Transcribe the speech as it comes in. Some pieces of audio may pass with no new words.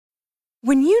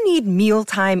When you need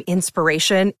mealtime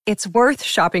inspiration, it's worth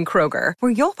shopping Kroger,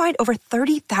 where you'll find over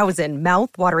 30,000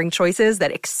 mouth-watering choices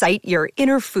that excite your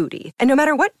inner foodie. And no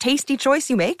matter what tasty choice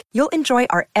you make, you'll enjoy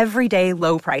our everyday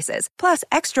low prices, plus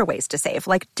extra ways to save,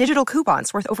 like digital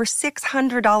coupons worth over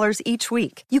 $600 each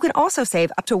week. You can also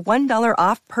save up to $1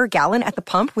 off per gallon at the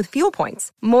pump with fuel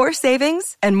points. More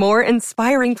savings and more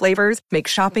inspiring flavors make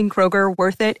shopping Kroger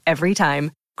worth it every time.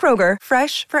 Kroger,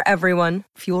 fresh for everyone.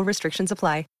 Fuel restrictions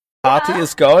apply. Party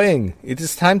is going. It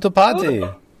is time to party.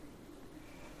 Boom,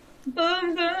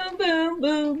 boom, boom,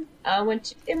 boom. I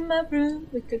want you in my room.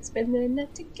 We could spend the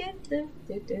night together.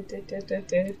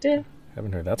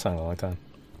 Haven't heard that song in a long time.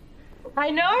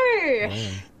 I know.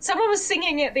 Someone was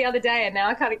singing it the other day, and now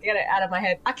I can't get it out of my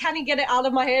head. I can't get it out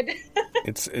of my head.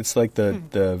 It's like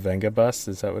the Venga Bus.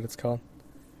 Is that what it's called?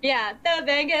 Yeah, the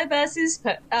Venga Bus is...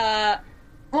 well,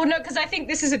 no, because I think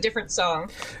this is a different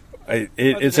song.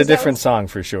 It's a different song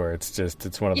for sure. It's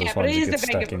one of those ones that gets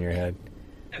stuck in your head.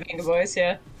 The Venga Boys,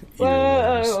 yeah.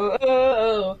 Whoa,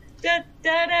 oh, da,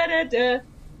 da, da, da, da.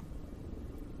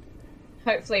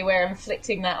 Hopefully we're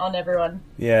inflicting that on everyone.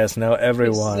 Yes, now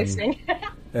everyone listening.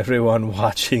 everyone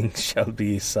watching shall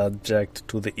be subject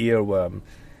to the earworm.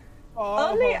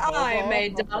 Only I may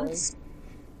dance.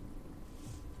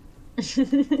 Do,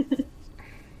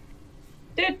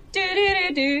 do, do,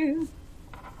 do, do.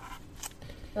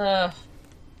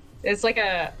 There's like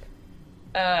a...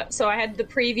 so I had the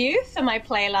preview for my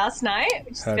play last night,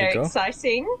 which is very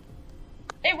exciting.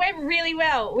 It went really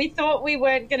well. We thought we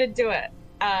weren't going to do it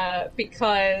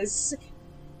because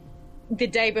the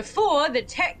day before the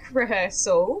tech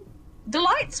rehearsal, the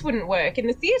lights wouldn't work in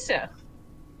the theatre.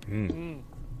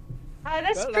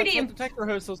 That's pretty... That's what the tech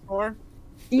rehearsal's for.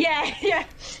 Yeah.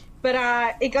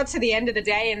 But it got to the end of the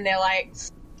day and they're like,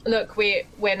 look,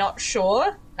 we're not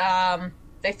sure.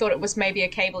 They thought it was maybe a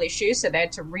cable issue, so they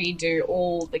had to redo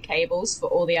all the cables for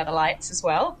all the other lights as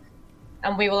well.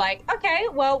 And we were like, okay,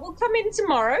 well, we'll come in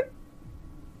tomorrow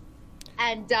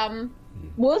and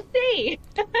we'll see.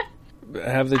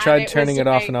 Have they tried turning it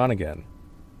off and on again?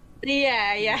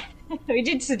 Yeah. We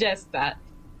did suggest that.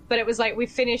 But it was like we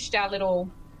finished our little,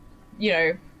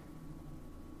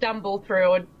 stumble through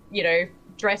or,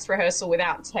 dress rehearsal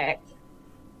without tech.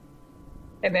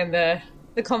 And then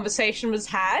the conversation was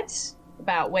had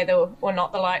about whether or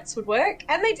not the lights would work,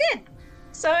 and they did.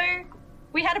 So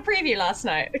we had a preview last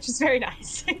night, which is very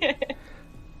nice.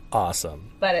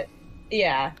 Awesome. But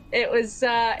it was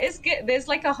it's good. There's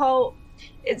like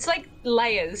it's like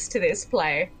layers to this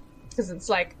play, because it's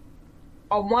like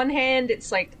on one hand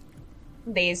it's like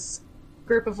these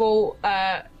group of all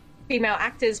female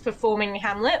actors performing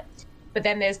Hamlet, but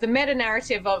then there's the meta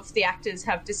narrative of the actors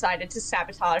have decided to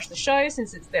sabotage the show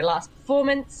since it's their last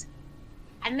performance.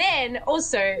 And then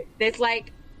also there's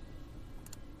like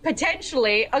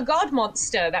potentially a god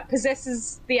monster that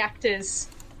possesses the actors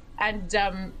and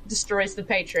destroys the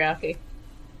patriarchy.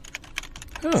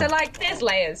 Huh. So like there's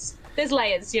layers.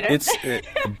 It's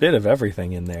a bit of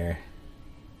everything in there.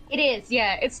 It is,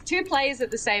 yeah. It's two plays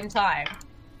at the same time.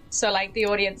 So like the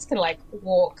audience can like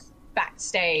walk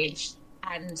backstage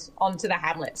and onto the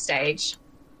Hamlet stage.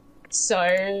 So,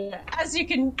 as you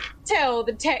can tell,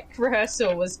 the tech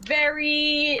rehearsal was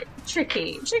very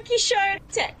tricky. Tricky show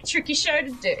to tech, tricky show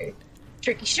to do.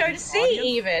 Tricky show to see,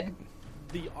 even.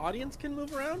 The audience can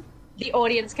move around? The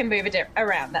audience can move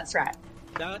around, that's right.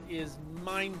 That is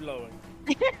mind-blowing.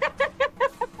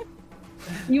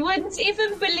 You wouldn't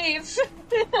even believe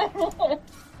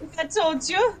if I told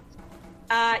you.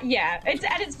 Yeah,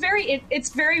 it's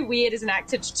very weird as an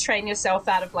actor to train yourself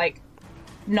out of, like,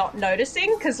 not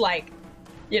noticing, because like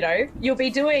you'll be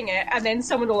doing it and then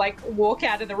someone will like walk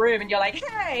out of the room and you're like,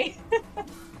 hey,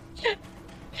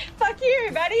 fuck you,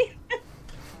 buddy.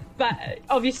 But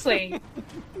obviously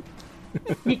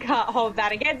you can't hold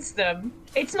that against them.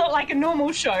 It's not like a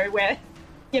normal show where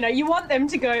you want them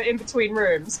to go in between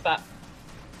rooms, but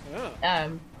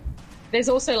there's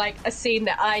also like a scene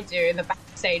that I do in the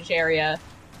backstage area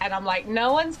and I'm like,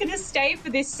 no one's gonna stay for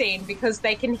this scene because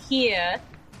they can hear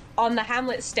on the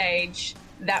Hamlet stage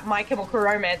that My Chemical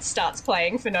Romance starts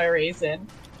playing for no reason.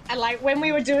 And like when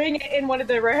we were doing it in one of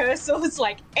the rehearsals,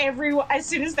 like everyone, as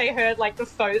soon as they heard like the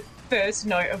first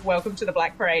note of Welcome to the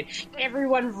Black Parade,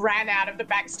 everyone ran out of the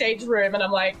backstage room and I'm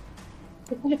like,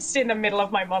 just in the middle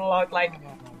of my monologue, like,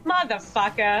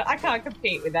 motherfucker, I can't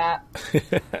compete with that.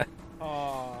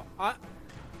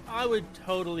 I would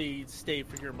totally stay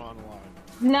for your monologue.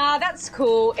 Nah, that's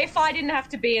cool. If I didn't have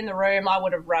to be in the room, I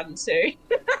would have run too.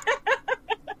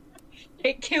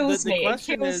 It kills me. It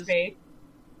kills me.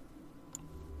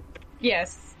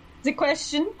 Yes. The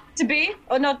question, to be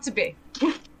or not to be?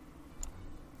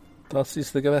 That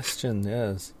is the question,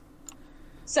 yes.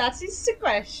 That is the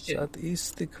question. That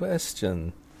is the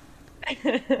question.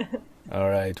 All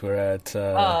right, we're at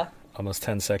almost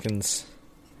 10 seconds.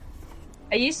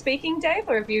 Are you speaking, Dave,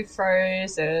 or have you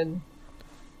frozen?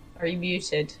 Are you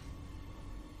muted?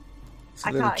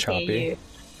 I can't choppy. Hear you.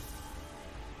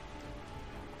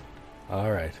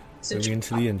 All right, moving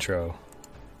into the intro.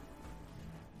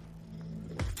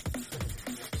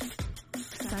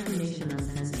 Stagnation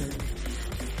Uncensored.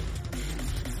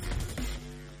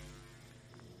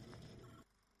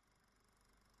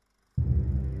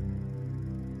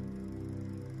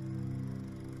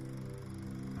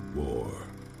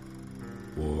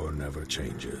 War never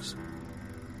changes.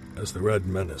 As the Red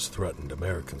Menace threatened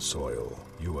American soil,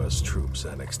 U.S. troops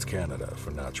annexed Canada for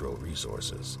natural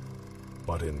resources.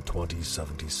 But in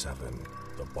 2077,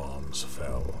 the bombs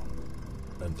fell,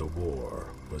 and the war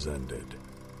was ended.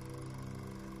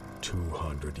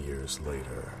 200 years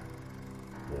later,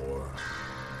 war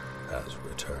has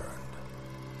returned.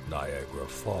 Niagara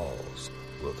Falls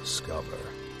will discover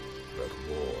that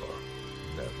war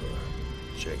never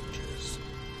changes.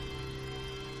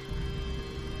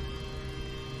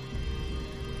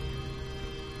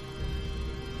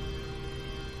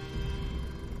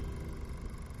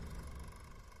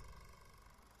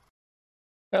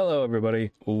 Hello,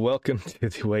 everybody. Welcome to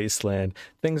the Wasteland.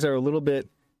 Things are a little bit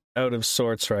out of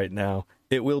sorts right now.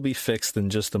 It will be fixed in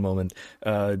just a moment.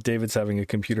 David's having a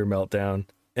computer meltdown,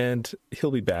 and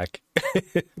he'll be back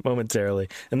momentarily.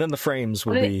 And then the frames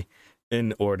will be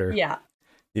in order. Yeah.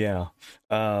 Yeah.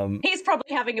 He's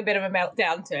probably having a bit of a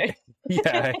meltdown too.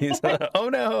 Yeah. He's oh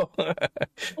no.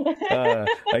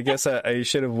 I guess I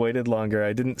should have waited longer.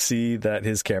 I didn't see that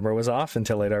his camera was off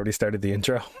until I'd already started the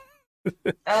intro.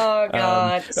 Oh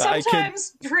god!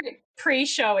 Sometimes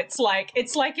pre-show, it's like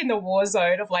in the war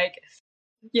zone of like,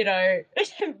 you know,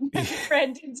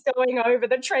 Brendan's going over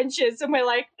the trenches, and we're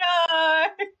like, no.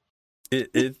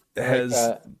 It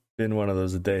has been one of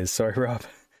those days. Sorry, Rob.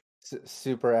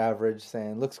 Super average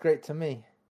saying, "Looks great to me."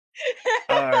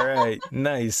 All right,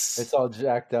 nice. It's all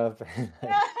jacked up.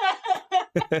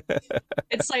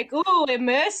 It's like, ooh,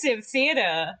 immersive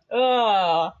theater.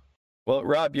 Oh. Well,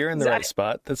 Rob, you're in the right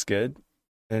spot. That's good.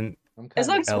 And as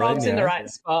long as Ellen, Rob's in the right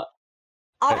spot,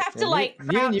 I'll have to crouch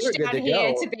down here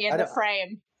to be in the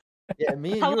frame. Yeah,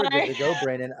 me and you are good to go,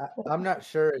 Brandon. I'm not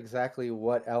sure exactly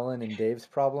what Ellen and Dave's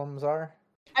problems are.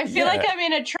 I feel like I'm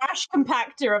in a trash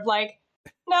compactor of like,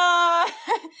 no.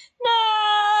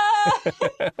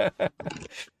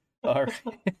 All right.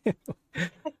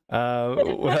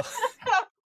 Well.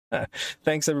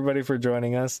 Thanks everybody for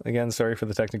joining us again. Sorry for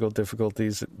the technical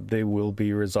difficulties. They will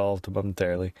be resolved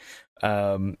momentarily.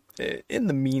 In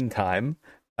the meantime,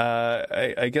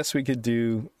 I guess we could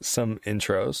do some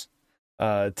intros.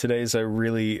 Today's a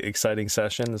really exciting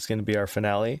session. It's going to be our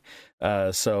finale.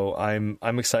 So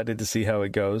I'm excited to see how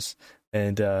it goes.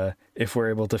 And if we're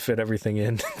able to fit everything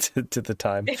in to the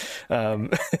time,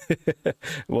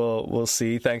 we'll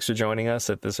see. Thanks for joining us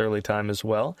at this early time as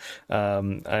well.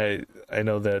 I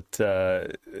know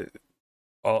that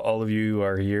all of you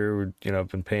are here. You know, have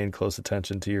been paying close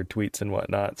attention to your tweets and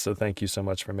whatnot. So thank you so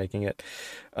much for making it.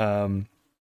 Yeah.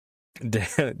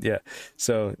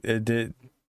 So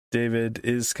David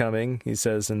is coming. He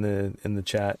says in the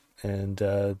chat. And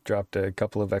dropped a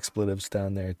couple of expletives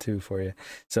down there too for you.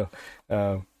 So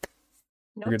we're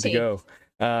good to go.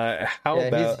 How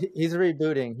about he's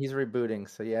rebooting? He's rebooting.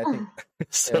 So yeah, I think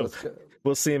so.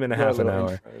 We'll see him in a half an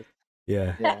hour.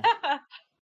 Yeah.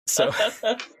 So that's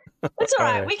all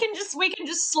right. We can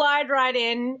just slide right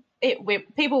in.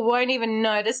 People won't even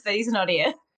notice that he's not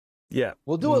here. Yeah,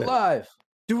 we'll do it live.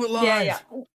 Do it live. Yeah.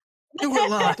 Do it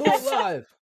live. Do it live.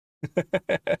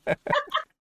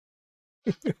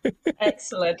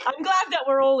 Excellent. I'm glad that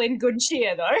we're all in good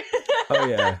cheer, though. Oh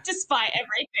yeah. Despite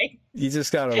everything. You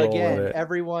just gotta roll with it.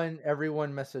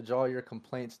 Everyone, message all your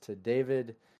complaints to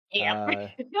David. Yeah.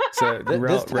 So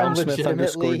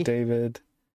Realmsmith _ David.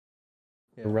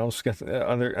 Yeah. Realmsmith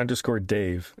 _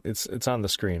 Dave. It's on the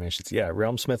screen. I should say. Yeah.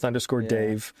 Realmsmith _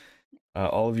 Dave.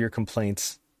 All of your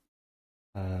complaints.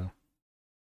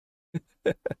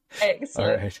 Excellent. All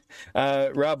right.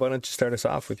 Rob, why don't you start us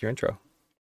off with your intro?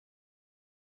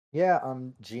 Yeah,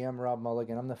 I'm GM Rob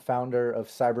Mulligan. I'm the founder of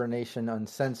Cybernation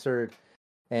Uncensored,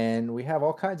 and we have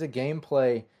all kinds of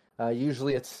gameplay.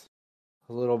 Usually it's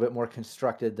a little bit more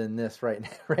constructed than this right now.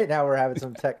 Right now we're having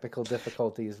some technical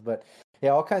difficulties, but yeah,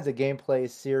 all kinds of gameplay,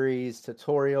 series,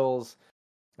 tutorials,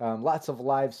 lots of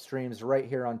live streams right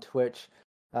here on Twitch,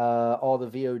 all the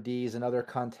VODs and other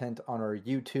content on our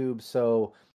YouTube.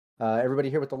 So everybody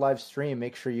here with the live stream,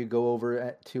 make sure you go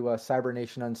over to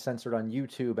Cybernation Uncensored on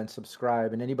YouTube and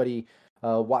subscribe. And anybody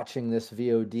watching this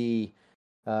VOD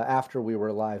after we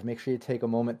were live, make sure you take a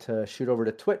moment to shoot over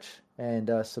to Twitch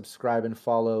and subscribe and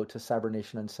follow to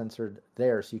Cybernation Uncensored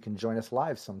there so you can join us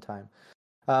live sometime.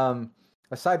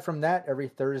 Aside from that, every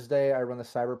Thursday I run the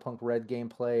Cyberpunk Red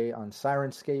gameplay on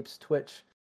Sirenscape's Twitch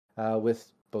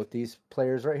with both these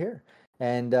players right here.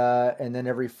 And then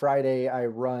every Friday I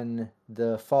run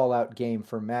the Fallout game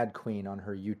for Mad Queen on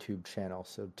her YouTube channel,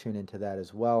 so tune into that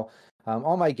as well.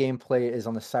 All my gameplay is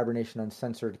on the Cybernation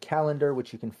Uncensored calendar,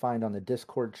 which you can find on the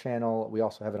Discord channel. We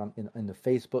also have it in the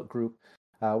Facebook group.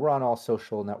 We're on all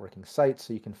social networking sites,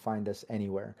 so you can find us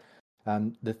anywhere.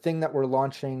 The thing that we're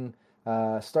launching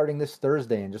starting this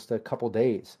Thursday in just a couple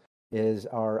days is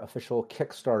our official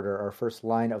Kickstarter, our first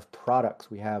line of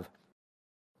products. We have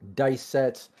dice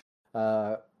sets,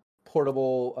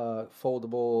 portable,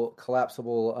 foldable,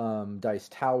 collapsible dice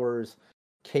towers,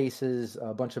 cases,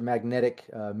 a bunch of magnetic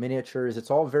miniatures. It's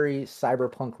all very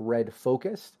Cyberpunk Red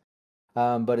focused,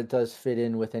 but it does fit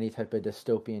in with any type of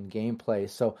dystopian gameplay.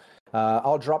 So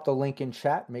I'll drop the link in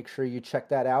chat. Make sure you check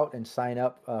that out and sign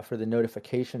up for the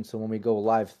notification. So when we go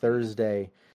live Thursday,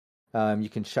 you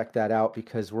can check that out,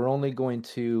 because we're only going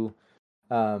to,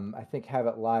 I think, have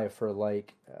it live for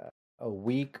like a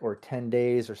week or 10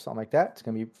 days or something like that. It's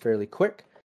going to be fairly quick.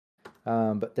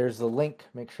 But there's the link.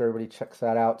 Make sure everybody checks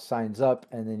that out, signs up,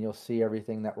 and then you'll see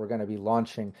everything that we're going to be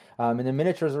launching. And the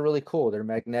miniatures are really cool. They're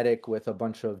magnetic with a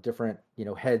bunch of different,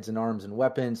 heads and arms and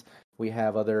weapons. We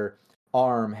have other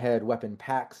arm, head, weapon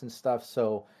packs and stuff.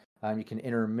 So you can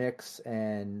intermix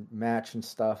and match and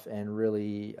stuff, and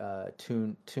really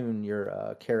tune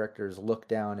your character's look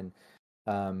down and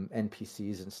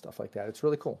NPCs and stuff like that. It's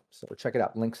really cool. So check it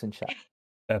out. Links in chat.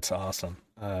 That's awesome.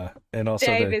 And also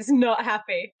Dave is not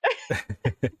happy.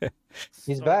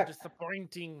 He's So back.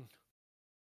 Disappointing.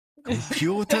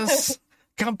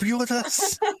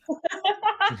 computers.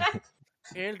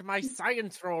 Failed my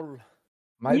science roll.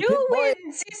 My You pit boy. win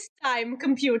this time,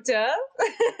 computer.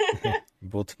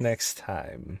 But next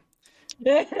time.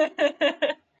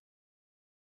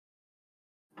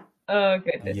 Oh,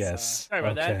 goodness. Yes. Sorry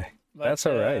about that, okay. but, That's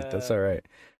all right. That's all right.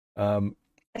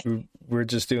 We're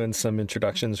just doing some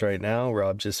introductions right now.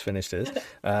 Rob just finished his.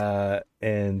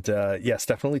 And yes,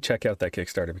 definitely check out that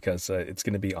Kickstarter, because it's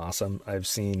going to be awesome. I've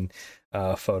seen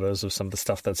photos of some of the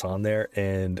stuff that's on there,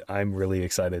 and I'm really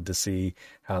excited to see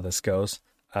how this goes.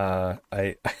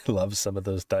 I love some of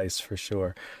those dice for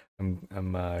sure. I'm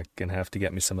gonna have to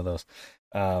get me some of those.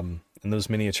 And those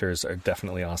miniatures are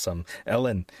definitely awesome.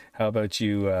 Ellen, how about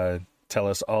you tell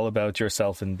us all about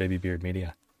yourself and Baby Beard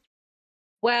Media?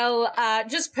 Well,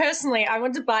 just personally, I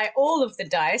want to buy all of the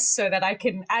dice so that I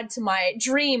can add to my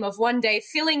dream of one day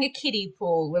filling a kiddie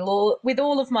pool with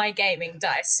all of my gaming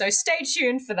dice. So stay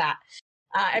tuned for that,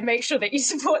 and make sure that you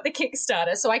support the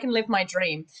Kickstarter so I can live my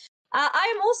dream.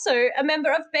 I am also a member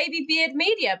of Baby Beard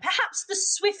Media, perhaps the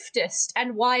swiftest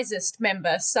and wisest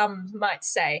member, some might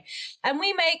say. And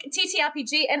we make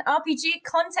TTRPG and RPG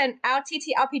content. Our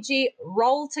TTRPG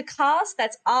Roll to Cast,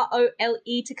 that's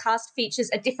ROLE to Cast, features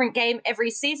a different game every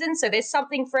season, so there's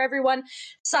something for everyone.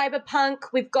 Cyberpunk,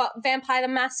 we've got Vampire the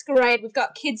Masquerade, we've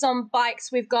got Kids on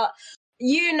Bikes, we've got,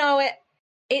 you know it,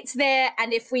 it's there,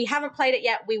 and if we haven't played it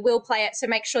yet, we will play it, so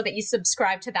make sure that you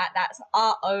subscribe to that. That's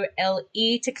ROLE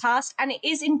to Cast, and it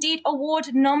is indeed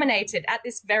award nominated at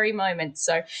this very moment,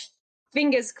 so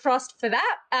fingers crossed for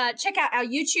that. Check out our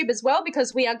YouTube as well,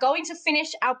 because we are going to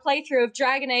finish our playthrough of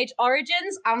Dragon Age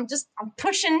Origins. I'm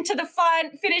pushing to the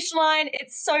finish line.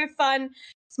 It's so fun.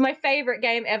 It's my favorite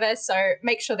game ever, so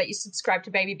make sure that you subscribe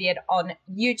to Baby Beard on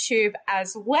YouTube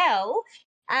as well.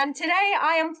 And today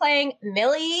I am playing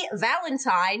Millie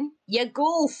Valentine, your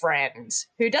ghoul friend,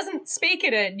 who doesn't speak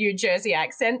in a New Jersey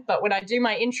accent, but when I do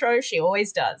my intro, she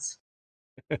always does.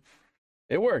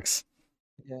 It works.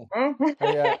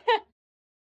 Yeah.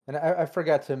 And I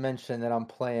forgot to mention that I'm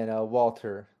playing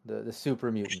Walter, the super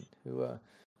mutant, who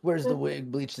wears the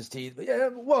wig, bleached his teeth. But yeah,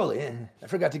 Wally. I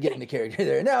forgot to get into character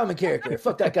there. Now I'm a character.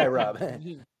 Fuck that guy, Rob.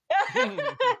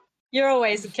 You're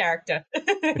always a character.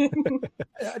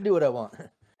 I do what I want.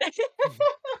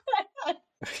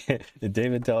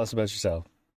 David, tell us about yourself.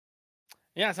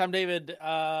 Yes, I'm David.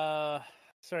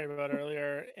 Sorry about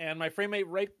earlier. And my frame rate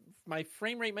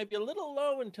might be a little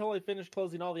low until I finish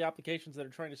closing all the applications that are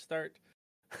trying to start.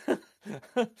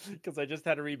 because I just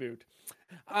had a reboot.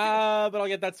 But I'll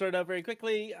get that sorted out very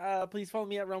quickly. Please follow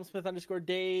me at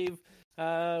realmsmith_Dave,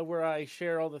 where I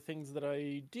share all the things that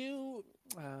I do,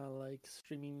 like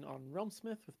streaming on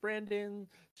Realmsmith with Brandon,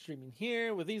 streaming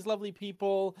here with these lovely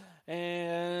people,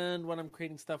 and when I'm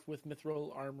creating stuff with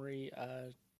Mithril Armory,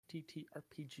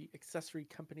 TTRPG accessory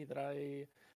company that I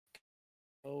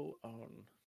own.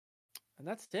 And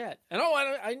that's it. And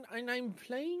I'm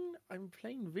playing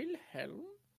Wilhelm.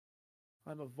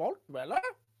 I'm a vault dweller.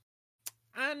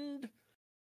 And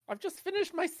I've just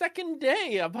finished my second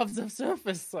day above the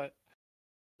surface.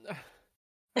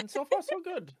 And so far, so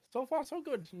good. So far, so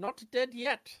good. Not dead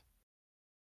yet.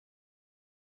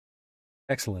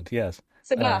 Excellent. Yes.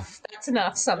 It's enough. That's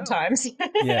enough sometimes.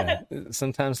 Yeah.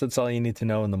 Sometimes that's all you need to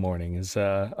know in the morning is,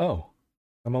 oh,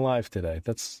 I'm alive today.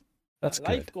 That's good.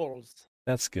 Life goals.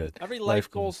 That's good. Every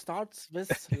life goal starts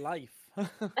with life.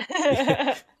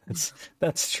 Yeah,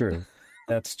 that's true.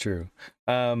 That's true.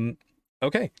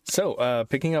 Okay, so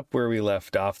picking up where we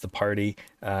left off, the party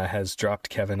has dropped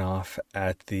Kevin off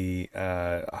at the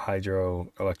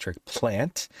hydroelectric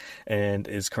plant and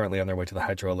is currently on their way to the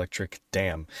hydroelectric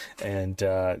dam. And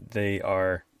they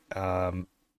are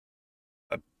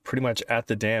pretty much at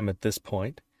the dam at this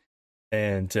point.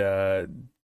 And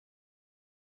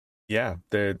yeah,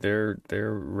 they're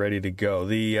ready to go.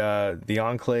 The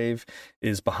Enclave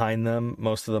is behind them,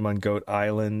 most of them on Goat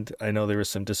Island. I know there was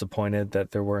some disappointed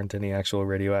that there weren't any actual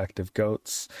radioactive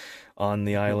goats on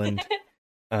the island.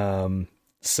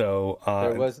 So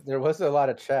there was a lot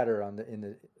of chatter in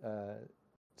the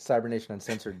Cybernation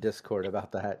Uncensored Discord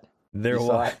about that. There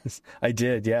was. I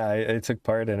did, yeah. I took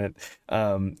part in it.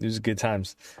 It was good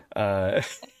times.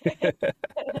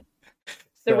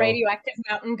 The radioactive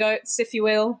mountain goats, if you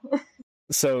will.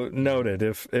 So noted,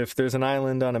 if there's an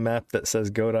island on a map that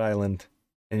says Goat Island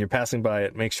and you're passing by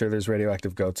it, make sure there's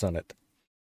radioactive goats on it.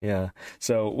 Yeah.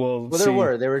 So we'll see.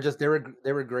 They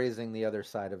were grazing the other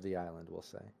side of the island, we'll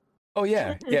say. Oh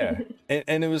yeah, yeah.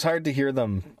 and it was hard to hear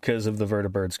them because of the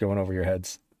vertibirds going over your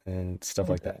heads and stuff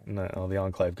like that, and all the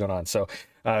Enclave going on. So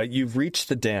you've reached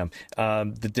the dam.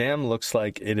 The dam looks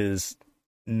like it is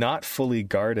not fully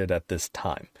guarded at this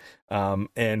time.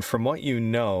 And from what you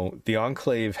know, the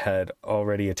Enclave had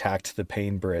already attacked the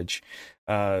Pain Bridge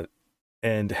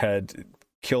and had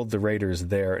killed the raiders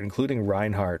there, including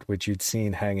Reinhardt, which you'd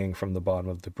seen hanging from the bottom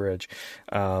of the bridge.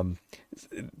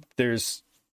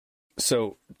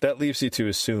 So that leaves you to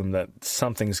assume that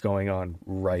something's going on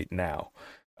right now.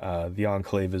 The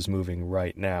Enclave is moving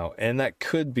right now, and that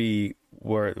could be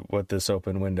what this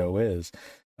open window is.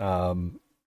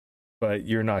 But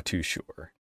you're not too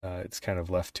sure. It's kind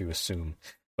of left to assume.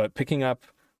 But picking up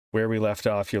where we left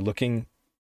off, you're looking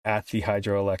at the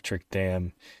hydroelectric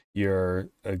dam. You're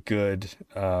a good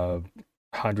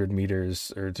 100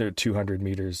 meters or 200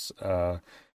 meters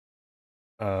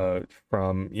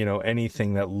from,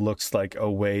 anything that looks like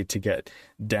a way to get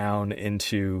down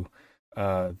into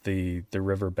the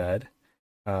riverbed.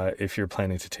 If you're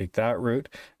planning to take that route.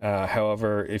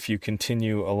 However, if you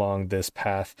continue along this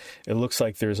path, it looks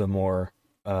like there's a more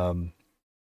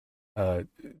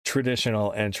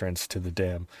traditional entrance to the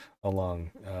dam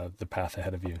along the path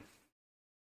ahead of you.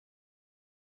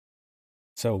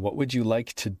 So what would you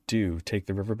like to do? Take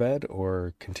the riverbed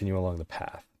or continue along the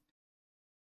path?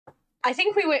 I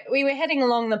think we were heading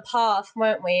along the path,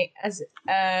 weren't we? As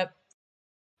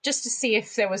just to see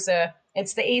if there was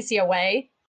it's the easier way.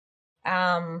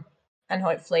 And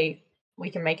hopefully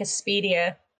we can make a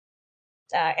speedier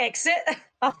exit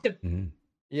after. Mm-hmm.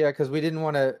 Yeah, because we didn't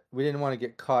want to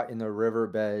get caught in the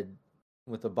riverbed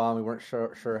with the bomb. We weren't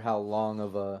sure how long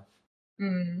of a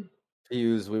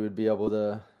fuse we would be able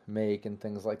to make and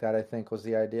things like that, I think was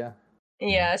the idea.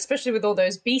 Yeah, especially with all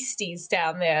those beasties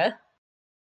down there.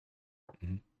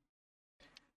 Mm-hmm.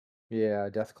 Yeah,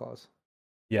 death claws.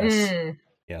 Yes.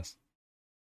 Yes.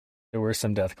 There were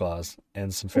some death claws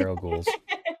and some feral ghouls.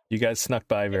 You guys snuck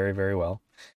by very, very well.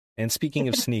 And speaking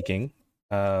of sneaking,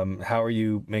 how are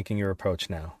you making your approach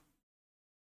now?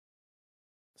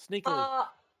 Sneakily.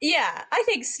 Yeah, I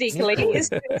think sneakily is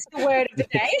the word of the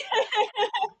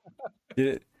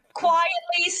day.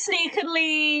 Quietly,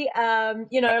 sneakily,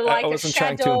 like I wasn't a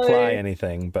shadow. trying to imply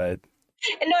anything, but...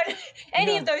 No,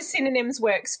 any of those synonyms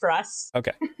works for us.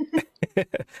 Okay.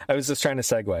 I was just trying to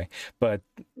segue, but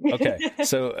okay.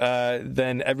 So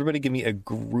then everybody give me a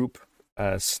group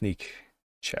sneak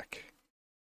check.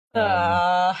 We who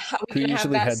can have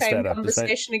usually that heads same that up?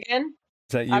 conversation again.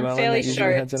 Is that you, I'm Ellen, fairly that usually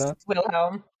sure heads it it's up?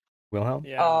 Wilhelm. Wilhelm?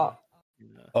 Yeah.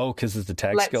 Oh, because it's the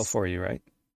tag skill for you, right?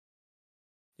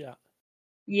 Yeah.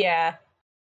 Yeah.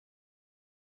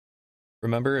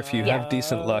 Remember, if you have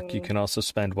decent luck, you can also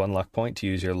spend 1 luck point to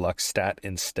use your luck stat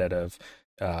instead of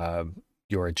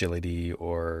your agility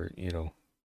or,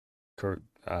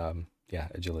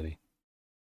 agility.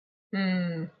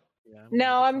 Hmm. Yeah,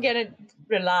 No, I'm gonna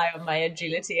rely on my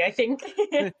agility, I think.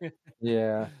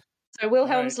 Yeah. So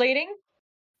Wilhelm's leading?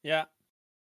 Yeah.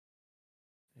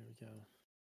 There we go.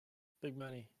 Big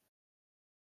money.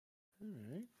 All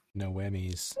right. No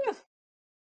whammies.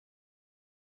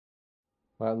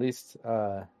 Well, at least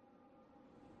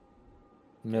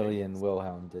Millie and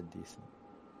Wilhelm did decent.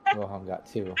 Wilhelm got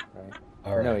 2, right?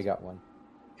 All Or no, right. he got 1.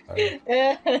 All right.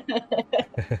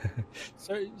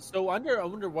 So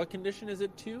under what condition is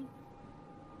it 2?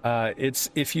 It's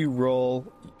if you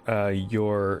roll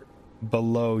your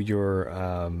below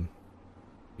your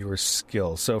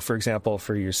skill. So, for example,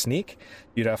 for your sneak,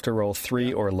 you'd have to roll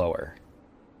 3 or lower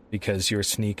because your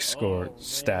sneak score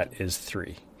stat is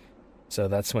 3. So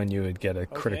that's when you would get a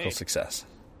critical success.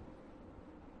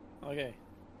 Okay.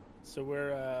 So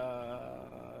we're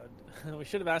we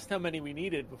should have asked how many we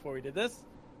needed before we did this.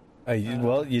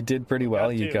 Well, you did pretty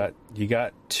well. You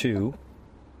got 2.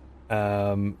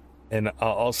 And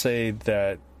I'll say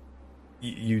that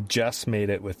you just made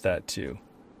it with that 2.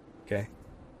 Okay.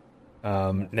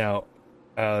 Now,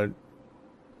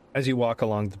 as you walk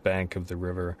along the bank of the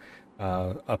river,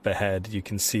 up ahead, you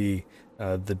can see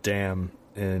the dam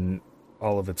in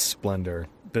all of its splendor.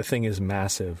 The thing is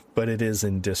massive, but it is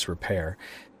in disrepair.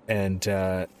 And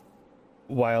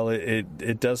while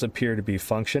it does appear to be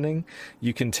functioning,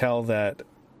 you can tell that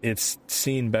it's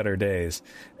seen better days.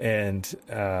 And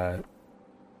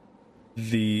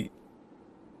it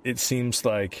seems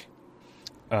like,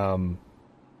 from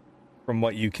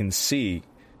what you can see,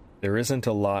 there isn't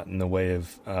a lot in the way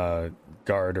of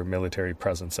guard or military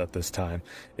presence at this time.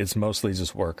 It's mostly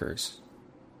just workers.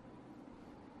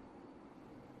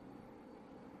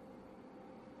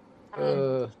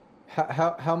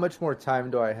 How much more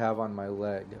time do I have on my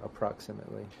leg,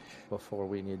 approximately, before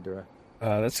we need to...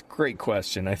 That's a great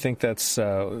question. I think that's...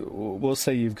 we'll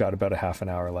say you've got about a half an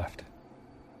hour left.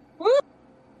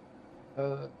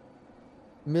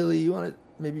 Millie, you want to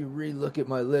maybe re-look at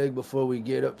my leg before we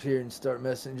get up here and start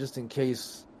messing, just in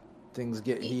case things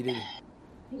get heated?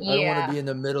 Yeah. I don't want to be in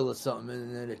the middle of something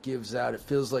and then it gives out. It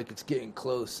feels like it's getting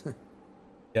close.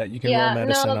 Yeah, you can roll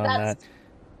medicine on that.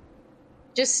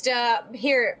 Just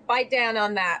here, bite down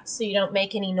on that so you don't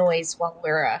make any noise while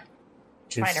we're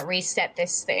trying to reset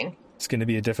this thing. It's going to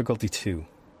be a difficulty 2.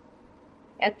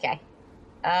 Okay.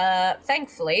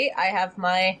 Thankfully, I have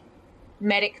my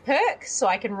medic perk, so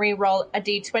I can re-roll a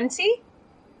d20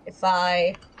 if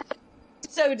I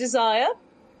so desire.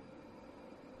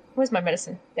 Where's my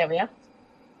medicine? There we are.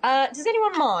 Does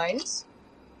anyone mind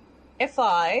if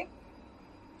I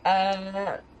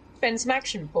spend some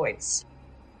action points?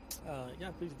 Yeah,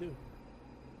 please do.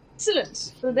 Excellent.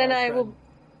 So then I will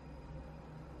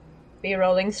be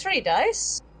rolling 3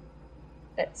 dice.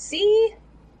 Let's see.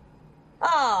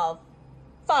 Oh,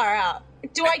 far out.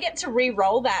 Do I get to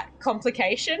re-roll that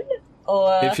complication?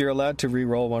 Or If you're allowed to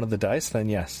re-roll one of the dice, then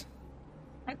yes.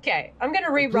 okay, I'm going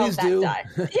to re-roll Please that do. die.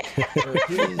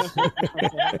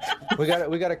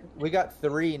 we got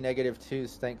 3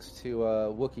 -2s thanks to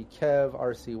Wookie Kev,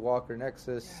 RC Walker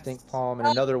Nexus, Stink Palm, and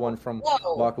another one from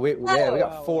Whoa. Walker. We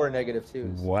got 4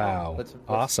 -2s. Wow. Let's-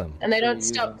 Awesome. And they don't use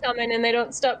stop them. coming, and they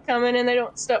don't stop coming, and they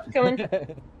don't stop coming.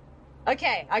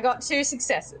 Okay, I got 2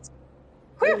 successes.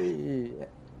 Whew.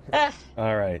 Hey.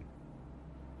 All right.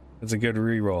 It's a good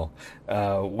re-roll.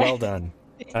 Well done.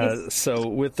 So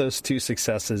with those 2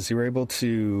 successes, you were able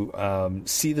to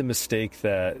see the mistake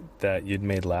that you'd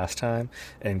made last time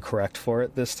and correct for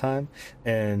it this time.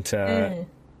 And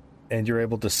you're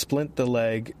able to splint the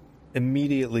leg.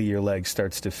 Immediately your leg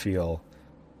starts to feel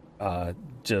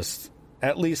just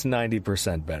at least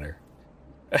 90% better.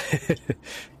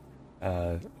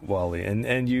 Wally,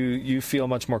 and you feel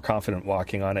much more confident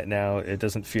walking on it now. It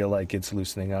doesn't feel like it's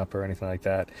loosening up or anything like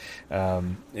that.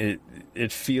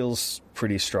 It feels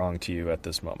pretty strong to you at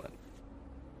this moment.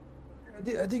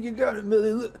 I think you got it,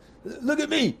 Millie. Look at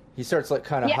me. He starts like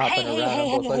kind of hopping around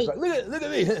on both legs. Like, look at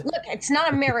me. Look, it's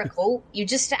not a miracle. You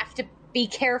just have to be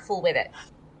careful with it.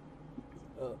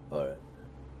 All right.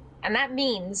 And that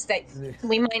means that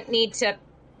we might need to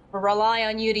rely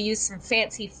on you to use some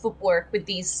fancy footwork with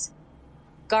these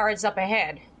guards up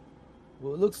ahead.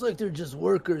 Well, it looks like they're just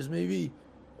workers. Maybe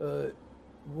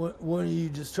one of you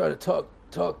just try to talk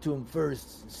to them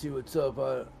first and see what's up.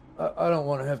 I don't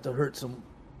want to have to hurt some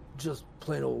just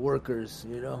plain old workers,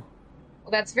 you know?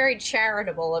 Well, that's very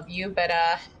charitable of you, but,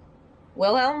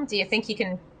 Wilhelm, do you think you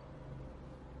can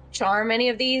charm any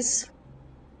of these?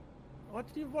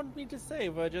 What do you want me to say?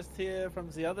 We're just here from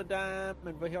the other dam,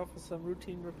 and we're here for some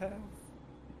routine repairs.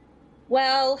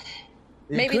 Well,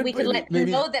 You maybe could we could let them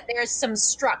maybe- know that there's some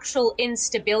structural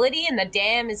instability and the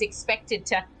dam is expected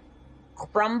to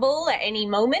crumble at any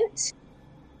moment.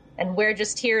 And we're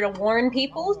just here to warn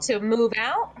people to move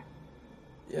out.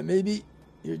 Yeah, maybe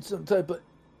you're some type of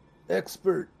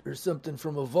expert or something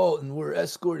from a vault, and we're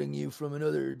escorting you from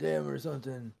another dam or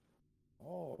something.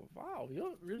 Oh, wow,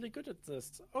 you're really good at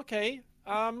this. Okay,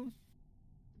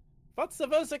 what's the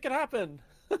worst that could happen?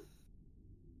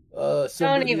 Don't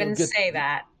Somebody even will get- say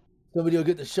that. Somebody will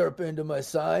get the sharp end of my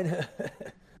sign.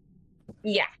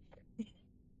 Yeah.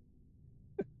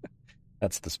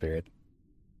 That's the spirit.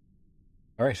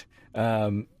 All right.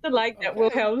 I like that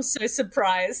Wilhelm's so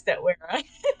surprised that we're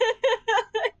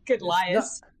good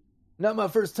liars. Not my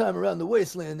first time around the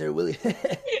wasteland there, Willie.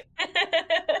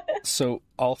 So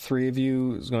all three of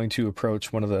you is going to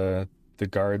approach one of the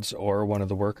guards or one of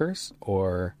the workers,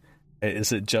 or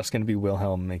is it just going to be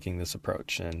Wilhelm making this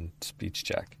approach and speech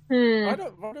check? Why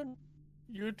don't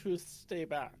you two stay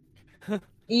back?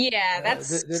 Yeah,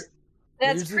 that's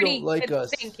they usually pretty don't like good us.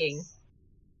 thinking.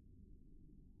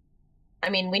 I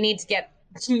mean, we need to get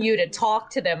you to talk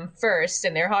to them first,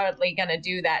 and they're hardly going to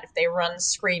do that if they run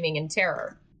screaming in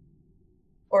terror.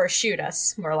 Or shoot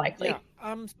us, more likely.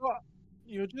 Yeah, so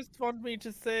you just want me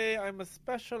to say I'm a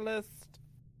specialist,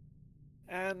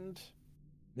 and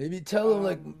Maybe tell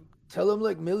them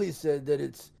like Millie said, that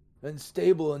it's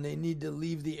unstable and they need to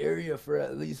leave the area for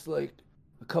at least like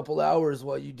a couple hours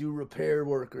while you do repair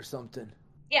work or something.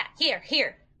 Yeah, here.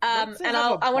 don't they And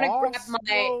have a I want to grab boss, my.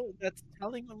 though, that's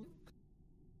telling them.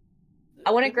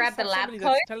 I want to They grab must the have lab somebody coat.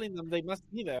 that's telling them they must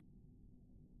be there.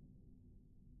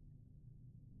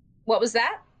 What was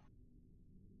that?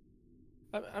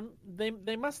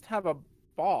 They must have a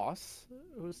boss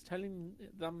who's telling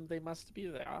them they must be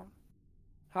there.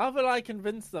 How will I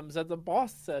convince them that the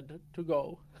boss said to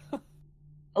go?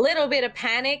 A little bit of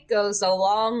panic goes a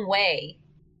long way.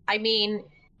 I mean,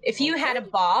 if you had a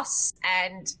boss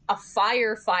and a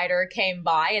firefighter came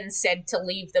by and said to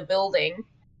leave the building,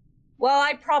 well,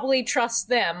 I'd probably trust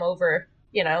them over,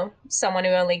 someone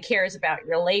who only cares about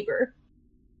your labor.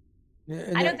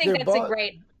 And I don't think their that's a bo-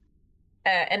 great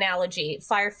analogy.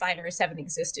 Firefighters haven't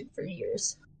existed for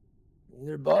years.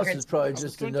 Their boss is probably I was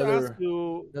just going to ask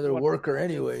you another what- worker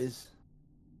anyways.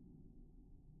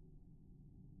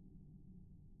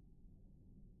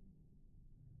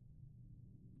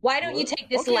 Why don't you What? take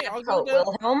this Okay, lab I'll coat, go down.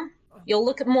 Wilhelm? You'll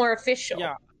look more official.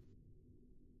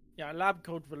 Yeah, lab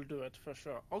coat will do it for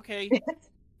sure. Okay,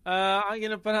 I'm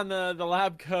gonna put on the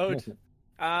lab coat, and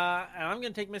I'm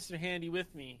gonna take Mr. Handy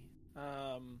with me.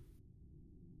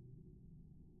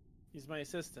 He's my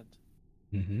assistant.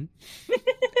 Mm-hmm.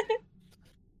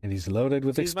 And he's loaded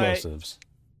with He's my- explosives.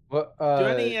 What? Do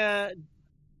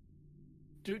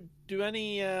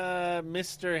any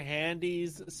Mr.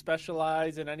 Handies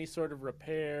specialize in any sort of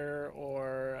repair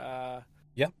or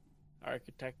Yep.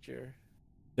 architecture?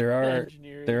 There are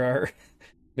Engineering?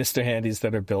 Mr. Handies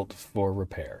that are built for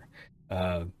repair.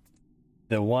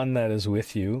 The one that is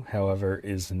with you, however,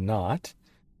 is not,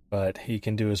 but he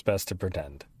can do his best to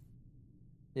pretend.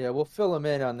 Yeah, we'll fill him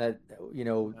in on that.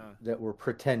 Yeah. That we're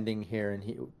pretending here,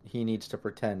 and he needs to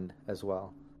pretend as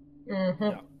well. Mm-hmm.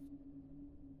 Yeah.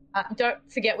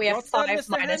 Don't forget we have What's that, 5 Mr.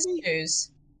 minus Handy?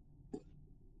 2s.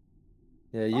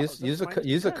 Yeah, that's use a fine.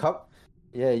 use a Yeah. cup.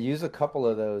 Yeah, use a couple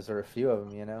of those or a few of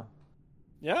them.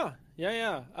 Yeah.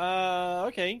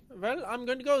 Okay. Well, I'm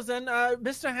going to go then.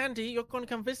 Mr. Handy, you're going to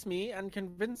come with me and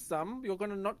convince them. You're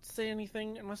going to not say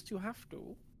anything unless you have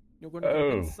to. You're going to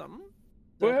convince them.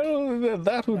 that Well,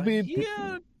 that would you're be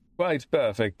here. quite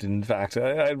perfect, in fact.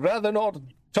 I'd rather not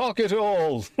talk at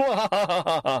all.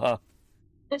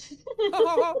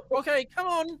 Okay, come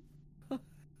on.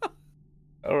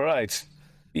 All right.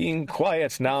 Being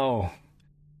quiet now.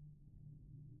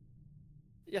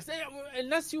 Yes,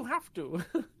 unless you have to.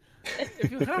 If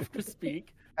you have to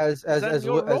speak, As then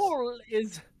your as role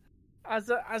is as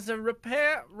a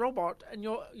repair robot, and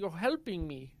you're helping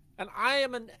me, and I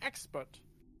am an expert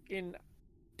in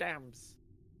dams.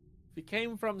 We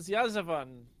came from the other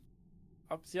one,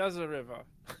 up the other river.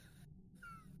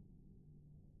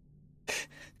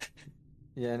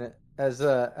 yeah, and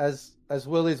as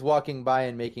Willie's walking by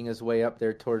and making his way up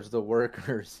there towards the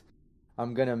workers,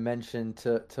 I'm gonna mention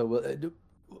to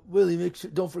Willie, make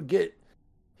sure, don't forget,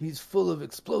 he's full of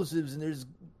explosives, and there's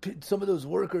some of those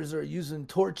workers are using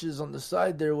torches on the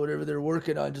side there, whatever they're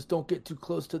working on. Just don't get too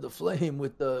close to the flame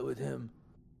with him.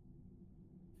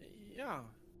 Yeah,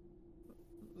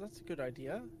 that's a good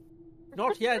idea.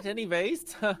 Not yet,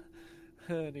 anyways.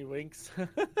 And he winks.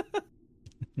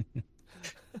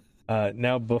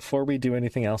 Now, before we do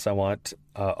anything else, I want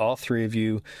all three of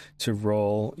you to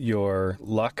roll your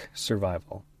luck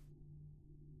survival.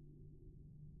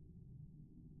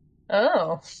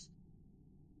 Oh.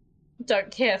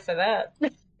 Don't care for that.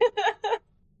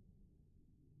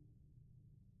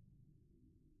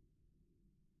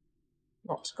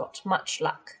 Not got much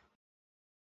luck.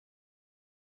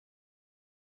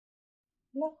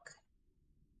 Luck.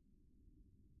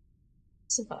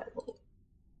 Survival.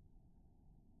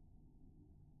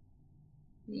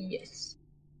 Yes.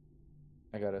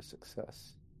 I got a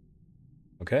success.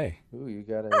 Okay. Ooh, you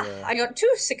got a. I got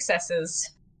 2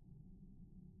 successes.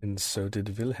 And so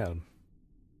did Wilhelm.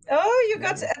 Oh, you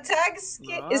got a tag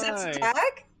skin. Is that a Nice.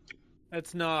 tag?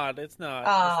 It's not. It's not.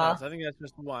 Ah. I think that's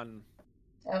just one.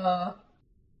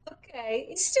 Okay.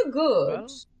 It's still good. Well,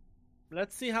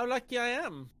 let's see how lucky I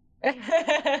am.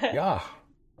 Yeah.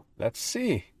 Let's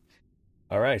see.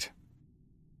 All right.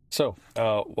 So,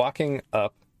 walking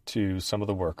up to some of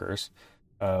the workers,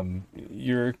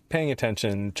 you're paying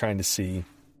attention, trying to see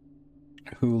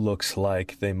who looks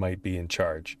like they might be in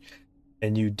charge.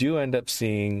 And you do end up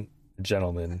seeing a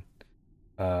gentleman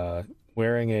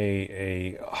wearing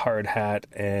a hard hat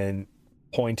and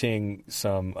pointing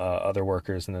some other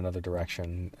workers in another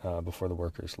direction before the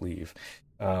workers leave.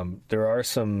 There are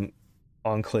some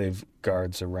Enclave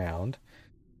guards around,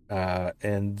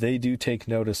 and they do take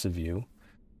notice of you,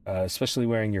 especially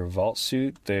wearing your vault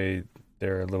suit. They're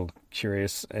a little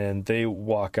curious, and they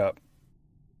walk up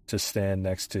to stand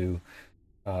next to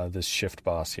this shift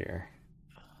boss here.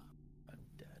 I'm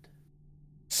dead.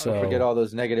 So Don't forget all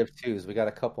those -2s. We got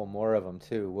a couple more of them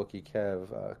too. Wookie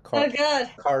Kev, Oh god.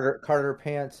 Carter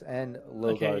Pants, and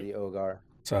Logar Okay. the Ogar.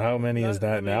 So how many is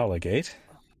that now, Legate?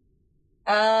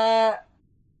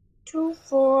 2,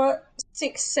 4,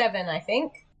 6, 7, I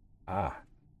think. Ah,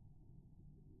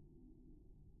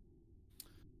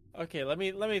 Okay, let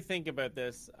me think about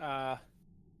this. I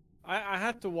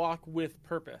have to walk with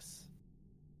purpose.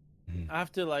 Mhm. I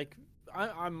have to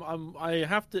I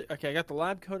have to. Okay, I got the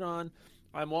lab coat on.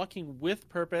 I'm walking with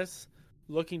purpose,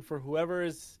 looking for whoever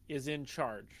is in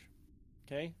charge.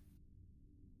 Okay,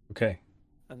 okay.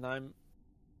 and I'm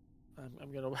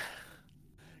gonna.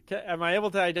 Okay, am I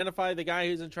able to identify the guy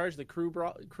who's in charge, the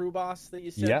crew boss that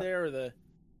you said Yeah. there, or the?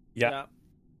 Yeah.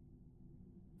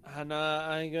 And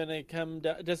I'm gonna come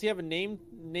down. Does he have a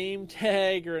name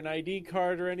tag or an ID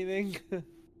card or anything?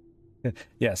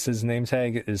 Yes, his name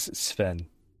tag is Sven.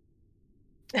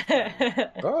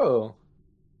 Oh,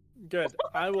 Good.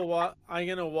 I'm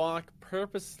gonna walk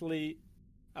purposely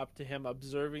up to him,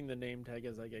 observing the name tag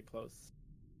as I get close,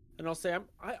 and I'll say,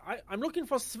 I'm looking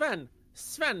for Sven.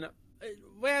 Sven,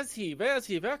 where's he? Where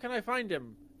can I find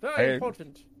him? Very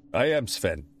important. I am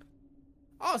Sven.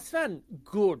 Oh, Sven,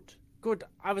 good.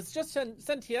 I was just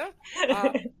sent here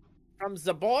from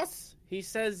the boss. He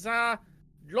says,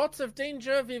 lots of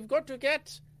danger. We've got to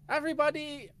get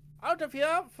everybody out of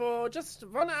here for just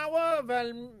 1 hour.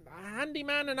 Well,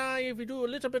 handyman and I, we do a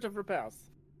little bit of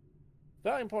repairs.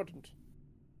 Very important.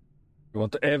 You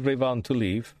want everyone to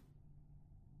leave?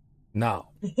 Now.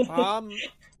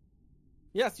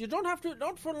 Yes, you don't have to,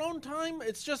 not for a long time.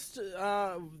 It's just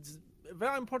a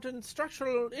very important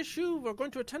structural issue. We're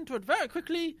going to attend to it very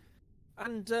quickly.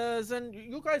 And then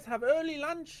you guys have early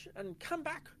lunch and come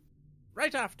back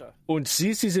right after. And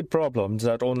this is a problem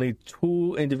that only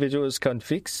 2 individuals can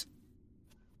fix.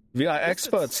 We are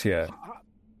experts here.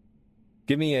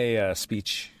 Give me a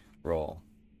speech roll.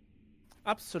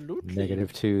 Absolutely.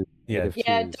 -2. Yeah,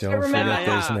 Yeah, -2s. don't remember forget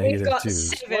those that. We've negative got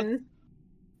 2s. 7.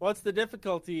 What's the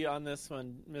difficulty on this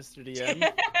one, Mr. DM?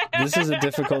 This is a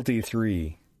difficulty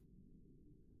 3.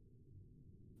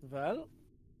 Well,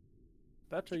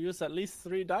 better use at least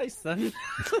 3 dice then.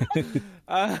 Go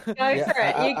Yeah, for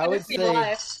it. I You would give me say-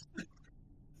 life.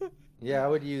 Yeah, I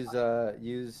would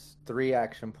use 3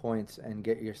 action points and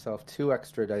get yourself 2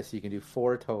 extra dice, so you can do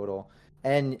 4 total.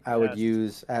 And I would Yes.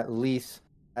 use at least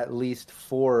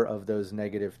 4 of those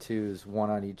 -2s, 1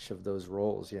 on each of those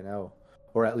rolls,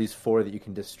 or at least 4 that you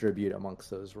can distribute amongst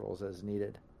those rolls as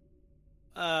needed.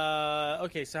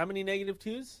 Okay, so how many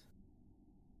 -2s?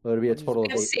 So it'll be a total We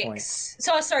of have 8 6. points.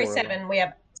 So, sorry, 4 of them. 7. We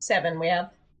have 7. We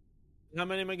have. How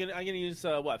many am I gonna? I'm gonna use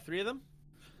 3 of them.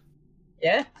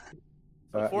 Yeah.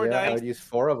 So 4 yeah, I dice. would use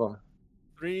 4 of them.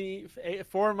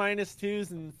 4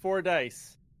 -2s and 4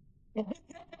 dice.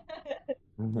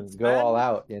 Go all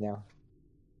out,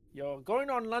 You're going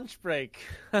on lunch break.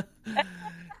 Here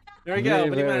we go.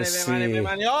 Merci.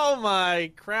 Oh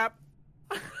my crap!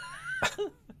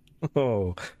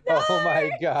 Oh, Oh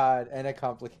my god, and a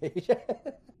complication.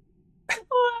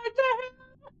 What the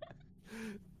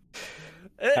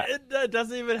hell? It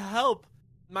doesn't even help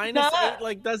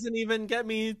 -8 doesn't even get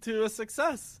me to a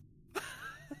success.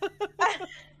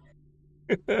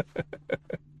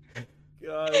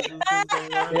 God, this is the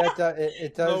worst,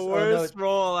 It does. the worst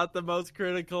roll at the most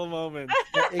critical moment.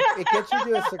 It gets you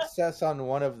to a success on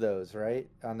one of those, right?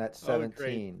 On that Oh, great.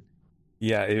 17.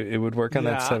 Yeah, it would work on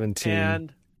that 17.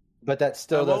 And But that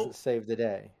still well- doesn't save the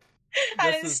day.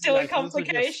 And this it's is- still a yeah, so this would be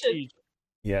complication. siege.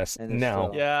 Yes. And it's Now,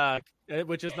 still- Yeah,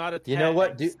 which is not a You know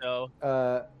what, tag, so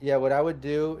Yeah, what I would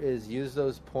do is use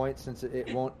those points since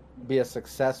it won't be a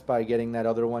success by getting that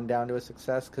other one down to a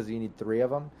success because you need 3 of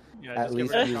them. yeah, At just get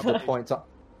least rid of use the complication. points on.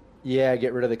 Yeah,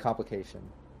 get rid of the complication.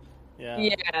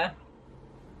 Yeah.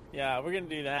 Yeah. We're gonna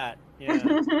do that. Yeah,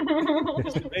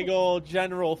 just a big old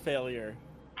general failure.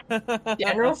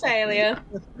 General failure.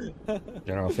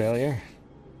 general failure.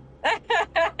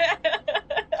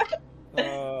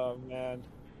 Oh man,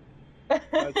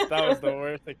 that was the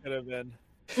worst it could have been.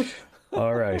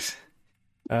 All right.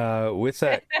 With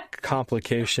that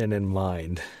complication in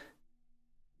mind,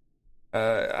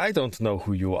 I don't know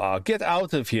who you are. Get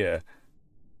out of here.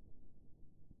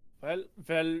 Well,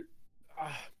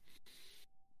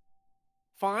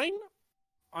 fine.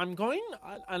 I'm going,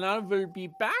 and I will be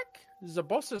back. The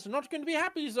boss is not going to be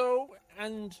happy, though.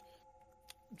 And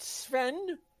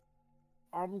Sven,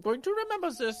 I'm going to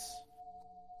remember this.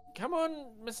 Come on,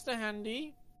 Mr.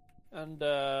 Handy. And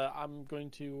I'm going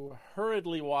to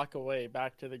hurriedly walk away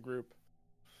back to the group.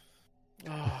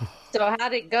 So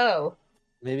how'd it go?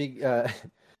 Maybe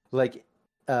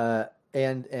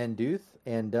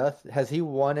Anduth, has he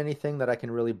won anything that I can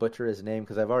really butcher his name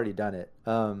because I've already done it.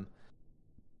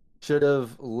 Should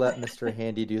have let Mr.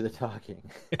 Handy do the talking.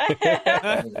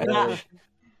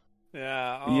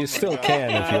 Yeah. Oh You my still God. can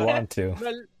if you want to.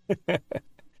 Well,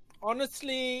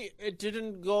 honestly, it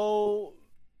didn't go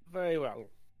very well.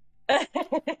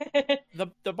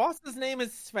 The boss's name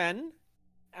is Sven,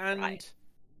 and Right.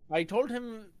 I told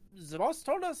him the boss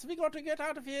told us we got to get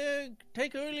out of here,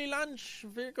 take early lunch,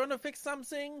 we're gonna fix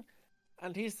something,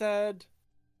 and he said,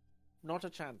 not a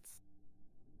chance.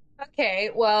 Okay,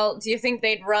 well, do you think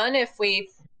they'd run if we,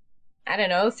 I don't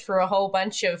know, threw a whole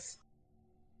bunch of,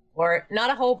 or not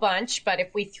a whole bunch, but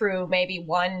if we threw maybe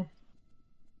one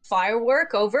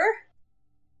firework over?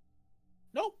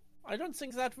 No, I don't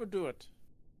think that would do it.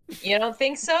 You don't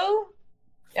think so?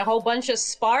 A whole bunch of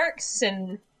sparks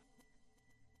and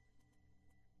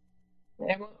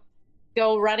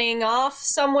go running off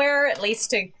somewhere, at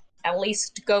least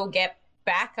go get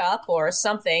back up or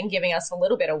something, giving us a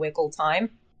little bit of wiggle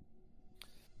time.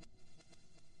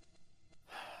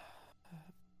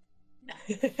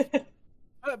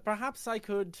 Perhaps I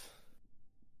could.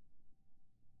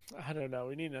 I don't know.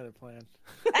 We need another plan.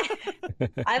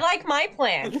 I like my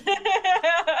plan.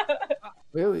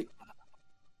 Well,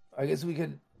 I guess we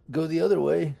could go the other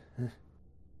way.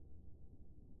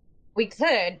 We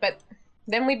could, but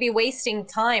then we'd be wasting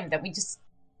time that we just...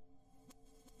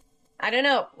 I don't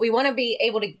know. We want to be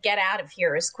able to get out of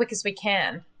here as quick as we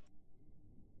can.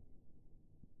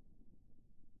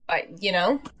 But, you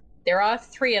know, there are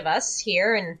 3 of us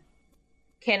here and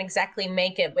can't exactly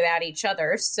make it without each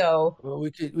other, so... Well,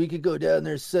 we could go down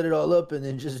there, set it all up, and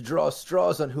then just draw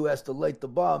straws on who has to light the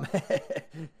bomb.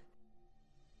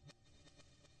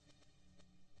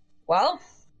 Well,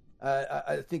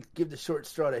 I think give the short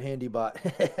straw to Handybot.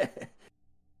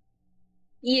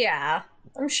 yeah.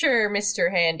 I'm sure Mr.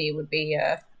 Handy would be,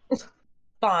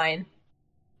 fine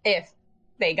if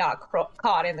they got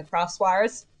caught in the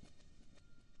crosswires.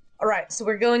 Alright, so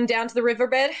we're going down to the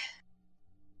riverbed?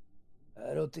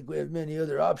 I don't think we have many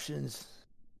other options.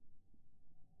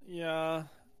 Yeah.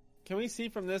 Can we see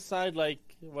from this side, like,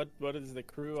 what does the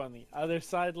crew on the other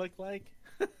side look like?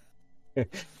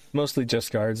 Mostly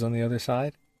just guards on the other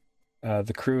side.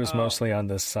 The crew is Oh. mostly on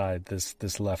this side,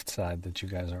 this left side that you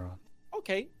guys are on.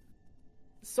 Okay.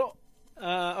 So,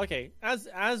 okay.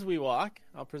 As we walk,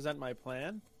 I'll present my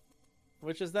plan,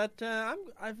 which is that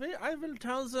I will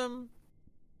tell them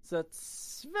that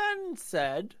Sven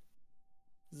said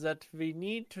that we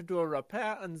need to do a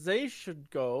repair, and they should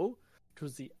go to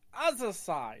the other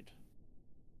side.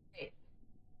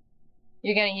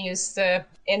 You're gonna use the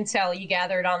intel you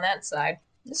gathered on that side.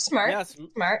 Smart. Yes,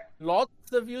 Smart.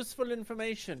 lots of useful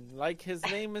information. Like his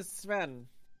name is Sven.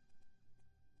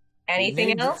 Anything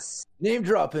Name- else? Name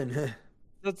dropping.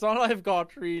 That's all I've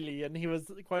got, really, and he was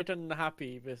quite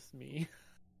unhappy with me.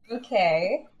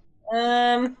 Okay.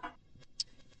 Well,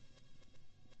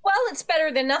 it's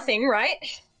better than nothing,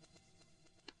 right?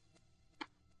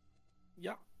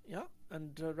 Yeah,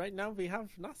 and right now we have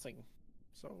nothing,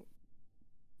 so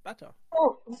better.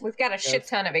 Oh, we've got a shit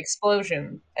ton of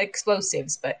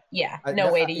explosives, but yeah, I- no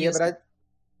that- way to yeah, use but it.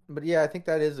 But yeah, I think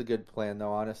that is a good plan,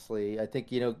 though. Honestly, I think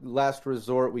last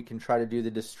resort we can try to do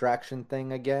the distraction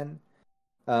thing again.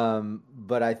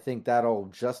 But I think that'll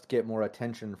just get more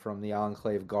attention from the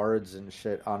Enclave guards and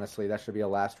shit. Honestly, that should be a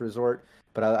last resort.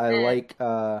 But I like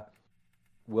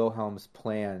Wilhelm's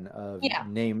plan of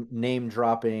name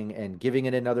dropping and giving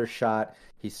it another shot.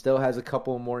 He still has a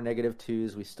couple more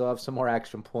 -2s. We still have some more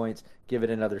action points. Give it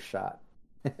another shot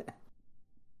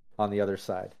on the other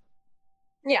side.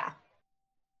 Yeah.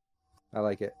 I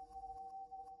like it.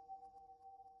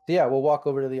 So yeah, we'll walk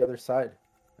over to the other side.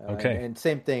 Okay. And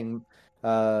same thing.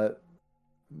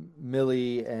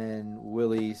 Millie and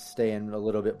Willie staying a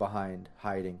little bit behind,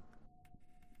 hiding.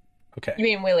 Okay. You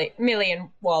mean Millie and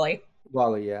Wally?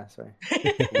 Wally, yeah, sorry.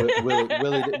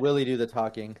 Willie do the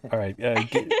talking. All right.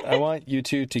 I want you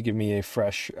two to give me a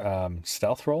fresh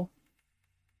stealth roll.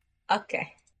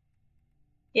 Okay.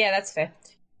 Yeah, that's fair.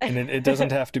 And it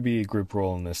doesn't have to be a group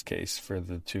roll in this case for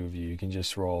the two of you. You can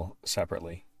just roll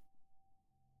separately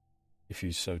if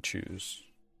you so choose.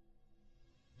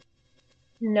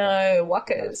 No,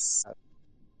 Wuckers.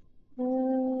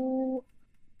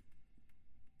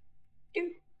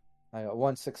 I got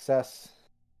 1 success.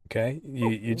 Okay.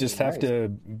 You just have to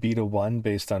beat a 1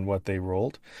 based on what they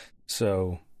rolled.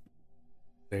 So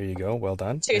there you go. Well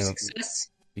done. 2 success.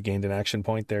 You gained an action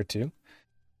point there too.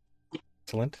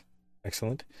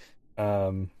 Excellent.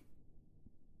 All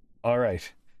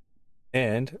right.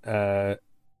 And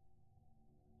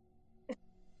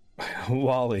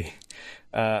Wally,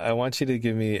 I want you to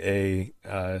give me a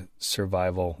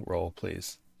survival roll,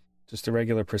 please. Just a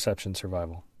regular perception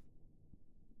survival.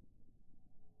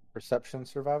 Perception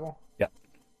survival? Yeah.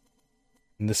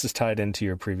 And this is tied into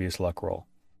your previous luck roll.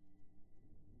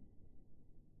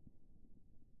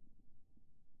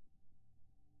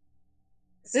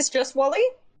 Is this just Wally?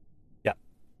 Yeah.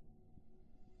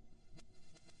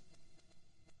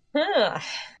 Huh.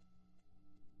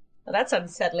 Well, that's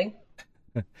unsettling.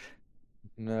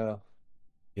 No.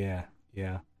 Yeah.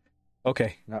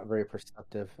 Okay. Not very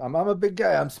perceptive. I'm a big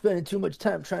guy. I'm spending too much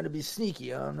time trying to be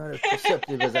sneaky. I'm not as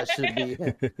perceptive as I should be.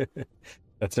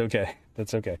 That's okay.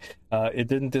 It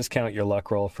didn't discount your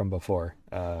luck roll from before,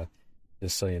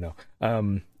 just so you know.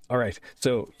 All right.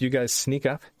 So you guys sneak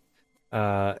up,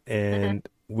 and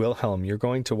Wilhelm, you're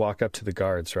going to walk up to the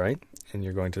guards, right? And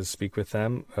you're going to speak with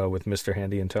them, with Mr.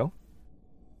 Handy in tow?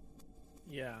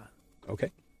 Yeah.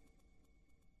 Okay.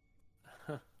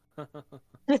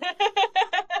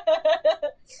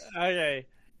 Okay.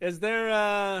 Is there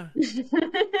a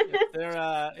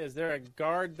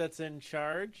guard that's in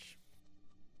charge?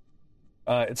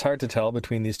 It's hard to tell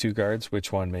between these two guards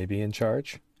which one may be in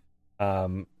charge.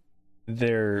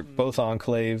 They're both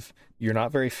Enclave. You're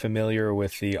not very familiar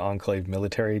with the Enclave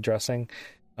military dressing.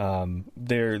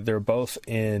 They're both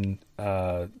in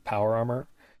power armor,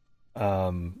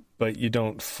 but you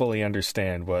don't fully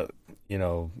understand what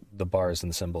the bars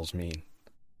and symbols mean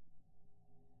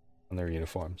on their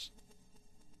uniforms.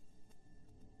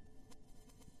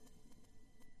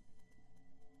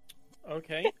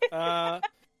 Okay.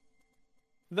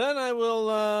 Then I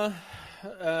will,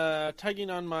 tugging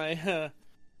on my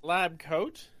lab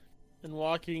coat and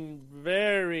walking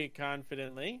very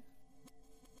confidently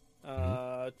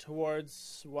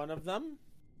towards one of them,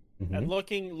 and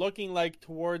looking like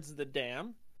towards the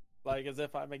dam, like as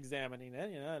if I'm examining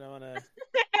it. I don't want to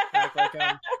act like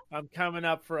I'm coming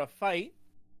up for a fight.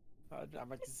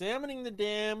 I'm examining the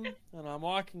dam, and I'm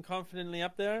walking confidently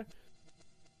up there.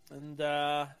 And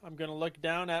I'm going to look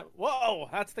down at... Whoa,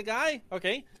 that's the guy?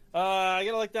 Okay. I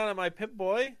got to look down at my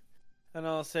Pip-Boy. And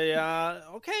I'll say,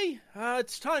 okay,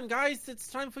 it's time, guys. It's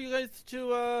time for you guys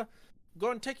to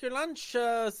go and take your lunch.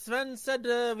 Sven said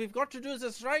we've got to do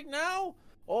this right now.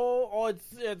 Or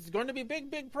it's going to be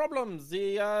big problems.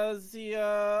 The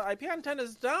IP antenna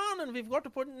is down, and we've got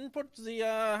to input the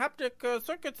haptic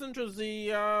circuits into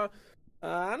the...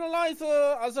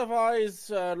 analyzer, otherwise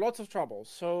lots of trouble.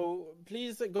 So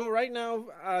please go right now.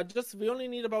 We only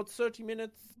need about 30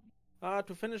 minutes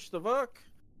to finish the work,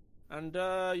 and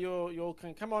you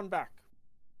can come on back.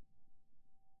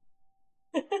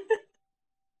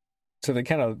 So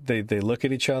they look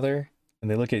at each other and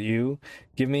they look at you.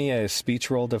 Give me a speech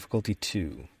roll difficulty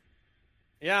 2.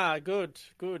 Yeah, good.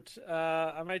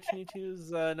 I might need to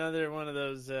use another one of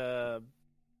those.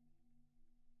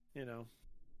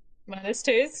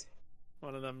 -2s.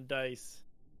 One of them dice.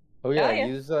 Oh yeah, yeah.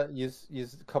 use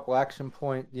a couple action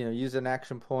point. Use an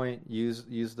action point.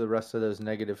 Use the rest of those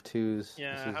 -2s.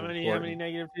 Yeah. How many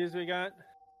 -2s we got?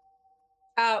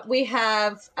 We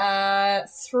have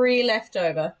 3 left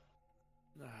over.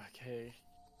 Okay.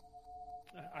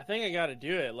 I think I got to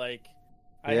do it. Like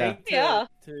I Yeah. hate Yeah.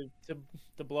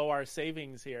 to blow our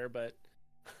savings here, but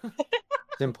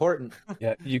It's important.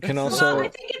 Yeah, you can Well, also I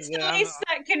think it's the Yeah. least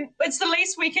it's the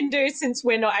least we can do since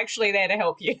we're not actually there to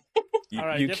help you. All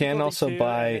right, you can difficulty also 2,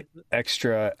 buy and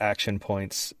extra action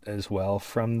points as well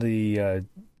from the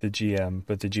GM,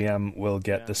 but the GM will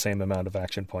get Yeah. the same amount of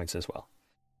action points as well.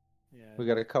 yeah. We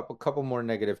got a couple more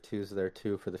negative 2s there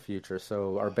too for the future,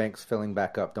 so our bank's filling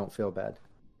back up. Don't feel bad.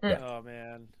 Oh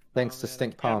man. Thanks Oh, to man,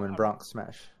 Stink I Palm can't- and I'm- Bronx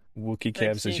Smash. Wookie Cab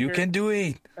Thanks, says, "You Tinker. can do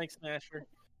it." Thanks, Smasher.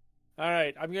 All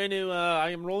right, I'm going to. I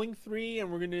am rolling 3,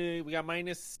 and we got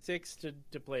 -6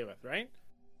 to play with, right?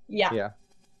 Yeah. Yeah.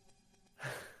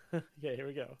 Okay, here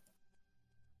we go.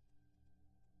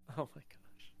 Oh my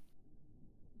gosh.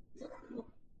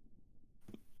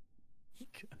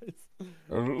 Guys.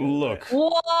 Look,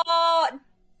 What?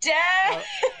 Dang!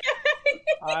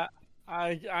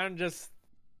 I'm just.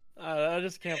 I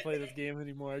just can't play this game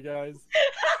anymore, guys.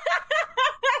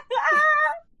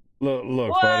 look,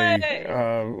 What?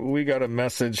 buddy. We got a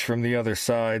message from the other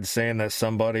side saying that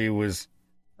somebody was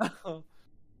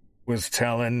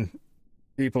telling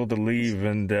people to leave,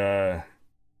 and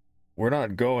we're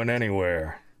not going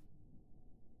anywhere.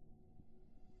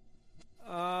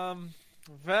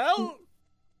 Well,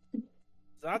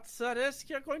 that's a risk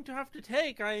you're going to have to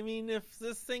take. I mean, if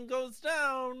this thing goes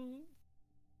down,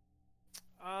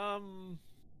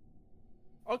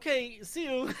 okay, see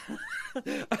you.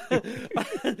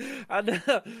 And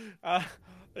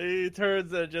he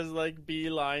turns and just like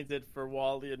beelines it for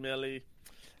Wally and Millie.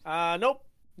 Nope,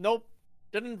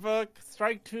 didn't work.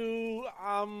 Strike 2.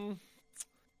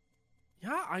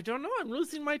 Yeah, I don't know. I'm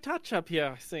losing my touch up here,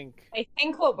 I think. I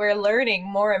think what we're learning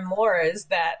more and more is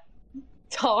that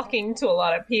talking to a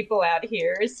lot of people out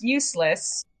here is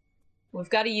useless. We've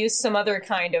got to use some other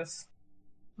kind of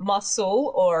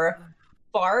muscle or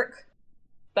bark.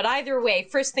 But either way,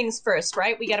 first things first,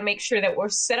 right? We got to make sure that we're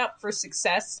set up for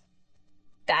success.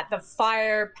 That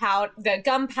the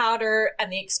gunpowder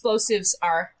and the explosives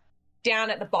are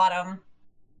down at the bottom.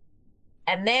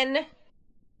 And then,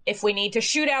 if we need to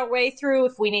shoot our way through,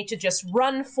 if we need to just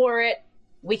run for it,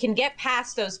 we can get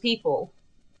past those people.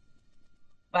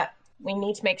 But we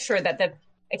need to make sure that the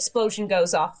explosion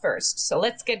goes off first. So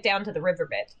let's get down to the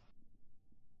riverbed.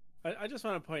 I just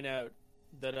want to point out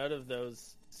that out of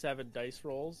those 7 dice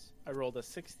rolls, I rolled a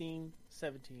 16,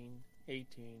 17,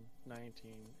 18, 19,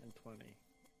 and 20.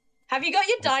 Have you got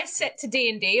your dice set to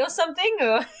D&D or something?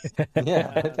 Or...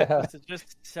 Yeah. This is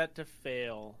just set to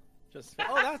fail.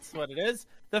 Oh, that's what it is.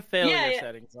 The failure Yeah.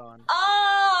 settings on.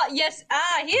 Ah, yes.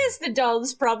 Here's the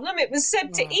doll's problem. It was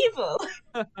set to evil.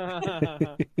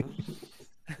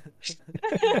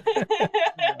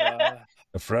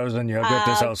 The frozen yogurt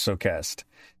is Um, also cast.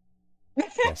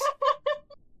 Yes. So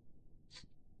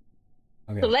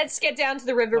Okay. let's get down to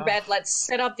the riverbed. Let's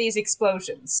set up these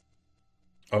explosions.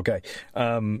 Okay.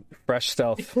 Fresh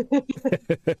stealth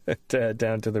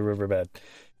down to the riverbed.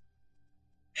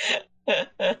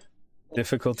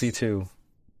 Difficulty 2.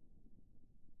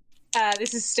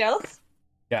 This is stealth.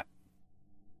 Yeah.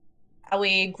 Are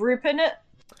we grouping it?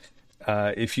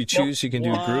 If you choose, you can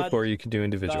do a group What or you can do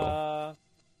individual. The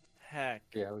heck?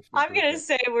 Yeah, we should I'm do gonna it.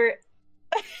 say we're.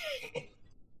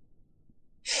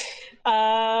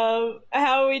 How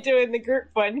are we doing the group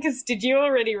one? Because did you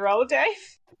already roll,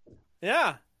 Dave?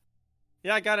 Yeah.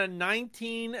 Yeah, I got a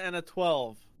 19 and a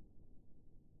 12.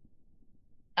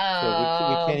 So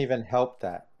we can't even help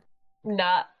that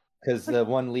Nah. because the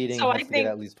one leading So I has to think-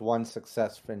 get at least one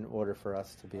success in order for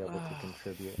us to be able to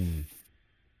contribute.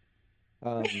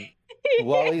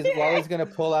 Wally's gonna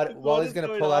pull out. Wally's is gonna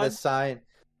going pull out a on? sign.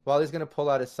 Wally's gonna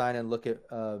pull out a sign and look at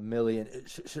Millie and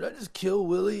Should I just kill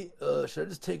Willie? Should I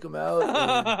just take him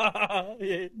out?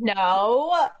 Yeah.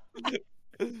 No.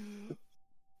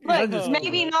 Look, No.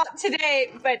 maybe not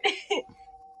today, but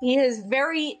he is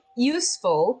very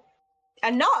useful.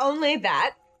 And not only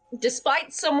that,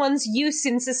 despite someone's use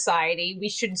in society, we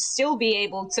should still be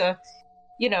able to,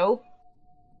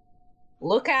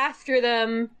 look after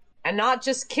them and not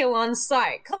just kill on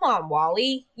sight. Come on,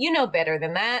 Wally. You know better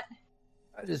than that.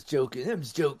 I'm just joking.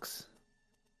 Them's jokes.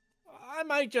 I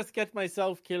might just get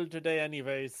myself killed today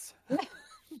anyways.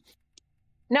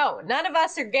 No, none of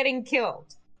us are getting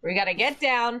killed. We gotta get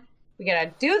down. We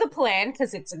gotta do the plan,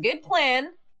 because it's a good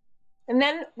plan. And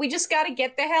then we just gotta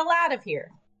get the hell out of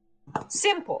here.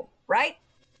 Simple, right?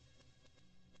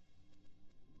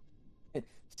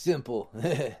 Simple.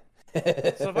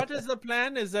 So what is the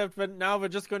plan? Is that now we're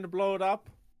just going to blow it up?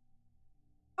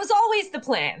 It was always the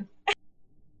plan.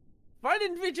 Why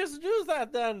didn't we just do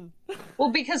that then?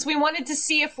 Well, because we wanted to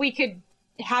see if we could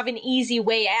have an easy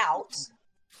way out.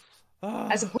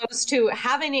 as opposed to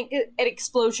having an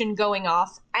explosion going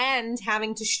off and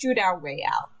having to shoot our way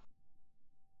out.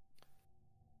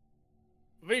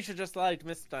 We should just light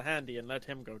Mr. Handy and let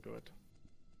him go do it.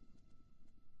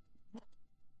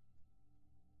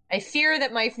 I fear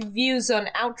that my views on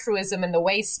altruism in the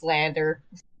wasteland are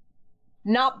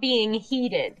not being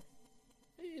heeded.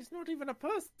 He's not even a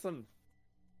person.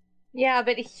 Yeah,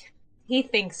 but he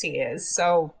thinks he is,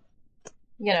 so,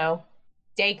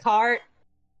 Descartes.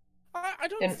 I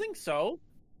don't think so.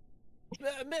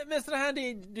 Mr.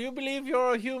 Handy, do you believe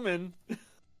you're a human?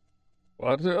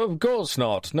 What? Of course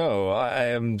not. No, I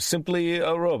am simply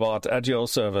a robot at your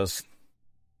service.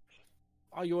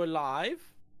 Are you alive?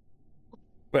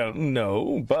 Well,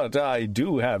 no, but I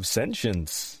do have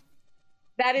sentience.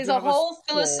 That is You a have a whole soul?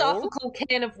 philosophical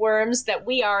can of worms that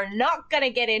we are not gonna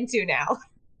get into now.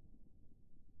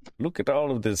 Look at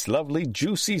all of this lovely,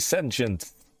 juicy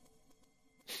sentience.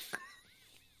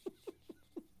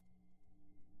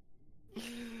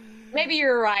 Maybe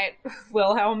you're right,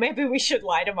 Wilhelm. Maybe we should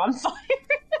light him on fire.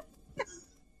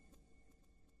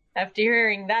 After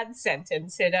hearing that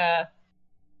sentence, it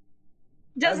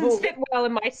doesn't fit well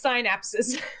in my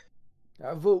synapses.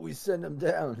 I vote we send him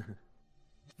down.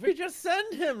 We just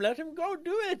send him. Let him go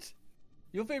do it.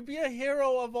 You will be a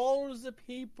hero of all the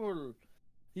people.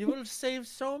 You will save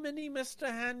so many Mr.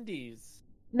 Handys.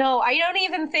 No, I don't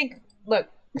even think... Look,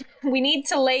 we need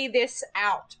to lay this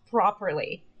out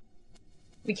properly.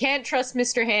 We can't trust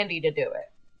Mr. Handy to do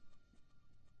it.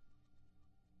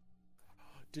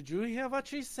 Did you hear what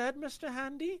she said, Mr.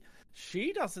 Handy?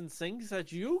 She doesn't think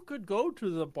that you could go to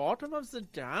the bottom of the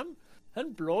dam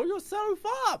and blow yourself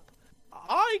up.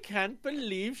 I can't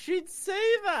believe she'd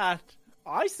say that.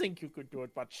 I think you could do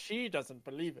it, but she doesn't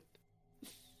believe it.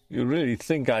 You really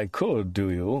think I could,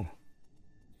 do you?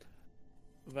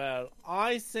 Well,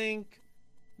 I think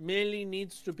Millie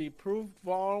needs to be proved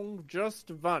wrong just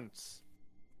once.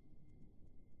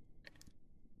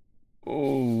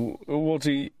 Oh, what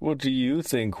do you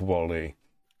think, Wally?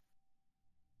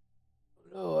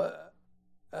 No,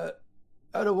 I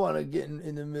don't want to get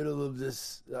in the middle of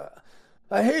this.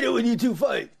 I hate it when you two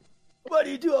fight. Why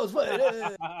do you two always fight?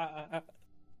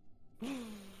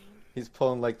 He's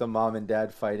pulling like the mom and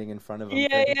dad fighting in front of him.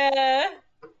 Yeah.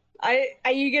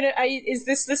 Is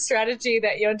this the strategy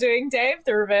that you're doing, Dave?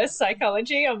 The reverse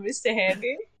psychology on Mr.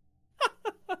 Handy?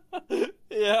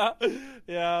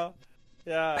 Yeah.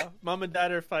 Mom and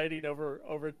dad are fighting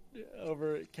over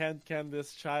can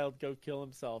this child go kill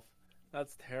himself?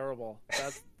 That's terrible.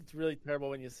 It's really terrible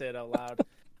when you say it out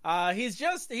loud. He's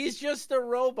just a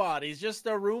robot. He's just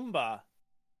a Roomba.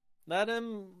 Let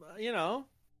him,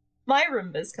 My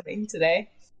Roomba's coming today.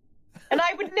 And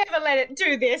I would never let it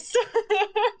do this.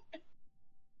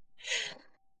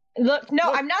 Look,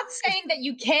 I'm not saying that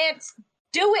you can't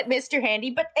do it, Mr.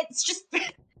 Handy, but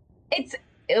it's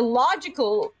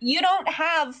illogical. You don't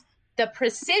have the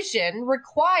precision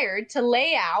required to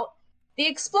lay out the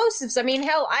explosives. I mean,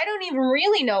 hell, I don't even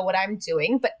really know what I'm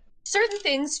doing, but certain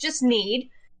things just need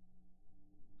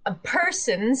a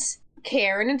person's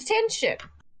care and attention.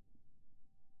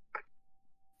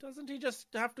 Doesn't he just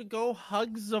have to go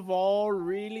hug Zaval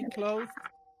really close?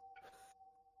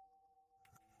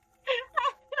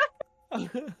 I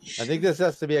think this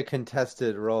has to be a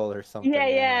contested role or something. Yeah.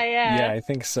 Yeah, I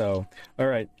think so. All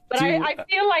right. But I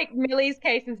feel like Millie's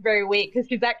case is very weak because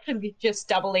she's actually just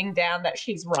doubling down that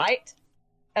she's right.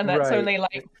 And that's Right. only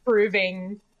like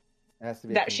proving It has to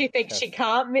be that she thinks she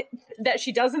can't, that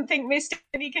she doesn't think Mr.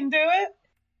 Handy can do it.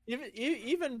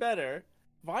 Even better,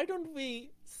 why don't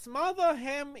we smother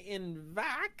him in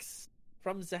wax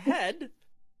from the head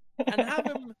and have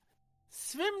him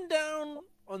swim down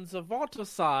on the water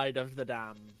side of the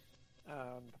dam?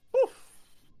 And poof!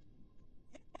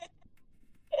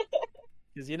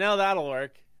 Because that'll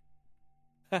work.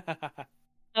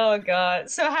 Oh god.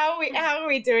 So how are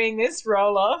we doing this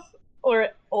roll off? Or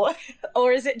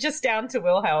is it just down to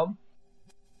Wilhelm?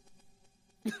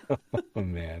 Oh,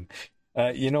 man.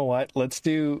 You know what? Let's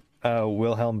do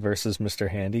Wilhelm versus Mr.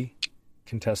 Handy.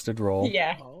 Contested roll.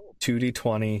 Yeah.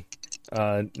 2d20.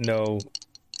 No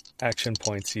action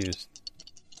points used.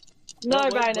 No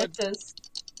What- what- bonuses.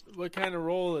 What kind of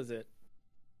role is it?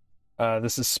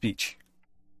 This is speech.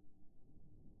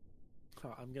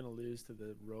 Oh, I'm gonna lose to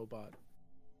the robot.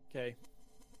 Okay.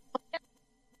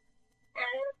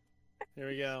 Here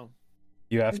we go.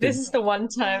 You have This to. is the one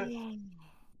time. I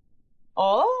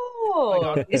Oh,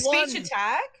 got is speech one.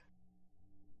 attack?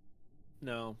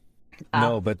 No.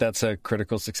 No, but that's a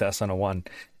critical success on a 1.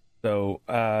 So,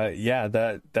 yeah,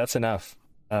 that's enough.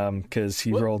 Because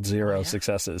he What? rolled 0 Oh, yeah.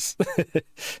 successes.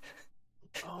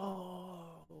 Oh.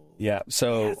 Yeah,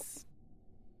 so Yes.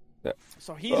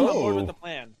 So he's on board with the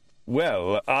plan.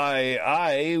 Well,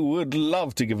 I would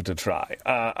love to give it a try.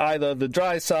 Either the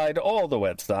dry side or the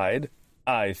wet side.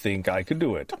 I think I could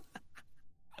do it.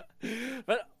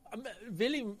 But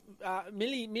Millie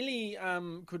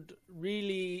could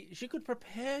really... She could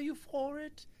prepare you for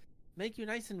it, make you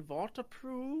nice and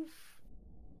waterproof.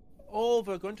 Oh,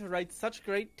 we're going to write such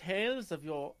great tales of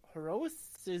your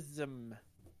heroism.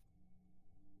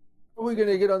 How are we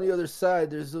gonna get on the other side?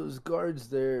 There's those guards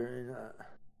there, and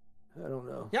I don't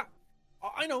know. Yeah,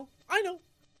 I know.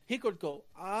 He could go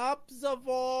up the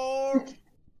wall,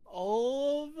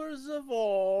 over the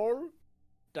wall,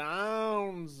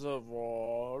 down the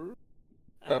wall.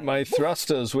 My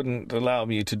thrusters wouldn't allow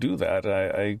me to do that.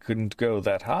 I couldn't go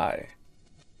that high.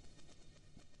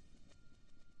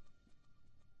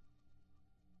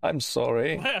 I'm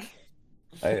sorry.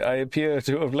 I appear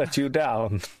to have let you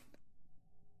down.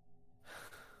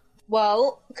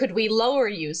 Well, could we lower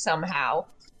you somehow?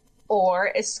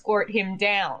 Or escort him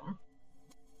down?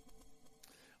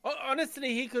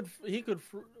 Honestly, he could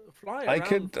fly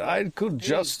around. I could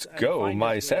just go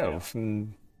myself,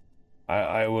 and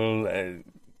I will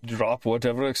drop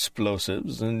whatever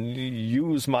explosives and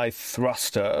use my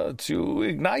thruster to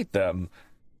ignite them.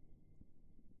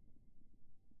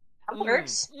 That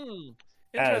works.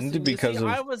 And because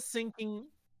I was thinking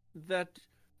that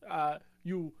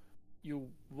you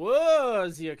were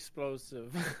the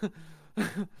explosive.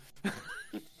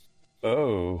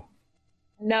 Oh.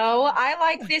 No, I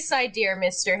like this idea,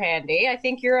 Mr. Handy. I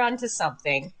think you're onto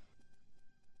something.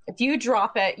 If you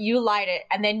drop it, you light it,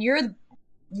 and then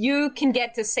you can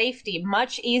get to safety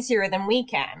much easier than we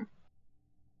can.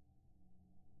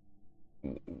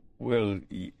 Well,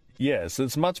 yes,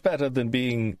 it's much better than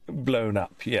being blown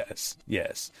up. Yes.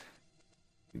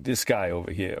 This guy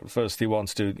over here, first he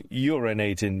wants to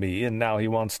urinate in me, and now he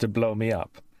wants to blow me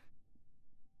up.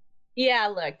 Yeah,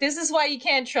 look, this is why you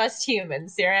can't trust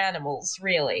humans. They're animals,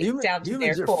 really, down to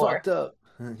humans their are core. fucked up.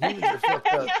 Humans are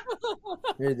fucked up.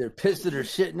 They're pissing or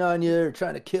shitting on you or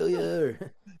trying to kill you.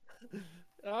 Or...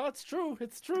 Oh, it's true.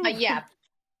 Yeah.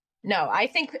 No, I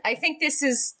think this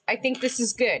is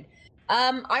good.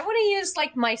 I want to use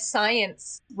like my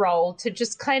science role to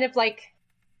just kind of like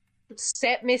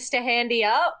set Mr. Handy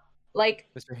up. Like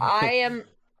I am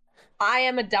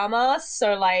a dumbass,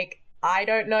 so like I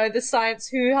don't know the science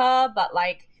hoo-ha, but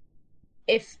like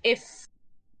if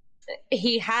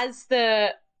he has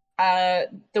the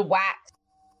wax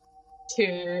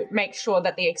to make sure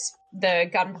that the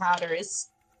gunpowder is,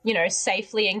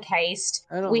 safely encased.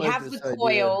 We have the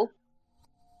coil,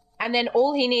 and then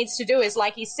all he needs to do is,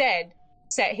 like he said,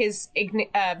 set his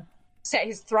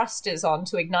thrusters on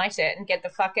to ignite it and get the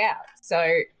fuck out.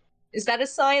 So, is that a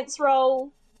science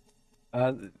roll?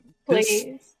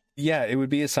 Please. Yeah, it would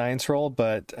be a science roll,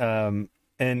 but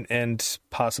and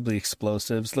possibly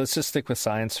explosives. Let's just stick with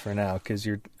science for now because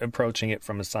you're approaching it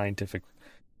from a scientific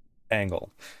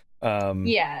angle.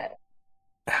 Yeah.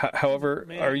 However,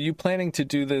 are you planning to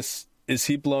do this? Is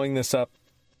he blowing this up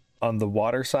on the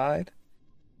water side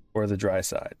or the dry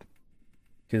side?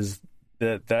 Because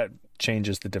that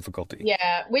changes the difficulty.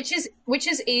 Yeah, which is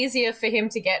easier for him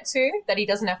to get to, that he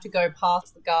doesn't have to go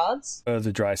past the guards.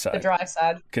 The dry side. The dry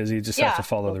side. Because you just have to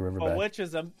follow the riverbed. Which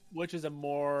is a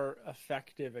more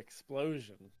effective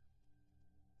explosion?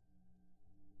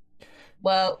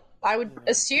 Well, I would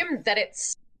assume that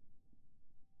it's...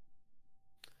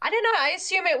 I don't know, I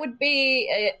assume it would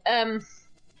be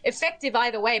effective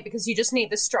either way because you just need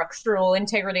the structural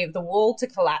integrity of the wall to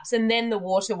collapse and then the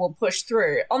water will push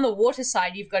through. On the water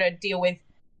side, you've got to deal with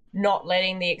not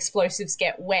letting the explosives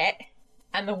get wet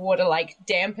and the water, like,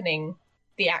 dampening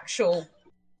the actual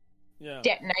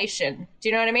detonation. Do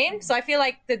you know what I mean? So I feel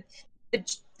like the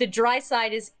dry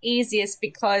side is easiest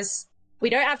because we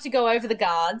don't have to go over the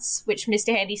guards, which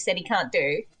Mr. Handy said he can't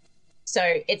do. So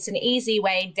it's an easy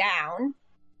way down,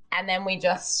 and then we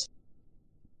just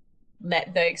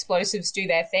let the explosives do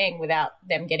their thing without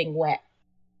them getting wet.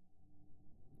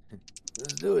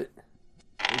 Let's do it.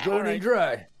 We're going to be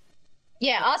dry.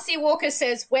 Yeah, R.C. Walker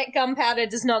says wet gunpowder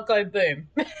does not go boom.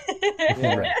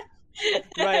 Right.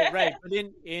 Right. But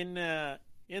in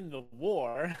the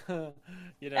war,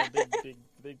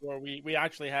 big war we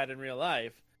actually had in real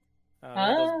life,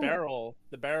 those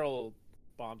barrel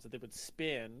bombs that they would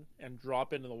spin and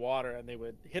drop into the water, and they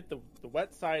would hit the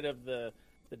wet side of the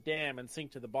dam and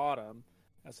sink to the bottom,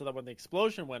 so that when the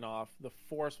explosion went off, the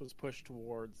force was pushed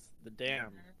towards the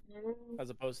dam as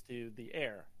opposed to the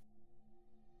air.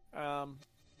 I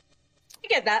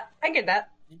get that.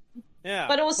 Yeah,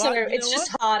 but also it's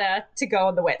just harder to go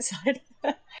on the wet side.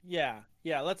 Yeah.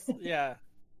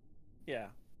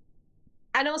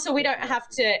 And also, we don't have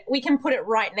to. We can put it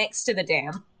right next to the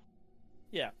dam.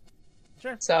 Yeah.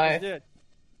 Sure. So- Let's do it.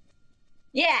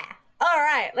 Yeah. All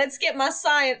right. Let's get my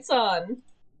science on.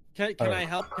 Can I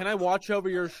help? Can I watch over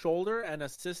your shoulder and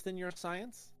assist in your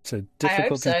science? It's a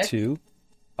difficulty so. 2.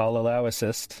 I'll allow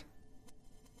assist.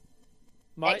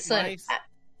 Excellent.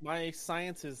 My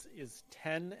science is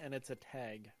 10, and it's a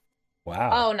tag.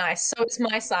 Wow. Oh, nice. So it's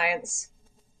my science.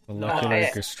 Molecular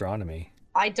Nice. gastronomy.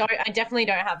 I definitely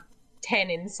don't have 10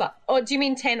 inside. Oh, do you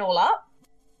mean 10 all up?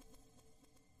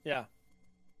 Yeah.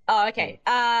 Oh, okay.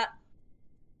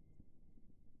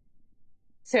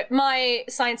 So my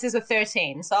science is a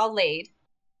 13, so I'll lead.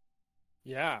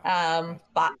 Yeah.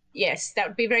 But yes, that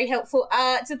would be very helpful.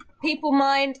 Do people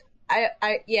mind?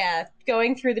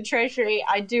 Going through the treasury,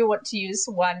 I do want to use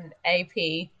 1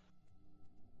 AP.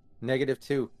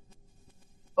 -2.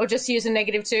 Or just use a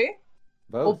 -2?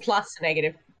 Or Both. plus a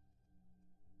negative?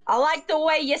 I like the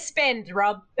way you spend,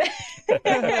 Rob. Take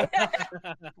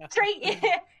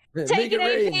Make an it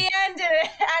AP rain. and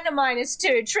a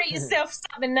 -2. Treat yourself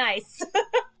something nice.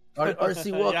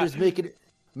 RC Walker's making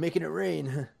it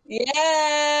rain.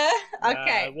 Yeah.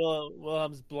 Okay.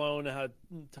 Wilhelm's blown.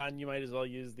 Ton, you might as well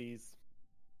use these.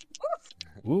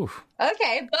 Ooh.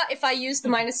 Okay, but if I use the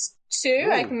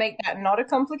 -2, I can make that not a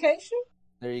complication.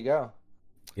 There you go.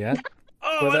 Yeah.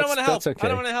 Oh, Well, I don't want to help. that's okay. I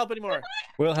don't want to help anymore.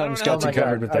 Wilhelm's I got don't you know.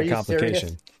 covered with Are that you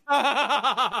complication.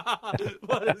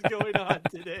 What is going on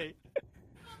today?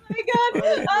 Oh my god. What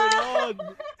is going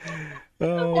on?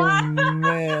 Oh,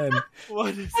 man.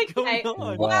 What is Okay. going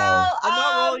on? Wow. Well, I'm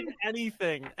not rolling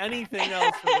anything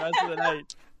else for the rest of the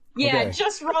night. yeah, Okay.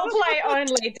 just roleplay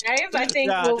only, Dave. I think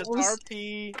Yeah, we'll, just we'll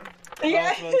RP.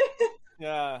 yeah.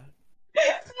 Yeah.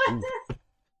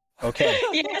 Okay.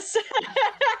 Yes.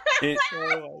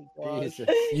 Oh my gosh. Jesus.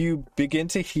 You begin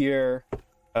to hear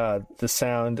the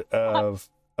sound of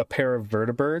a pair of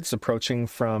vertibirds approaching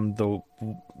from the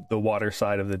water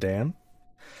side of the dam,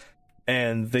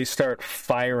 and they start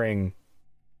firing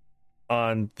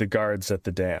on the guards at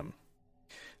the dam.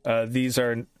 These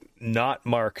are not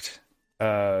marked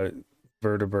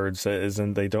vertibirds, as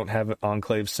in they don't have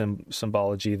enclave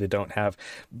symbology, they don't have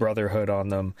brotherhood on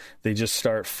them. They just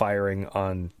start firing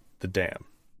on the dam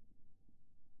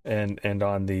and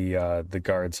on the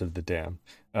guards of the dam.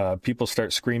 People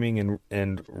start screaming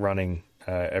and running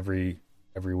every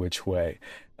which way.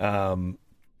 Now,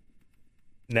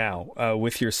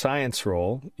 with your science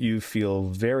roll, you feel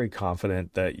very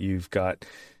confident that you've got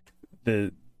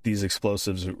these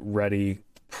explosives ready,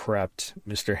 prepped.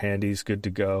 Mr. Handy's good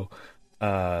to go.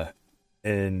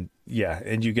 And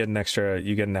you get an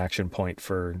action point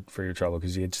for your trouble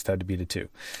because you just had to beat a 2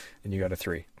 and you got a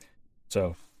 3.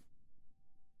 So,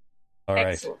 all right.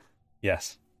 Excellent.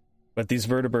 Yes. But these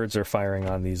vertibirds are firing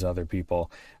on these other people.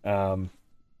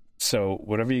 So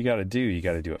whatever you got to do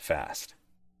it fast.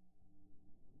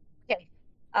 Okay.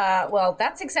 Well,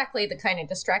 that's exactly the kind of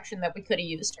distraction that we could have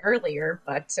used earlier,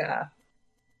 but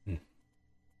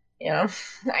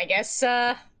I guess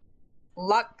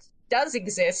luck does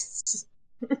exist.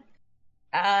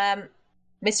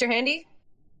 Mr. Handy,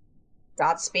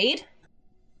 Godspeed.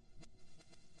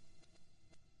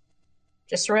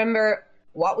 Just remember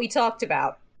what we talked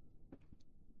about.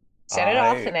 Set it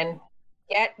off and then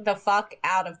get the fuck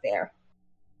out of there.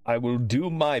 I will do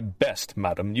my best,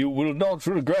 madam. You will not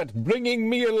regret bringing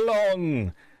me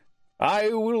along. I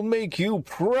will make you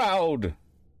proud.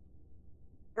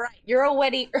 Right, you're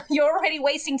already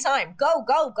wasting time. Go,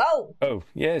 go, go. Oh,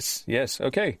 yes,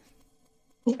 okay.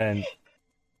 And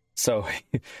so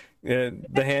the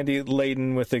Handy,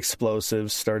 laden with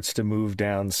explosives, starts to move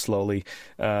down slowly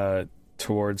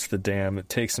towards the dam. It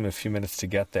takes him a few minutes to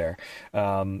get there.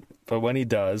 But when he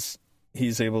does,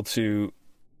 he's able to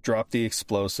drop the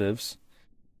explosives,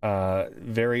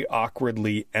 very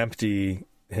awkwardly empty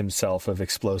himself of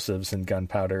explosives and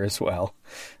gunpowder as well.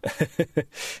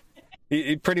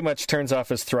 He pretty much turns off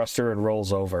his thruster and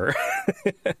rolls over.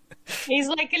 He's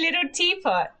like a little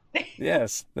teapot.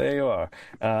 Yes, there you are.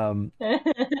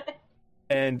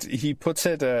 And he puts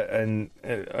it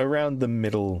around the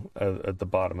middle at the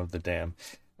bottom of the dam.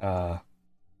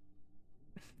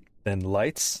 Then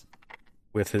lights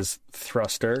with his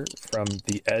thruster from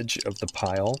the edge of the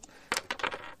pile.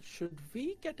 Should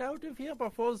we get out of here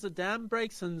before the dam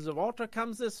breaks and the water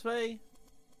comes this way?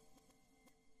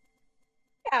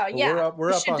 Yeah.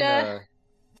 We're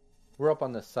up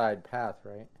on the side path,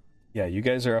 right? Yeah, you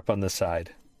guys are up on the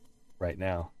side right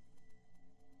now.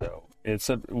 So it's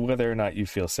whether or not you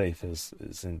feel safe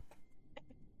isn't.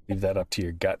 Leave that up to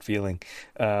your gut feeling.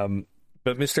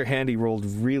 But Mr. Handy rolled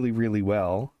really, really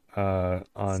well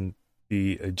on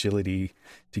the agility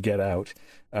to get out,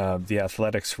 the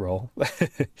athletics roll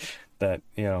that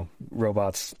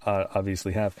robots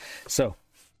obviously have. So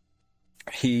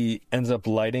he ends up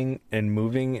lighting and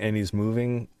moving, and he's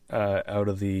moving out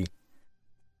of the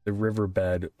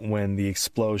riverbed when the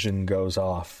explosion goes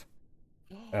off,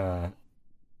 and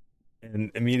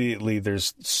immediately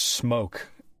there's smoke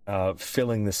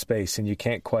filling the space, and you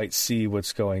can't quite see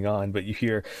what's going on, but you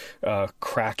hear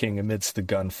cracking amidst the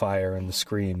gunfire and the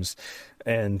screams.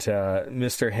 And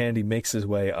Mr. Handy makes his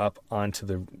way up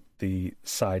onto the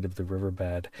side of the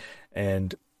riverbed,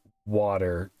 and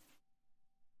water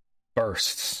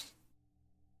bursts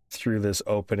through this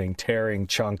opening, tearing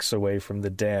chunks away from the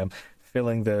dam,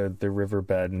 filling the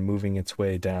riverbed and moving its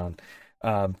way down,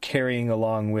 carrying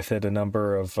along with it a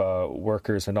number of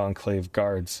workers and Enclave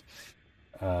guards.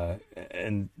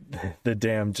 And the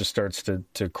dam just starts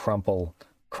to crumple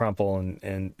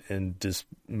and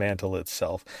dismantle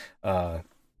itself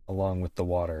along with the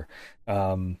water.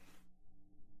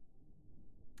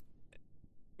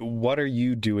 What are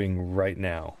you doing right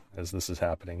now as this is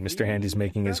happening? Mr. Handy's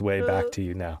making his way back to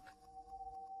you now.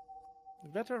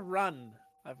 We better run,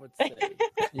 I would say.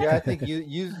 Yeah, I think you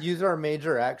use our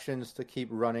major actions to keep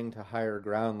running to higher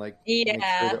ground, like make sure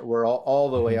that we're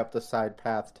all the way up the side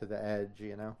path to the edge,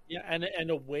 Yeah, and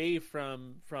away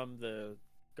from the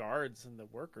guards and the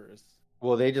workers.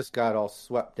 Well, they just got all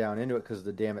swept down into it because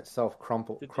the dam itself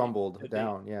crumbled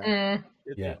down. Yeah.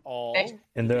 Did Yeah. they all?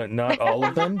 And not all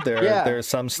of them. There are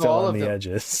some still all on of the them.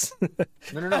 edges,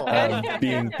 No.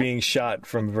 being shot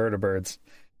from vertibirds.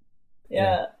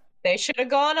 Yeah. They should have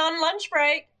gone on lunch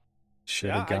break. Should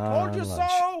Yeah, have gone. I told you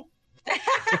lunch. so.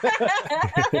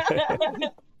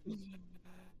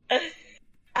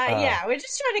 Yeah, we're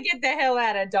just trying to get the hell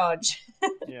out of Dodge.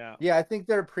 Yeah. Yeah, I think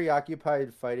they're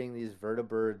preoccupied fighting these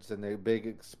vertibirds and the big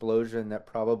explosion that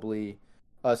probably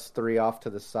us three off to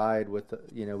the side with,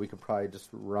 we could probably just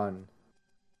run.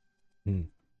 Okay.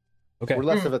 We're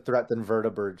less of a threat than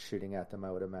vertibirds shooting at them,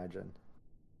 I would imagine.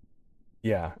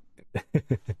 Yeah.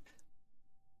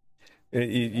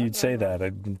 You'd say that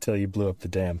until you blew up the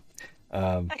dam.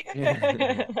 All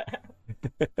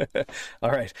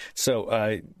right. So,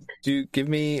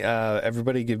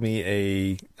 everybody give me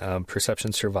a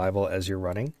perception survival as you're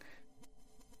running.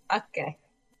 Okay.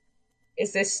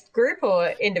 Is this group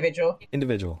or individual?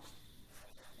 Individual.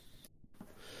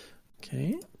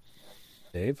 Okay.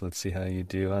 Dave, let's see how you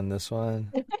do on this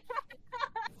one. Yeah,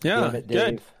 Damn it, Dave.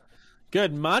 good.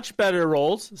 Good. Much better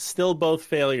rolls. Still both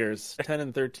failures. 10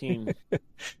 and 13.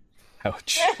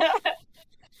 Ouch.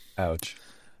 Ouch.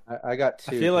 I got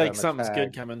two. I feel like I'm something's good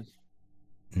attacked. coming.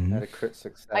 Mhm. Had a crit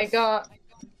success. I got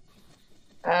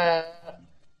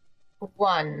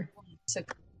one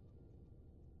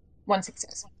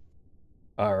success.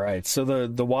 All right. So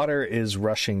the water is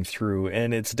rushing through,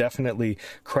 and it's definitely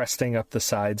cresting up the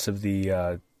sides of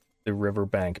the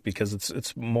riverbank because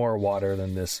it's more water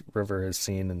than this river has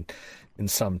seen in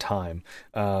some time.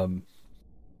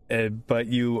 But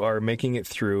you are making it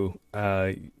through.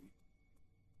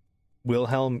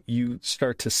 Wilhelm, you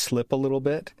start to slip a little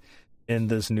bit in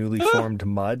this newly formed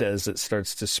mud as it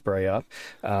starts to spray up.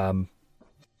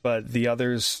 But the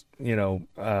others,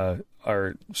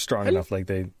 are strong enough, like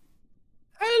they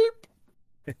Help!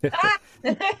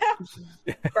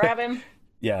 Grab him.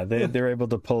 Yeah, they're able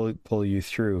to pull you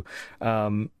through.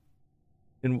 And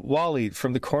Wally,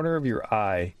 from the corner of your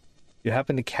eye, you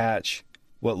happen to catch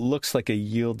what looks like a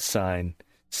yield sign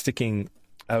sticking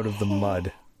out of the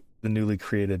mud, the newly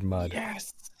created mud.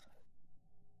 Yes.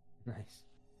 Nice.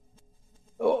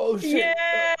 Oh shit!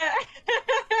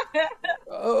 Yeah.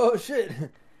 Oh shit!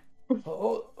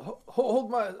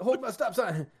 Hold my stop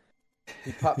sign.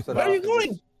 He pops it Where off are you and going?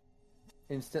 just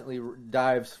instantly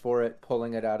dives for it,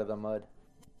 pulling it out of the mud.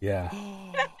 Yeah.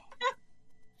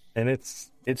 And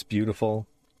it's beautiful.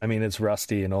 I mean, it's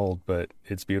rusty and old, but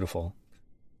it's beautiful.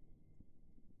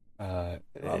 I'm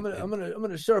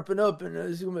gonna sharpen up, and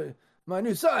this is gonna be my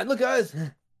new sign. Look, guys!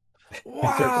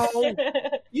 Wow!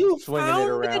 You Swinging found it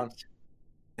around.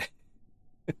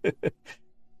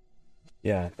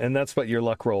 Yeah, and that's what your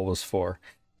luck roll was for.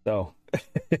 So,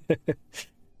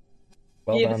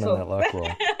 well done Beautiful. on that luck roll.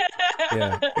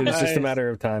 Yeah, it was just a Nice. matter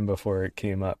of time before it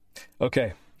came up.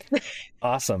 Okay,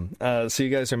 awesome. So you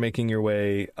guys are making your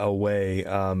way away.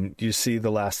 You see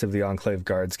the last of the Enclave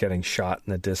guards getting shot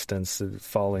in the distance,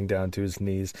 falling down to his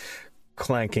knees,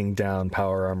 clanking down,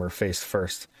 power armor face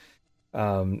first.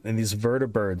 And these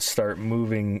vertibirds start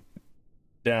moving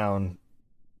down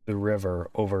the river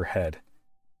overhead,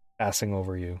 passing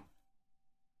over you.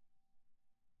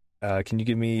 Can you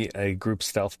give me a group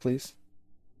stealth, please?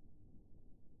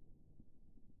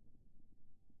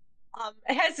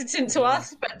 hesitant to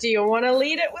ask, but do you want to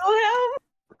lead it,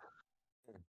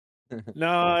 Wilhelm?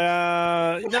 No.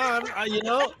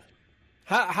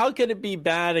 How could it be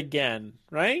bad again,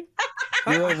 right?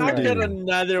 How could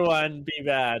another one be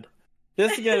bad?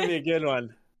 This is gonna be a good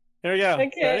one. Here we go.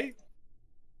 Okay. Ready?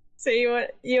 So you want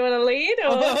to lead?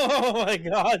 Or... Oh my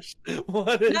gosh!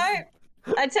 What is? No,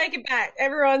 I take it back.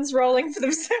 Everyone's rolling for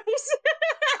themselves.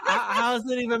 How is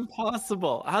it even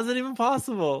possible? How's it even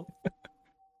possible?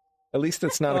 At least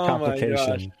it's not a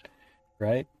complication,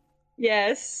 right?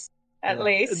 Yes, at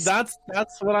least. That's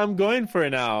what I'm going for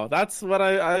now. That's what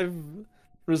I've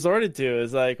resorted to.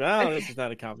 Is like, well, this is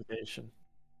not a complication.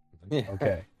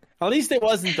 Okay. At least it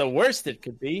wasn't the worst it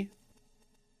could be.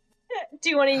 Do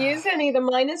you want to use any of the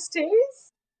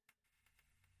 -2s?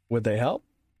 Would they help?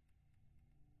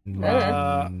 You'd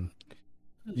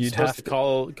You'd supposed have to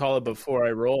to call it before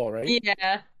I roll, right?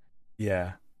 Yeah.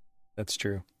 Yeah, that's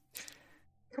true.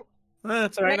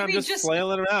 That's all right. Maybe I'm just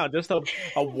flailing around. Just a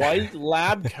white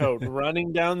lab coat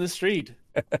running down the street.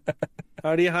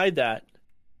 How do you hide that?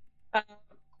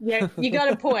 Yeah, you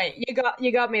got a point. You got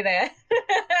me there.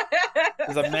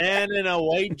 There's a man in a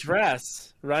white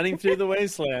dress running through the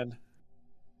wasteland.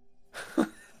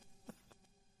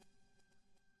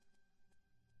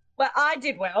 Well, I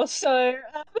did well, so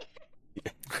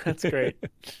That's great.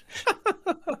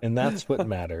 And that's what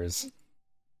matters.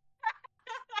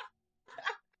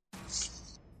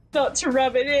 not to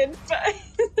rub it in,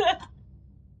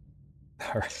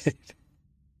 All right.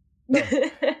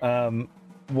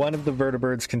 One of the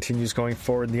vertibirds continues going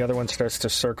forward, and the other one starts to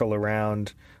circle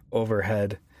around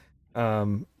overhead.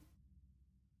 And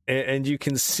you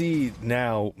can see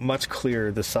now much clearer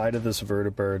the side of this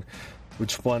vertibird,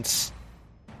 which once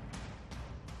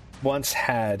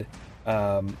had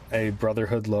a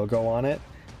Brotherhood logo on it,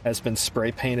 has been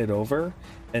spray painted over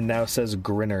and now says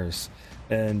Grinners.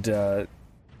 And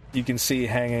you can see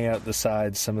hanging out the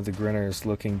sides some of the Grinners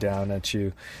looking down at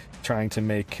you, trying to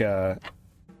make out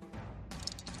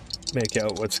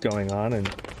what's going on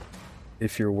and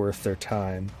if you're worth their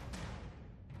time.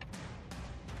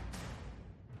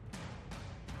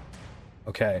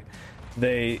 Okay.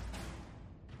 They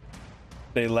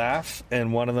laugh,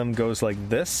 and one of them goes like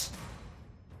this,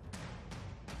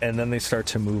 and then they start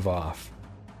to move off.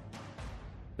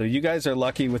 So you guys are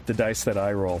lucky with the dice that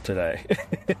I roll today.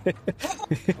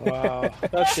 Wow,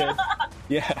 that's good.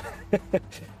 Yeah.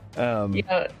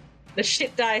 the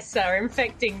shit dice are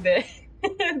infecting the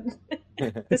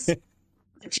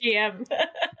GM.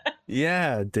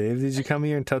 Yeah, Dave, did you come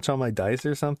here and touch all my dice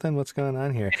or something? What's going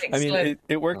on here? Excellent. I mean,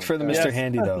 it worked for the Mr. Yes.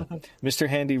 Handy, though. Mr.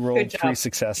 Handy rolled Good job. 3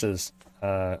 successes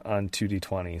on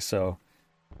 2d20, so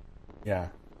yeah,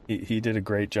 he did a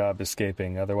great job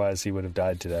escaping. Otherwise, he would have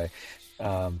died today.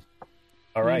 All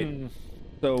right,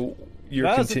 so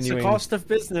you're continuing. It's the cost of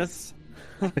business.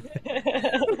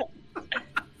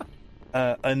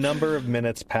 A number of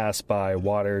minutes pass by,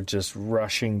 water just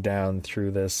rushing down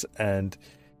through this, and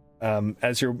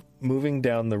as you're moving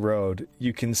down the road,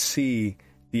 you can see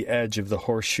the edge of the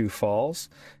Horseshoe Falls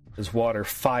as water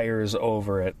fires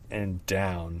over it and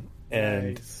down,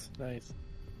 and Nice.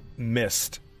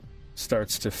 mist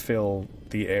starts to fill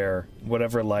the air.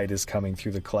 Whatever light is coming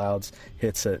through the clouds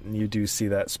hits it, and you do see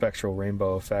that spectral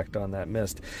rainbow effect on that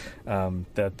mist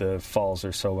that the falls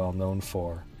are so well known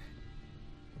for.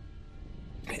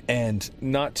 And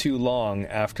not too long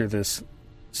after this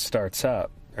starts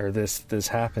up, or this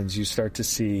happens, you start to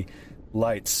see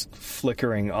lights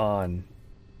flickering on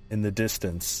in the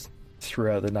distance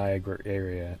throughout the Niagara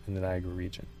area, in the Niagara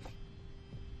region.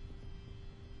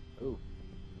 Ooh.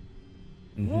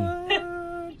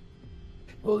 Mm-hmm.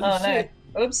 Holy Oh shit.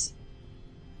 no! Oops.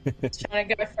 Trying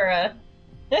to go for a.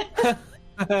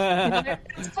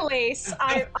 It's police.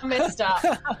 I messed up.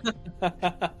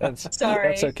 Sorry.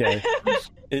 That's okay.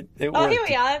 It Oh, worked. here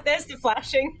we are. There's the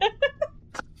flashing.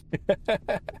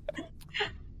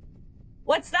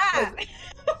 What's that?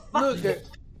 Look,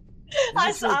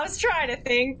 I was trying to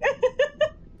think.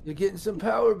 you're getting some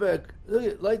power back. Look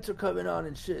at lights are coming on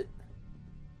and shit.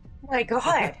 My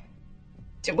God,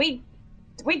 did we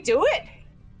do it?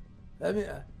 I mean,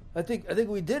 I think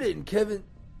we did it, and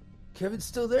Kevin's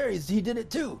still there. He did it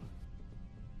too.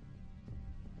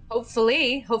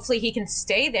 Hopefully he can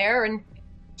stay there and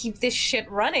keep this shit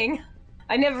running.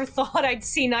 I never thought I'd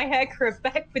see Niagara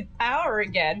back with power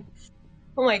again.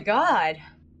 Oh my God.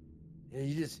 Yeah,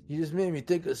 you just made me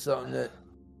think of something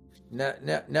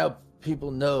that now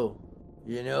people know.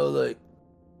 You know, like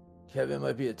Kevin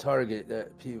might be a target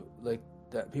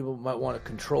that people might want to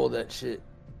control that shit.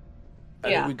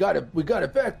 Yeah. I mean, we got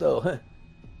it back though.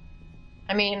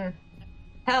 I mean,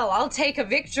 hell, I'll take a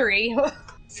victory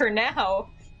for now.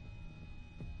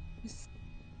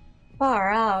 Far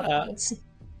out.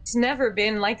 It's never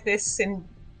been like this in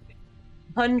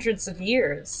hundreds of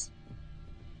years.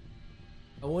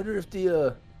 I wonder if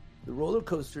the roller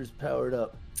coaster's powered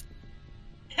up.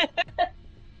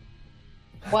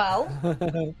 Well,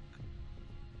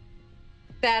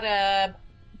 that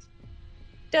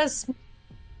does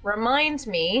remind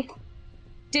me.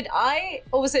 Did I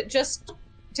notice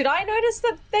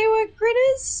that they were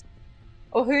gritters?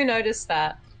 Or who noticed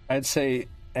that? I'd say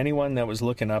anyone that was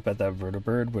looking up at that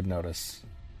vertibird would notice.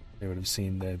 They would have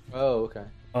seen that okay.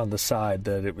 on the side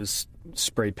that it was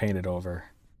spray painted over.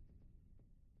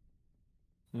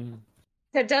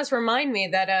 That does remind me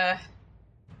that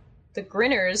the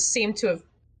Grinners seem to have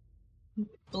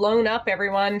blown up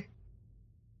everyone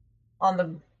on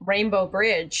the Rainbow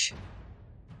Bridge.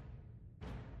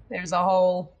 There's a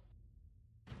whole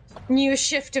new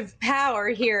shift of power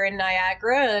here in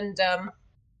Niagara, and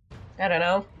I don't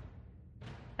know.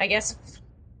 I guess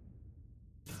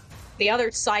the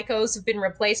other psychos have been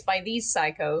replaced by these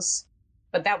psychos,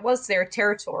 but that was their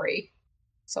territory.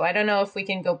 So I don't know if we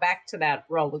can go back to that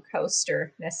roller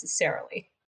coaster necessarily.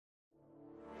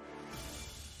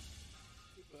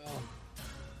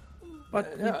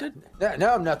 But we did.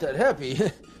 Now I'm not that happy.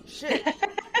 Shit.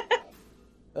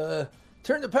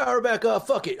 Turn the power back off.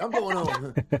 Fuck it. I'm going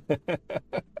home.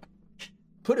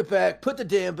 Put it back. Put the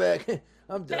dam back.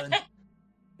 I'm done.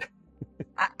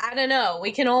 I don't know.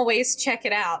 We can always check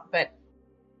it out, but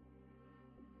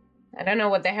I don't know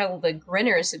what the hell the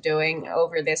Grinners are doing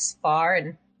over this far,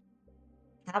 and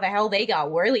how the hell they got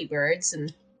whirlybirds,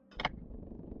 and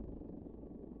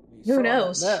who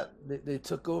knows? They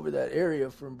took over that area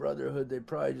from Brotherhood. They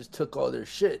probably just took all their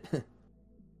shit.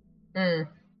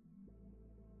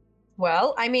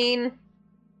 Well, I mean,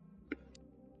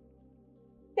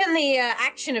 in the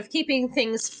action of keeping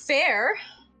things fair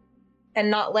and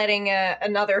not letting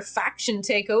another faction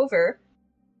take over,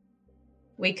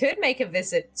 we could make a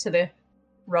visit to the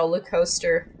roller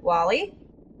coaster, Wally.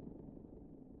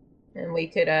 And we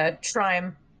could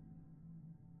try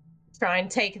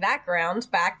and take that ground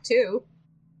back too.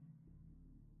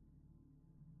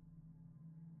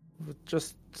 With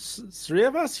just three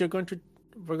of us, we're going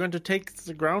to take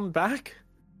the ground back?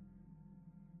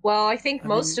 Well, I think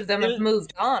most of them have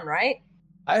moved on, right?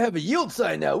 I have a yield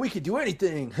sign now. We could do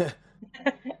anything.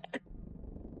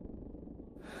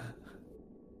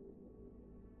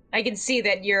 I can see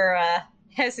that you're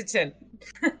hesitant,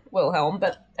 Wilhelm,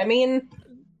 but I mean...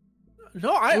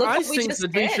 No, I think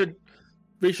that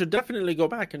we should definitely go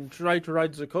back and try to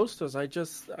ride the coasters. I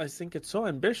think it's so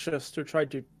ambitious to try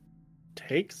to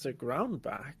take the ground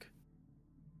back.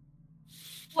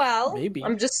 Well, maybe.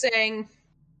 I'm just saying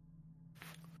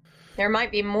there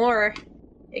might be more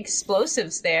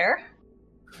explosives there.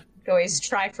 Could always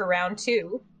try for round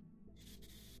 2.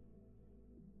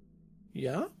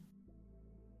 Yeah?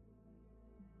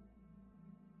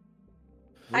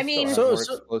 I mean...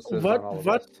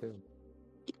 What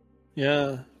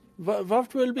Yeah.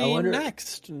 What will be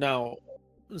next now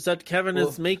that Kevin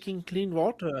is making clean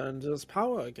water and there's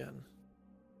power again?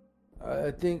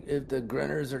 I think if the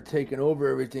Grinners are taking over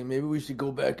everything, maybe we should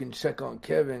go back and check on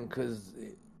Kevin, because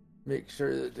make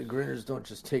sure that the Grinners don't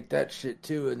just take that shit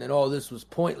too, and then all this was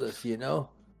pointless, you know?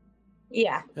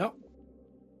 Yeah. Yep.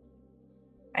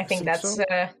 I think that's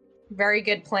a very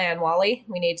good plan, Wally.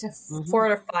 We need to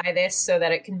fortify this so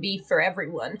that it can be for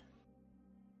everyone.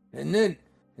 And then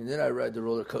I ride the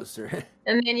roller coaster.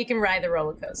 And then you can ride the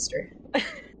roller coaster.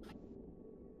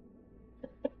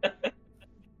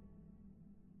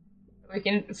 We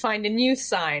can find a new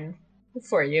sign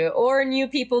for you, or new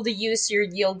people to use your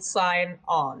yield sign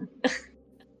on.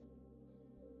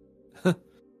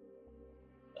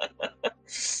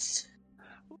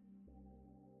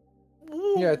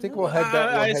 Yeah, I think we'll head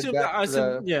back. To the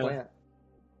plant.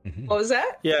 What was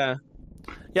that? Yeah,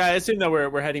 I assume that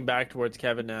we're heading back towards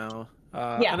Kevin now.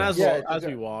 And as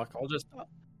we walk,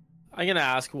 I'm gonna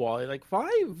ask Wally, like,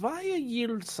 why a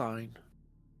yield sign?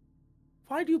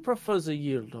 Why do you prefer the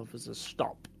yield over the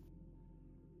stop?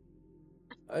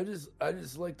 I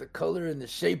just like the color and the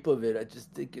shape of it. I just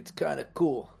think it's kind of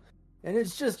cool, and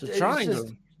it's just a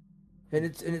triangle.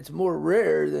 It's more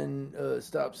rare than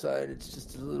stop sign. It's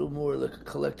just a little more like a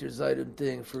collector's item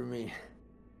thing for me.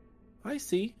 I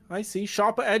see.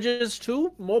 Sharper edges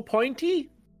too, more pointy.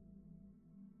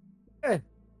 I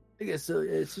guess so.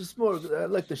 It's just more. I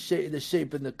like the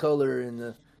shape and the color,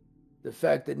 and the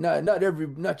fact that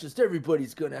not just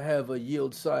everybody's gonna have a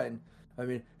yield sign. I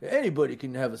mean, anybody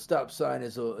can have a stop sign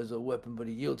as a weapon, but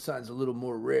a yield sign's a little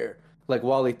more rare. Like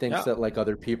Wally thinks that like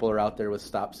other people are out there with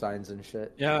stop signs and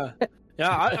shit. Yeah.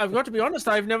 Yeah, I've got to be honest.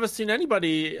 I've never seen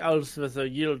anybody else with a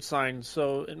yield sign,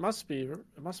 so it must be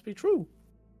true.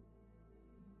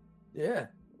 Yeah.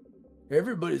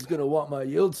 Everybody's gonna want my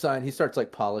yield sign. He starts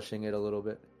like polishing it a little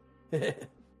bit.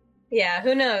 Yeah,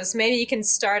 who knows? Maybe you can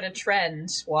start a trend,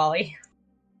 Wally.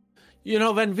 You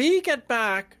know, when we get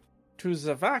back to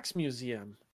the Wax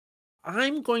Museum,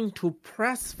 I'm going to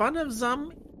press one of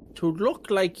them to look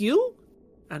like you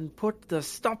and put the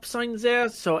stop sign there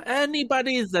so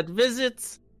anybody that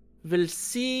visits will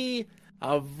see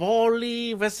a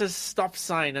Wally with a stop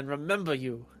sign and remember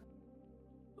you.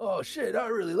 Oh shit, I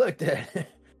really like that.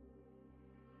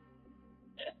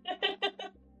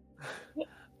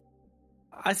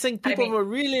 I think people will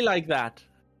really like that.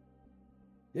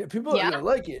 Yeah, people are gonna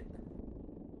like it.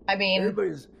 I mean,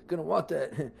 everybody's gonna want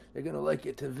that. They're gonna like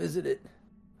it to visit it.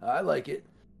 I like it.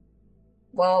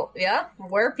 Well, yeah,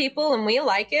 we're people and we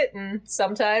like it, and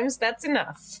sometimes that's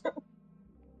enough.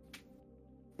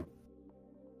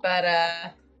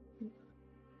 But,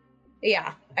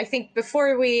 yeah, I think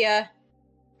before we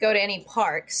go to any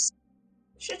parks,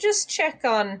 we should just check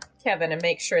on Kevin and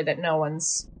make sure that no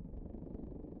one's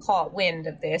caught wind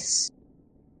of this.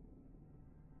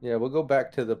 Yeah, we'll go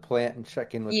back to the plant and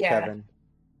check in with Kevin.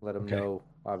 Let him know,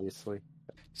 obviously.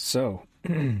 So,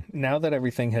 now that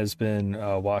everything has been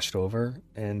washed over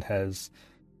and has,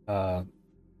 the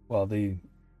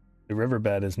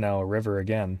riverbed is now a river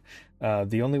again,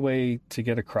 the only way to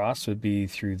get across would be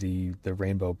through the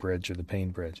Rainbow Bridge or the Pain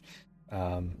Bridge.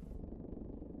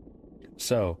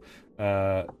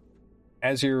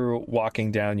 As you're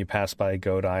walking down, you pass by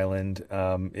Goat Island.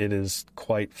 It is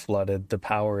quite flooded. The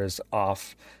power is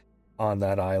off on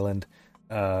that island.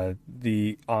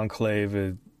 The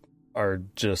Enclave are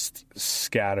just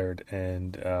scattered,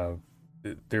 and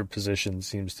their position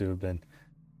seems to have been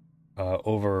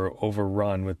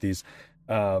overrun with these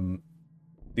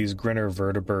Grinner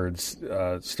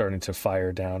vertibirds starting to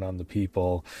fire down on the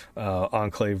people.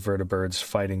 Enclave vertibirds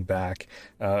fighting back.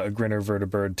 A Grinner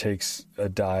vertibird takes a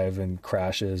dive and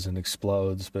crashes and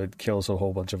explodes, but kills a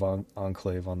whole bunch of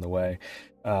Enclave on the way.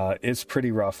 It's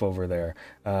pretty rough over there.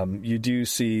 You do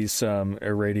see some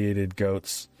irradiated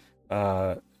goats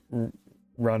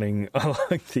running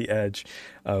along the edge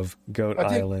of Goat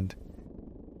Island.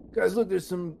 Guys, look, there's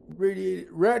some radiated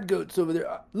rad goats over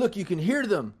there. Look, you can hear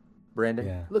them. Brandon?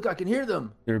 Yeah. Look, I can hear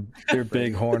them. They're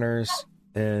big horners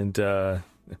and meh,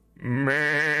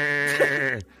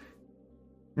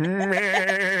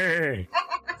 meh,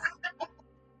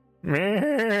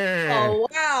 meh. Oh,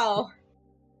 wow.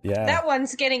 Yeah. That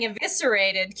one's getting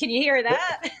eviscerated. Can you hear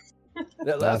that?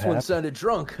 That last one sounded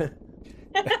drunk.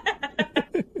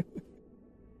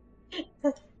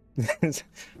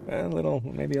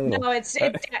 Maybe a little. No, it's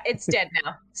dead now. It's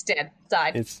dead.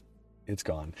 Died. It's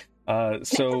gone.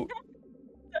 So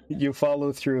you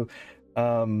follow through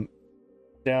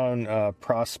down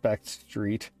Prospect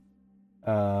Street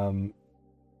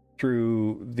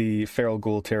through the Feral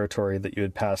Ghoul territory that you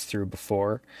had passed through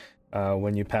before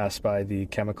when you passed by the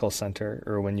chemical center,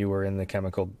 or when you were in the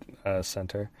chemical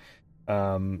center.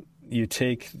 You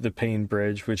take the Pain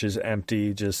Bridge, which is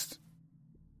empty, just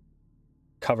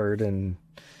covered in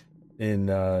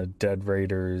dead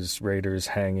raiders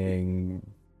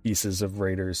hanging, pieces of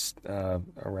raiders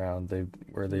around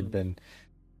where they'd been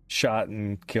shot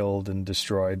and killed and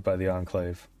destroyed by the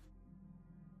Enclave.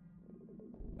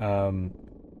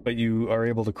 But you are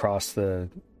able to cross the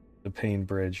Pain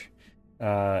Bridge,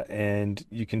 and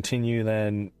you continue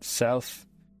then south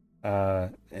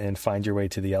and find your way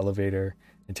to the elevator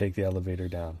and take the elevator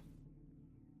down.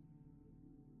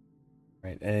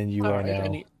 Right, and you are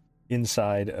now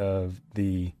inside of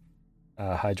the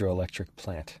hydroelectric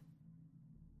plant.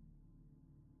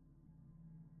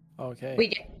 Okay.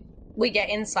 We get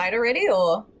inside already,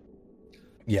 or?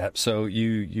 Yeah, so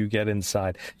you get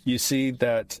inside. You see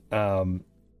that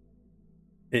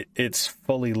it's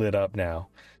fully lit up now,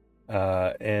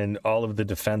 and all of the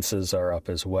defenses are up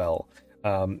as well.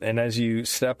 And as you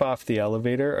step off the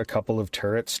elevator, a couple of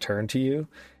turrets turn to you,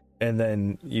 and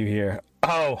then you hear,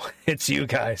 "Oh, it's you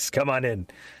guys! Come on in."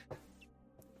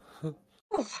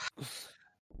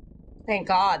 Thank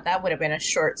God, that would have been a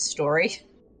short story.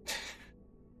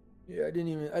 Yeah, I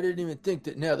didn't even think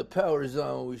that now the power's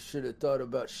on. We should have thought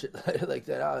about shit like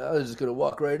that. I was just gonna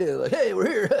walk right in, like, "Hey, we're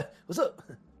here. What's up?"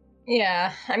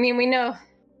 Yeah, I mean, we know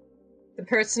the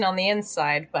person on the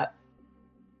inside, but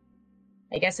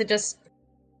I guess it just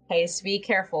pays to be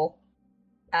careful.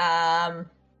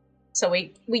 So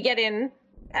we get in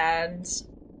and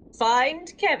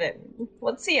find Kevin.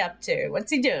 What's he up to? What's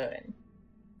he doing?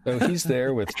 So he's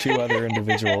there with two other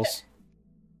individuals.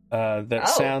 that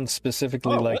Oh. sound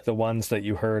specifically like the ones that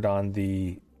you heard on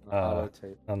the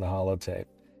holotape. on the holotape.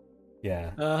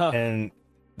 Yeah. Uh-huh. And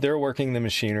they're working the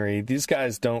machinery. These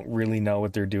guys don't really know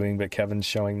what they're doing, but Kevin's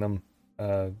showing them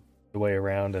the way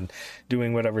around and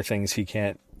doing whatever things he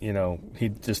can't, he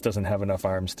just doesn't have enough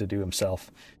arms to do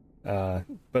himself.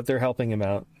 But they're helping him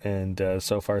out, and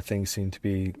so far things seem to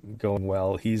be going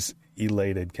well. He's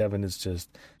elated. Kevin is just,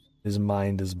 his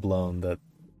mind is blown that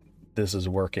this is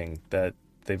working, that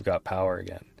they've got power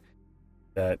again,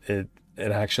 that it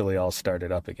actually all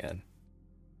started up again.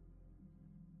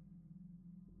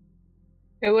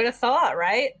 Who would have thought,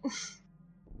 right?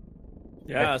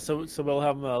 Yeah, so we'll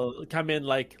have him come in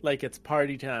like it's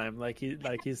party time, like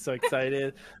he's so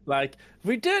excited, like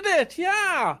we did it,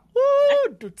 yeah,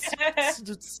 woo!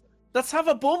 Let's have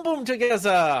a boom boom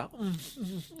together.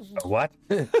 What?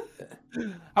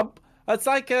 It's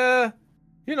like like a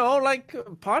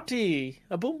party,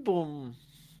 a boom boom.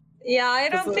 Yeah, I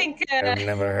don't think. I've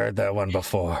never heard that one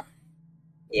before.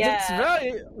 Yeah. It's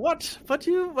very what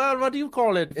do you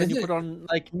call it when Is you it- put on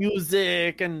like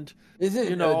music and Isn't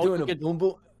You know, doing to a get- boom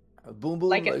boom,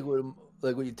 Like like it-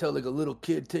 when you tell like a little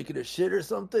kid taking a shit or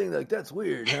something? Like that's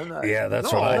weird. I'm not. Yeah,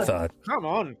 that's No. what I thought. come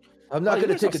on. I'm not Oh,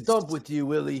 gonna you're so take a dump with you,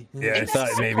 Willie. Yeah, I It's thought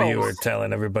maybe you were close.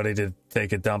 telling everybody to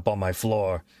take a dump on my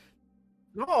floor.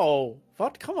 No,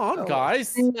 what? Come on, No.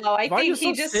 guys. No, I Why are you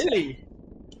think he so just. silly?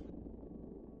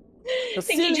 I The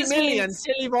think he silly just Millie and means.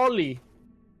 silly Wally.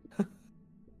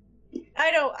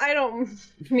 I don't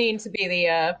mean to be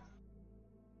the.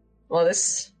 Well,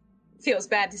 this feels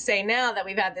bad to say now that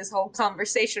we've had this whole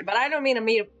conversation, but I don't mean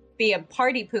to be a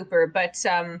party pooper, but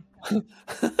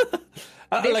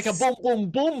Like a This- boom boom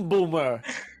boom boomer.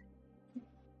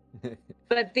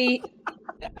 but the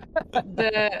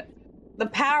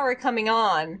power coming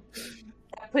on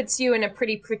that puts you in a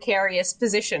pretty precarious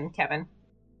position, Kevin.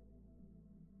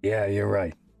 Yeah, you're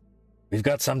right. We've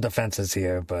got some defenses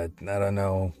here, but I don't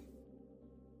know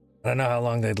how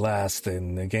long they'd last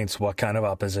and against what kind of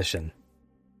opposition.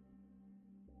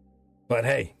 But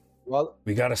hey, Well,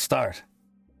 we got to start.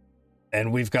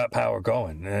 And we've got power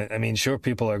going. I mean, sure,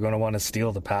 people are going to want to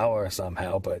steal the power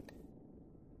somehow, but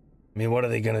I mean, what are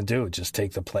they going to do? Just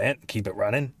take the plant and keep it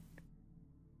running?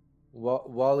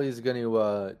 Wally's going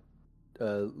to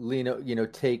lean,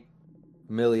 take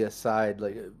Millie aside,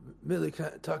 like, Millie, can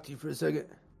I talk to you for a second?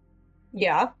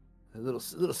 Yeah. A little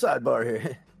sidebar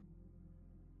here.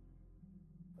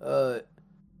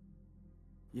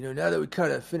 Now that we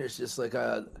kind of finished this, like,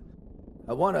 I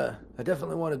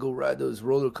definitely want to go ride those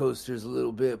roller coasters a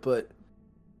little bit, but,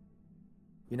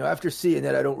 after seeing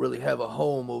that I don't really have a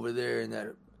home over there and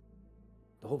that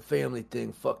the whole family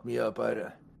thing fucked me up, I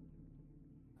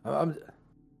don't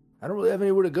really have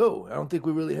anywhere to go. I don't think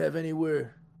we really have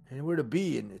anywhere to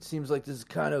be, and it seems like this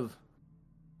kind of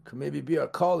could maybe be our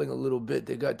calling a little bit.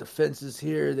 They got defenses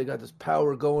here, they got this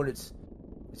power going, it's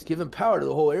giving power to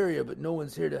the whole area, but no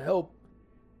one's here to help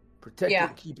protect it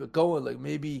and keep it going. Like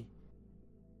maybe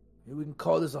we can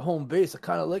call this a home base. I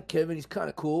kind of like Kevin, he's kind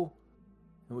of cool,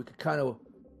 and we could kind of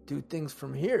do things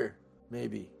from here,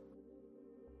 maybe.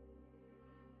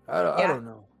 I don't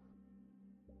know,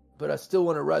 but I still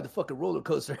want to ride the fucking roller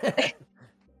coaster.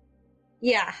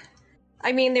 Yeah.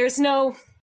 I mean, there's no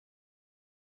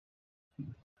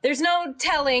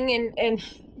telling in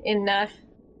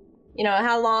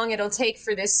how long it'll take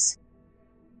for this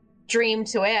dream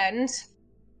to end.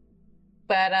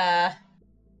 But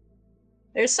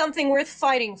there's something worth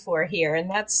fighting for here, and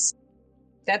that's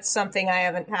something I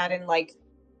haven't had in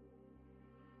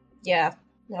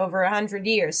over 100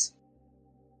 years.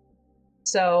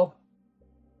 So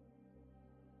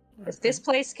if this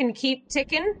place can keep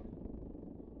ticking,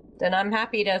 then I'm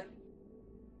happy to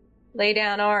lay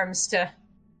down arms to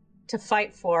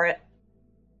fight for it.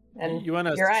 And You went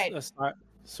you're right.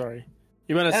 Sorry.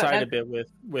 You went aside no. a bit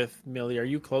with Millie. Are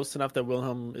you close enough that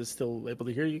Wilhelm is still able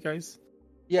to hear you guys?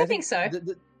 yeah, I think so.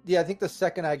 I think the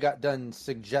second I got done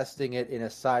suggesting it in a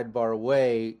sidebar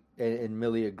way, and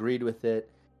Millie agreed with it,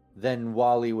 then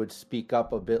Wally would speak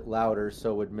up a bit louder.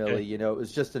 So would Millie. Okay. It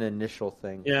was just an initial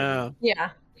thing. Yeah. Yeah.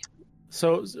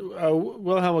 So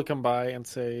Wilhelm will come by and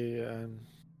say,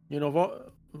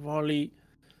 Wally,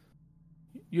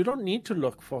 you don't need to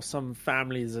look for some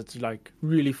families that's like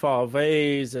really far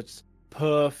away, that's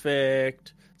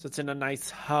perfect, that's in a nice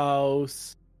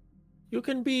house. You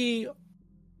can be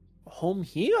home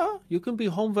here. You can be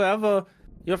home wherever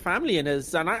your family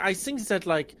is. And I think that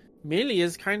like Millie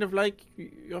is kind of like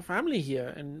your family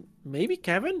here. And maybe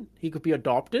Kevin, he could be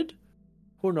adopted.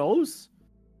 Who knows?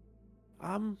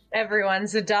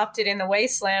 Everyone's adopted in the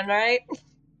wasteland, right?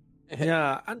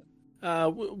 Yeah, and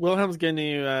Wilhelm's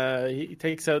gonna he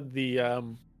takes out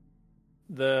the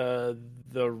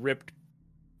ripped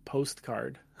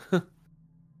postcard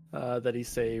that he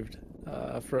saved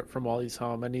from Wally's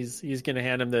home, and he's gonna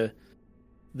hand him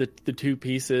the two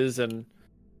pieces and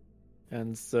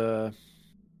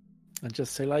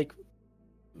just say, like,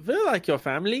 we're like your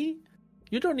family.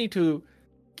 You don't need to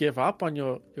give up on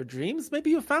your dreams.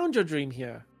 Maybe you found your dream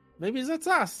here. Maybe that's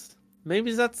us.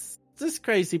 Maybe that's this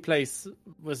crazy place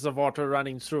with the water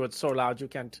running through it so loud you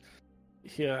can't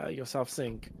hear yourself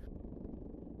sing.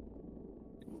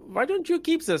 Why don't you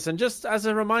keep this, and just as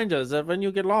a reminder that when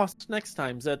you get lost next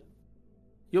time, that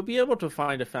you'll be able to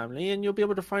find a family and you'll be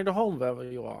able to find a home wherever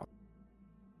you are.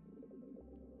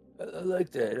 I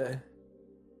like that.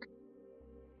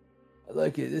 I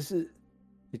like it.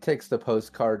 He takes the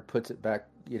postcard, puts it back,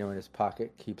 in his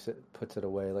pocket, keeps it, puts it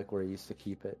away like where he used to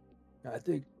keep it. I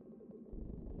think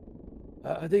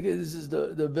this is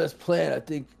the best plan. I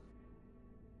think,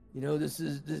 this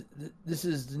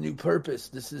is the new purpose.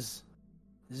 This is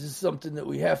something that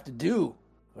we have to do.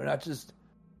 We're not just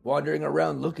wandering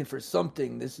around looking for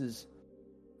something. This is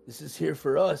here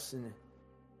for us, and it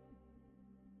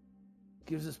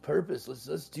gives us purpose.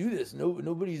 Let's do this.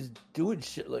 Nobody's doing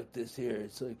shit like this here.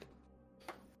 It's like,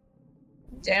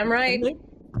 damn right.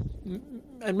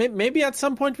 And maybe at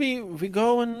some point we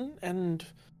go and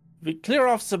we clear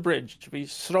off the bridge. We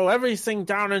throw everything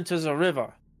down into the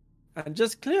river and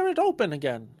just clear it open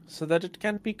again so that it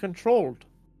can't be controlled.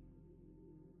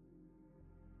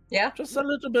 Yeah. Just a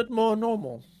little bit more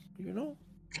normal, Yeah,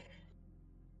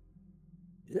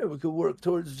 we could work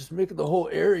towards just making the whole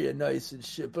area nice and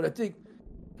shit. But I think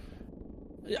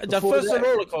the first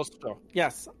roller coaster.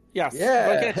 Yes. Yeah.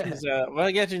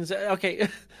 We're getting there. Okay.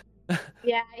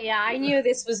 Yeah. I knew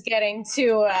this was getting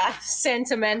too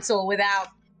sentimental without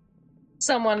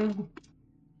someone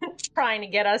trying to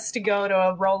get us to go to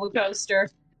a roller coaster.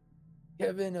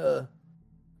 Kevin,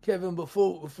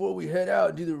 before we head out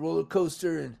and do the roller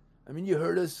coaster, and you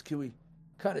heard us. Can we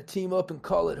kind of team up and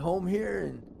call it home here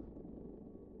and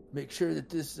make sure that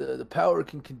this the power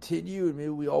can continue, and maybe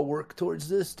we all work towards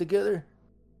this together?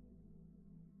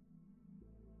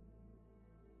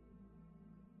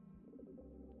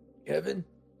 Kevin,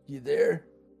 you there?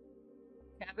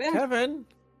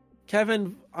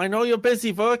 Kevin, I know you're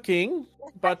busy working,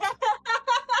 but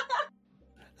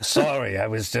Sorry, I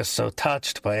was just so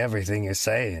touched by everything you're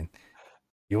saying.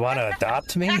 You want to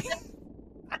adopt me?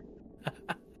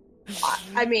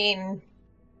 I mean,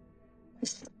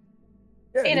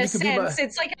 Yeah, in you a could be sense,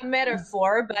 it's like a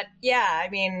metaphor, but yeah,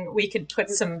 we could put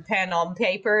some pen on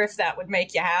paper if that would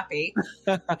make you happy.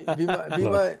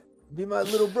 be my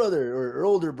little brother or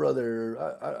older brother.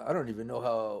 Or I don't even know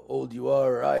how old you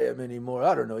are or I am anymore.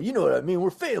 I don't know. You know what I mean?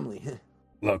 We're family.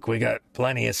 Look, we got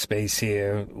plenty of space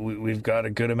here. We've got a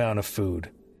good amount of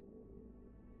food.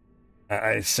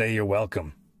 I say you're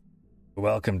welcome. You're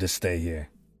welcome to stay here.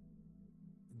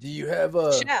 Do you have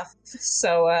a chef?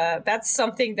 So that's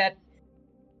something that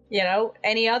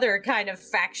any other kind of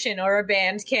faction or a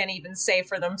band can't even say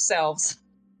for themselves.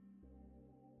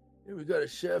 Yeah, we got a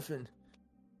chef, and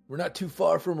we're not too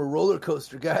far from a roller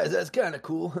coaster, guys. That's kind of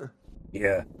cool.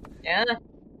 Yeah. Yeah.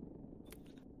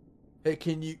 Hey,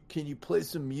 can you play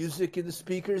some music in the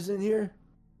speakers in here?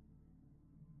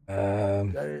 Yeah,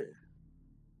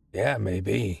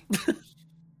 maybe.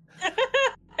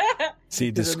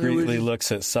 See, discreetly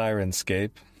looks at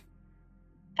Sirenscape.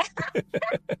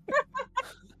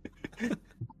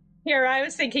 Here, I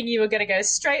was thinking you were going to go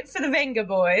straight for the Venga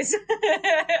Boys.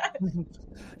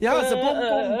 Yeah, it's a boom,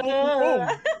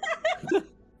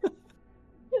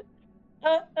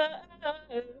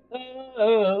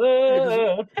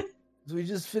 boom, boom. We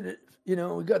just finished,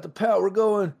 we got the power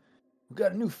going. We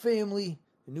got a new family,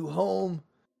 a new home.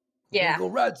 Yeah.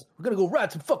 We're gonna go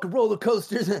ride some fucking roller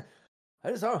coasters.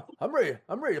 I'm ready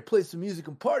to play some music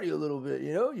and party a little bit,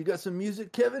 You got some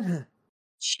music, Kevin?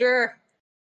 Sure.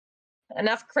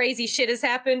 Enough crazy shit has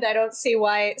happened. I don't see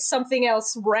why something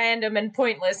else random and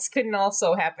pointless couldn't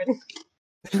also happen.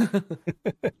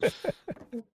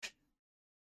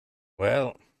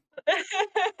 Well,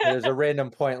 there's a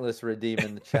random pointless redeem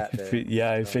in the chat there.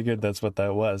 Yeah, I figured that's what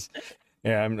that was.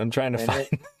 Yeah, I'm trying to find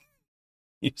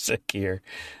music here.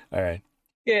 All right.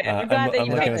 Yeah, I'm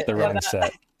looking at the wrong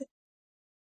set.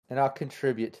 And I'll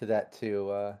contribute to that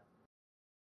too.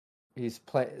 He's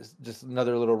playing just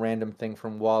another little random thing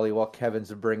from Wally while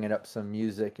Kevin's bringing up some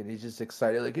music, and he's just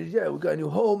excited. Like, yeah, we got a new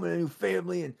home and a new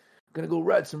family, and we're gonna go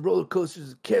ride some roller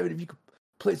coasters. Kevin, if you could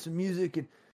play some music, and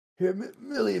here,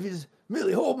 Millie,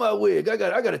 hold my wig. I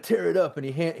got to tear it up. And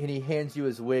he hands you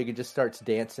his wig and just starts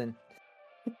dancing.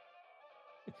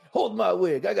 Hold my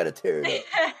wig. I gotta tear it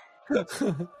up.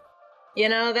 You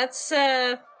know, that's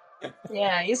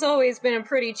yeah, he's always been a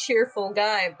pretty cheerful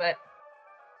guy, but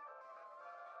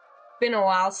been a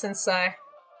while since I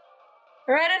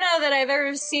don't know that I've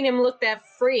ever seen him look that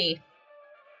free.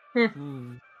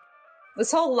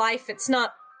 This whole life, it's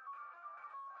not,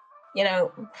 you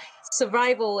know,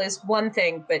 survival is one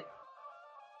thing, but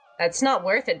it's not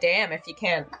worth a damn if you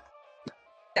can't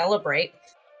celebrate,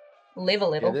 live a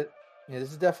little. Yeah,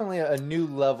 this is definitely a new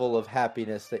level of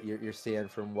happiness that you're seeing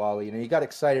from Wally. You know, he got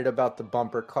excited about the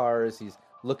bumper cars. He's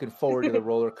looking forward to the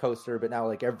roller coaster, but now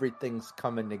like everything's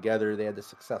coming together. They had the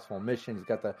successful mission. He's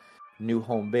got the new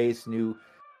home base, new,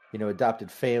 you know, adopted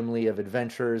family of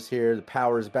adventurers here. The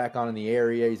power's back on in the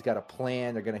area. He's got a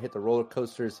plan. They're going to hit the roller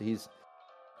coasters. So he's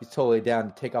totally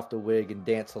down to take off the wig and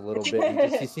dance a little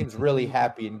bit. He seems really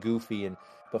happy and goofy.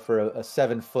 But for a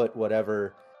 7-foot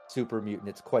whatever super mutant,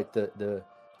 it's quite the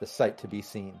sight to be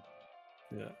seen.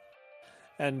 Yeah,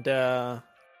 and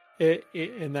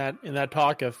in that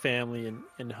talk of family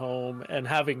and home and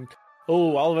having,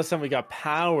 all of a sudden we got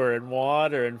power and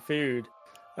water and food.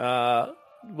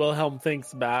 Wilhelm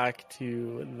thinks back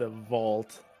to the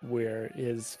vault where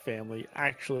his family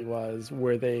actually was,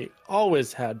 where they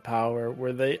always had power,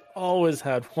 where they always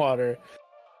had water,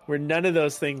 where none of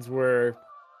those things were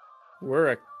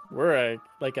a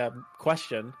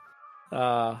question,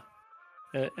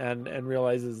 and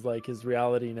realizes like his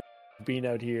reality now being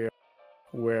out here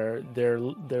where they're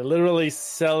literally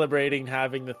celebrating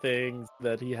having the things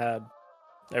that he had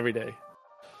every day.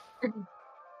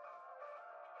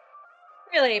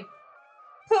 Really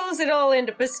pulls it all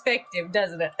into perspective,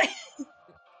 doesn't it?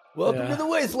 Welcome to the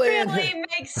wasteland. Really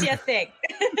makes you think.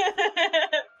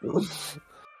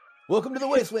 Welcome to the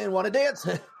wasteland. Want to dance?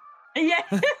 Yeah.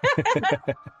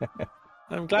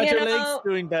 I'm glad your leg's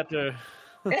doing better.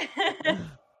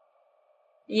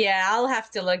 Yeah, I'll have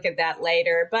to look at that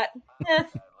later, but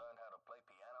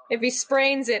if he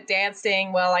sprains it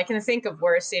dancing, well, I can think of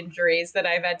worse injuries that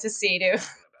I've had to see to.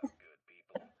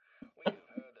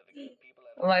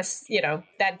 Unless, you know,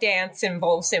 that dance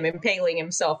involves him impaling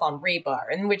himself on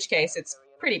rebar, in which case it's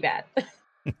pretty bad.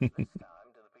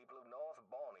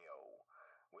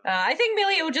 I think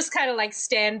Millie will just kind of like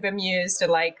stand bemused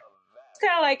and like,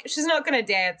 kind of like, she's not going to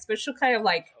dance, but she'll kind of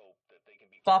like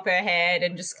bop her head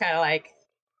and just kind of like,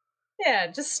 yeah,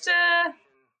 just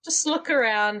look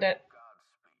around at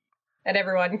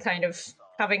everyone kind of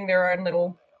having their own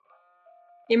little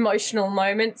emotional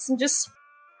moments and just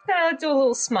kind of do a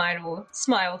little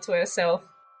smile to herself.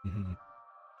 Mm-hmm.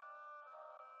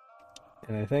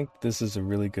 And I think this is a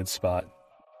really good spot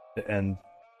to end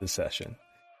the session.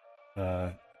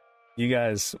 You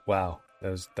guys, wow,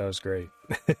 that was great.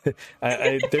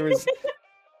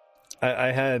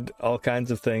 I had all kinds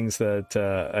of things that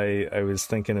I was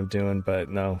thinking of doing, but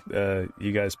no,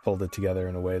 you guys pulled it together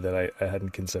in a way that I hadn't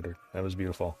considered. That was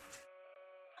beautiful.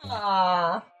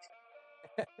 Aww.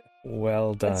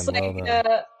 Well done. It's like, well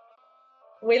done.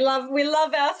 We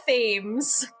love our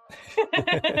themes.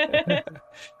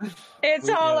 It's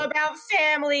all about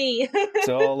family. It's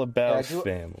all about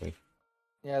family.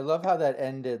 Yeah, I love how that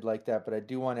ended like that, but I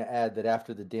do want to add that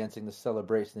after the dancing, the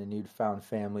celebration, the newfound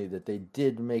family, that they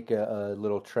did make a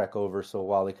little trek over so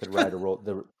Wally could ride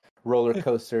the roller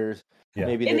coasters. Yeah.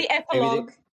 Maybe in the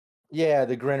epilogue.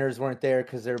 The Grinners weren't there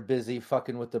because they're busy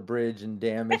fucking with the bridge and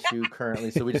dam issue currently,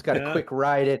 so we just got a quick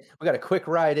ride in. We got a quick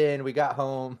ride in. We got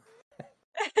home.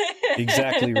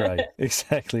 Exactly right.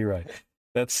 Exactly right.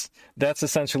 That's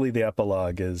essentially the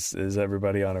epilogue is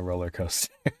everybody on a roller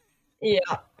coaster. Yeah.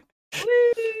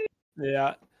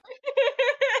 Yeah.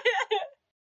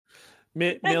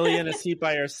 Millie in a seat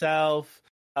by herself.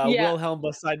 Wilhelm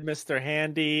beside Mr.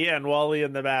 Handy and Wally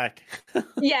in the back.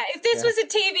 Yeah, if this was a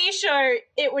TV show,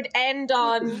 it would end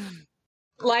on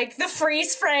like the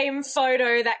freeze frame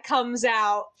photo that comes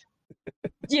out.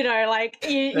 You know, like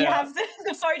you have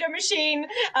the photo machine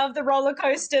of the roller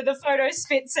coaster, the photo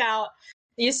spits out.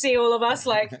 You see all of us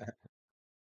like,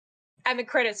 and the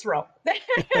credits roll.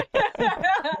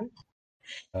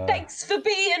 Thanks for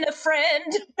being a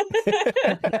friend.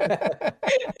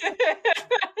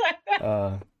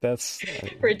 That's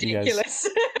ridiculous.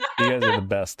 You guys are the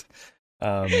best.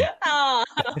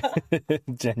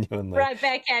 Genuinely. Right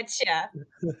back at ya.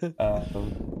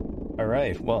 All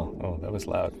right. Well, that was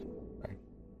loud.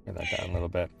 Turn that down a little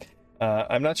bit.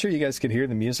 I'm not sure you guys could hear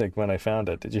the music when I found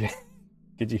it. Did you?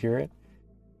 Could you hear it?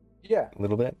 Yeah. A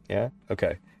little bit. Yeah.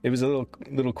 Okay. It was a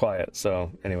little quiet.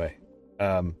 So anyway.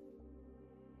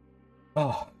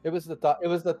 It was the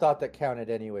thought that counted,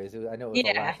 anyways. I know it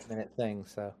was a last minute thing.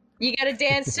 So you got to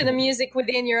dance to the music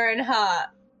within your own heart.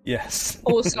 Yes.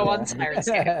 Also on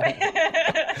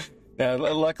Sirenscape.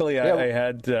 Luckily, I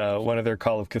had one of their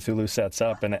Call of Cthulhu sets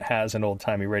up, and it has an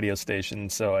old-timey radio station,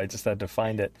 so I just had to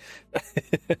find it.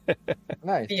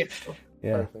 Nice. Beautiful.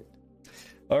 Yeah. Perfect.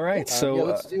 All right, so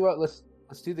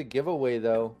let's do the giveaway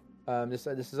though. This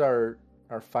is our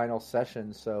final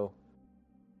session, so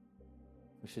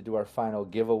we should do our final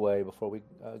giveaway before we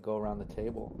go around the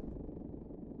table.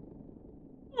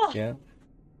 yeah.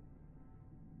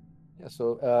 Yeah,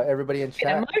 so everybody in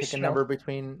chat, pick a emotional. number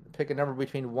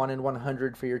between 1 and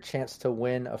 100 for your chance to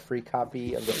win a free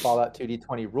copy of the Fallout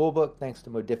 2D20 rulebook, thanks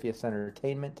to Modiphius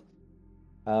Entertainment.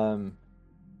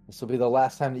 This will be the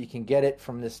last time that you can get it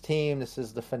from this team. This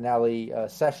is the finale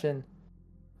session.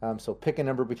 So pick a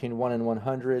number between 1 and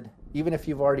 100. Even if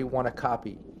you've already won a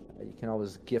copy, you can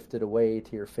always gift it away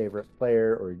to your favorite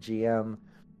player or GM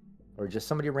or just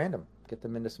somebody random. Get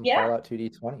them into some Fallout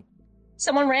 2D20.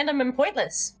 Someone random and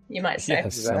pointless, you might say. Yes,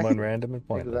 Exactly. someone random and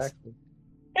pointless. Exactly.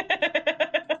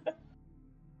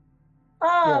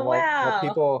 Oh, While wow.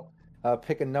 people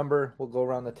pick a number, we'll go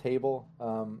around the table.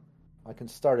 I can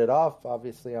start it off.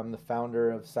 Obviously, I'm the founder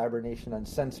of Cybernation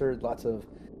Uncensored. Lots of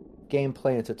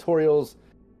gameplay and tutorials.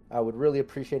 I would really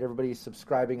appreciate everybody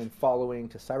subscribing and following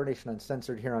to Cybernation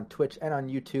Uncensored here on Twitch and on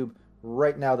YouTube.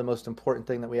 Right now, the most important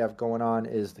thing that we have going on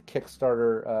is the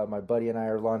Kickstarter. My buddy and I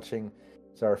are launching.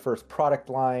 It's our first product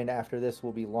line. After this,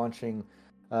 we'll be launching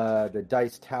the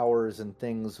dice towers and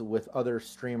things with other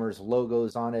streamers'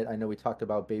 logos on it. I know we talked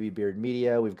about Baby Beard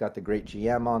Media. We've got the Great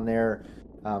GM on there.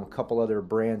 A couple other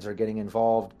brands are getting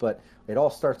involved, but it all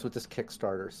starts with this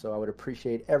Kickstarter. So I would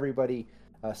appreciate everybody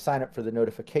sign up for the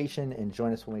notification and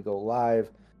join us when we go live.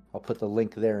 I'll put the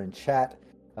link there in chat.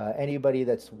 Anybody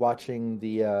that's watching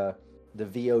the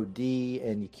VOD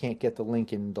and you can't get the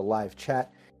link in the live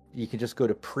chat, you can just go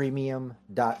to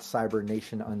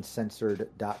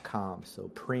premium.cybernationuncensored.com. So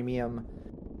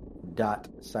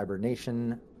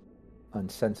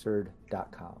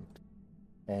premium.cybernationuncensored.com.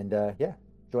 And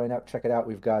join up, check it out.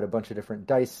 We've got a bunch of different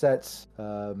dice sets,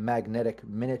 magnetic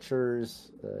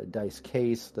miniatures, dice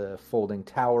case, the folding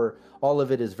tower. All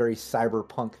of it is very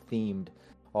cyberpunk themed,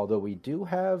 although we do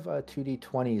have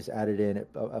 2D20s added in,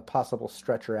 a possible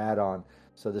stretcher add-on.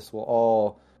 So this will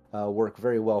all work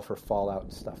very well for Fallout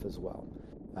and stuff as well.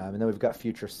 And then we've got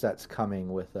future sets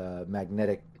coming with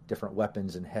magnetic different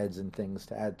weapons and heads and things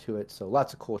to add to it. So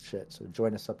lots of cool shit. So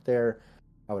join us up there.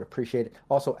 I would appreciate it.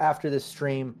 Also, after this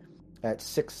stream at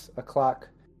 6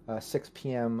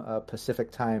 p.m.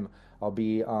 Pacific time, I'll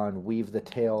be on Weave the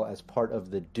Tale as part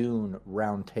of the Dune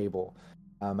Roundtable.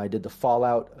 I did the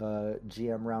Fallout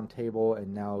GM Roundtable,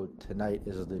 and now tonight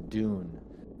is the Dune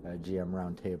GM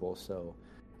Roundtable. So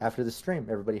after the stream,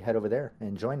 everybody head over there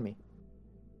and join me.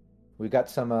 We've got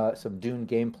some Dune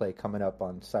gameplay coming up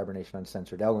on Cybernation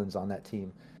Uncensored. Ellen's on that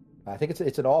team. I think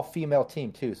it's an all-female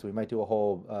team, too, so we might do a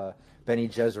whole Bene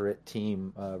Gesserit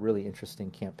team, really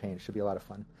interesting campaign. It should be a lot of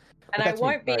fun. And I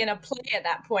won't be in a play at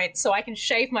that point, so I can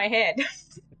shave my head.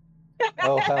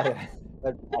 Oh, hell yeah.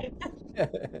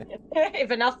 If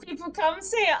enough people come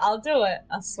see it, I'll do it.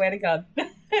 I swear to God.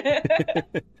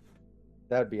 That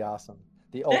would be awesome.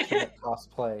 The ultimate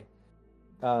cosplay.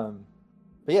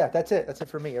 But yeah, that's it. That's it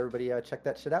for me. Everybody check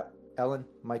that shit out. Ellen,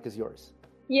 mic is yours.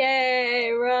 Yay,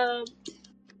 Rob.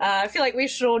 I feel like we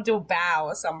should all do a bow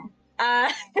or something. Our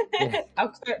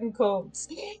curtain calls.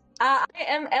 I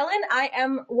am Ellen. I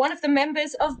am one of the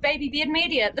members of Baby Beard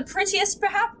Media. The prettiest,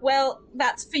 perhaps? Well,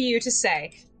 that's for you to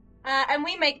say. And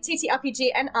we make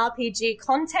TTRPG and RPG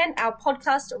content. Our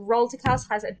podcast, Roll to Cast,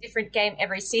 has a different game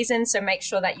every season, so make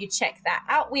sure that you check that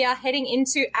out. We are heading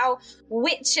into our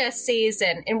Witcher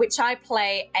season, in which I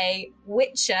play a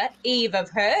Witcher, Eve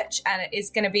of Hurch, and it is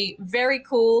going to be very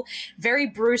cool, very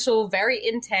brutal, very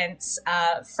intense.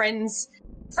 Friends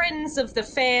of the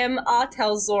fam,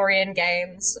 Artelzorian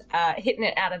Games, hitting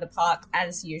it out of the park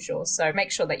as usual. So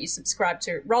make sure that you subscribe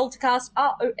to Roll to Cast,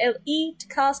 ROLE to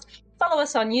Cast. Follow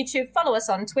us on YouTube, follow us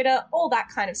on Twitter, all that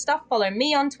kind of stuff. Follow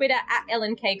me on Twitter at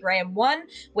EllenKGraham1,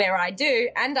 where I do,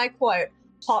 and I quote,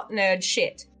 hot nerd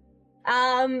shit.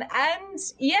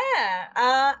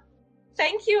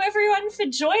 Thank you everyone for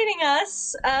joining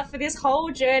us for this whole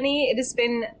journey. It has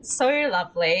been so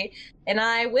lovely, and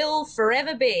I will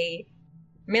forever be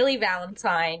Millie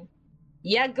Valentine,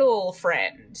 your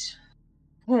girlfriend.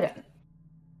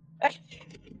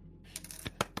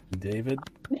 David,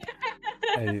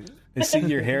 I see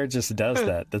your hair just does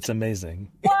that. That's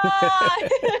amazing.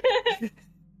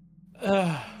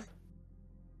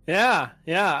 Yeah.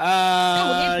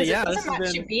 It doesn't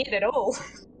match your beard at all.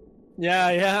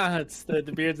 Yeah. It's the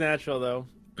beard's natural though.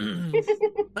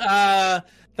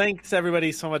 Thanks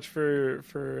everybody so much for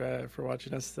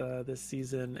watching us this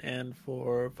season and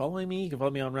for following me. You can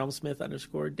follow me on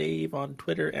realmsmith_Dave on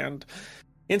Twitter and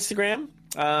Instagram.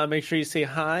 Make sure you say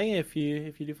hi if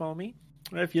you do follow me.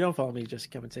 Or if you don't follow me, just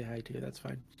come and say hi too. That's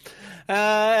fine.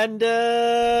 And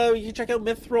you can check out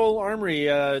Mithril Armory,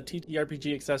 a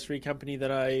TTRPG accessory company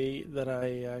that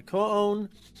I co-own.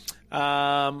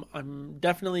 I'm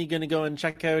definitely going to go and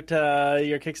check out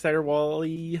your Kickstarter,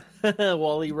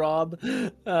 Wally Rob,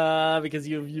 because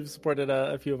you've supported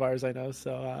a few of ours, I know.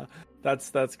 So that's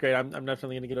great. I'm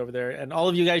definitely going to get over there, and all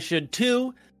of you guys should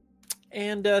too.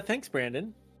 And thanks,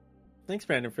 Brandon. Thanks,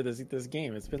 Brandon, for this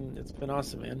game. It's been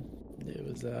awesome, man. It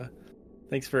was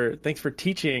thanks for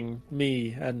teaching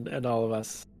me and all of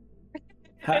us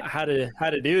how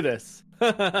to do this.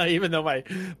 Even though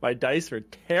my dice were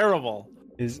terrible.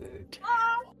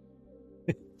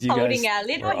 Holding our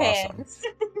little hands.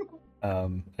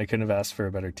 Awesome. I couldn't have asked for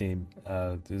a better team.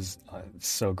 It was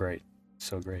so great.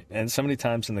 So great. And so many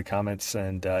times in the comments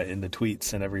and in the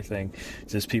tweets and everything,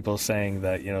 just people saying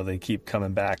that, they keep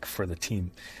coming back for the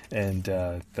team. And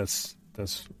that's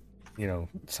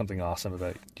something awesome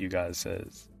about you guys.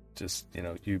 Is just,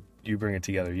 you bring it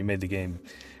together. You made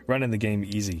running the game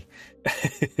easy.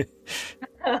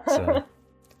 So,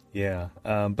 yeah.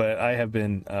 But I have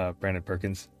been Brandon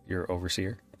Perkins, your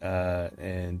overseer.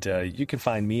 And you can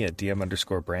find me at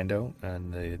DM_Brando on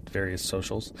the various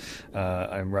socials.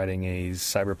 I'm writing a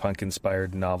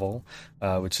cyberpunk-inspired novel,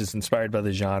 which is inspired by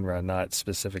the genre, not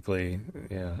specifically,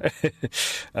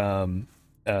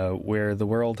 where the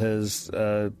world has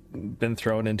been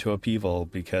thrown into upheaval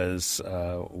because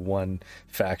one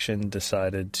faction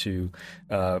decided to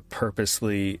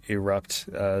purposely erupt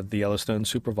the Yellowstone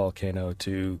supervolcano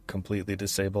to completely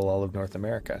disable all of North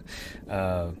America.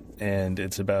 And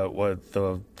it's about what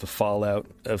the fallout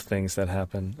of things that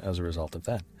happen as a result of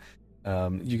that.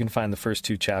 You can find the first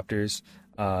 2 chapters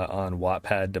on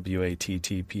Wattpad,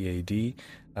 WATTPAD.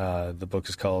 The book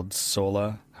is called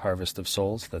Sola, Harvest of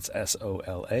Souls. That's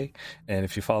SOLA. And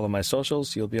if you follow my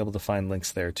socials, you'll be able to find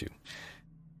links there too.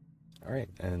 All right,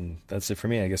 and that's it for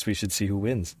me. I guess we should see who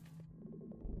wins.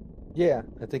 Yeah,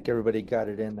 I think everybody got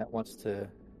it in that wants to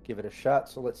give it a shot,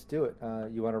 so let's do it.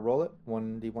 You want to roll it?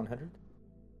 1d100?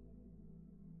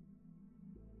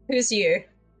 Who's you?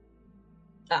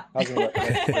 I was gonna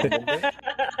let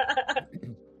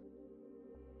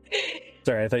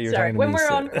Sorry, I thought you were talking to when me.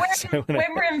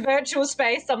 When we're in virtual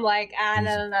space, I'm like, I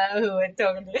don't know who we're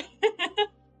talking to.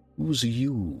 Who's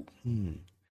you?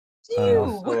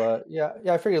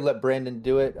 I figured let Brandon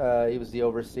do it. He was the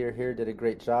overseer here, did a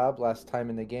great job last time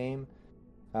in the game.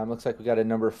 Looks like we got a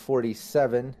number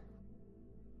 47.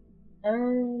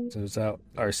 So is that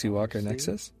RC Walker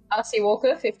Nexus? RC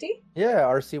Walker 50? Yeah,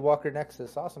 RC Walker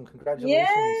Nexus. Awesome. Congratulations.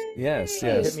 Yay! Yes.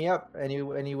 Hit me up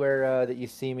anywhere that you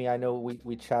see me. I know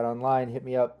we chat online. Hit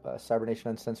me up,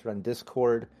 Cybernation Uncensored on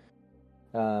Discord,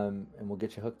 and we'll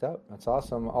get you hooked up. That's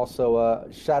awesome. Also,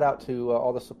 shout out to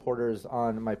all the supporters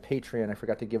on my Patreon. I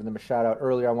forgot to give them a shout out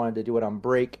earlier. I wanted to do it on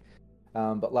break,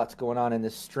 but lots going on in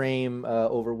this stream.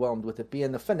 Overwhelmed with it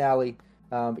being the finale.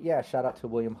 But yeah, shout out to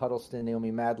William Huddleston,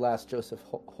 Naomi Madlass, Joseph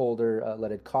Holder,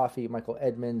 Leaded Coffee, Michael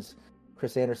Edmonds,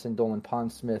 Chris Anderson, Dolan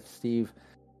Pondsmith, Steve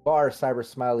Barr, Cyber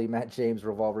Smiley, Matt James,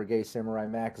 Revolver Gay, Samurai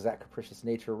Mac, Zach Capricious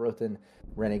Nature, Rothan,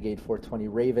 Renegade 420,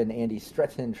 Raven, Andy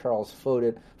Stretton, Charles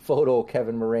Fodel,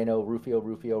 Kevin Moreno, Rufio,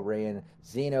 Rayan,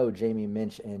 Zeno, Jamie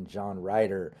Minch, and John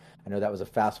Ryder. I know that was a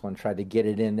fast one. Tried to get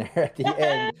it in there at the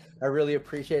end. I really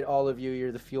appreciate all of you.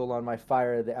 You're the fuel on my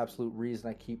fire, the absolute reason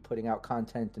I keep putting out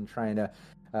content and trying to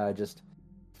just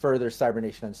further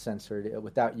Cybernation Uncensored.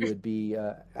 Without you, it'd be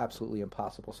absolutely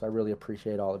impossible. So I really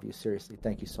appreciate all of you. Seriously,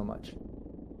 thank you so much.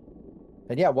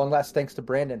 And yeah, one last thanks to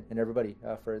Brandon and everybody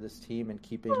for this team and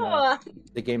keeping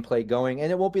the gameplay going.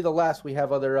 And it won't be the last. We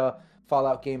have other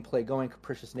Fallout gameplay going.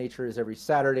 Capricious Nature is every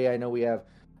Saturday. I know we have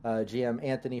GM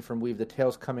Anthony from Weave the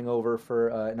Tales coming over for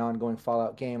an ongoing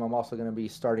Fallout game. I'm also going to be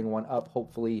starting one up,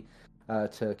 hopefully,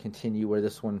 to continue where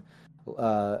this one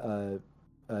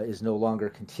is no longer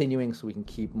continuing, so we can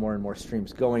keep more and more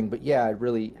streams going. But yeah, I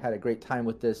really had a great time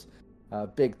with this.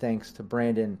 Big thanks to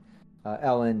Brandon,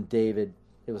 Ellen, David.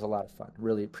 It was a lot of fun.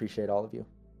 Really appreciate all of you.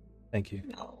 Thank you.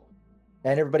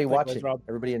 And everybody Likewise, watching, Rob.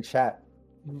 everybody in chat.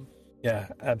 Yeah,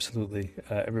 absolutely.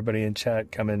 Everybody in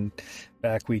chat coming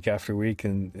back week after week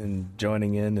and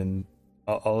joining in and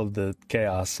all of the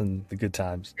chaos and the good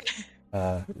times.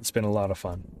 It's been a lot of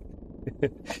fun.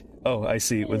 Oh, I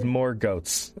see. With more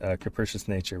goats. Capricious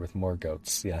Nature with more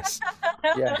goats. Yes.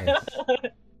 Yeah.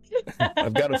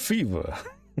 I've got a fever.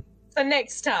 For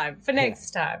next time.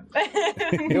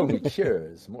 The only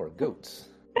cure is more goats.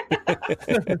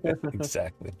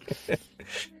 Exactly.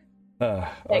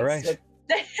 All right.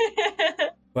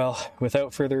 Well,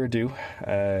 without further ado,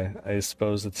 I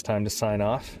suppose it's time to sign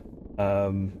off.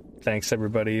 Thanks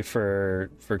everybody for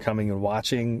coming and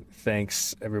watching.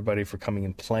 Thanks everybody for coming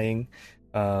and playing.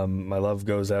 My love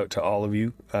goes out to all of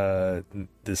you.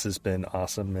 This has been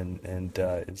awesome, and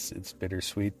it's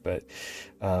bittersweet, but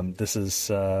this is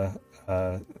the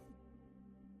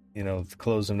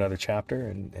close of another chapter,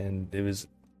 and it was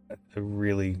a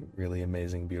really, really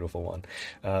amazing, beautiful one.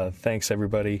 Thanks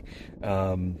everybody.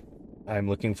 I'm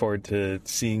looking forward to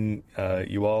seeing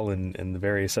you all in the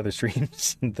various other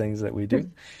streams and things that we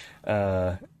do.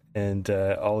 And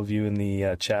all of you in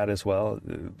the chat as well. It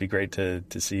would be great to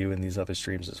see you in these other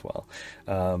streams as well.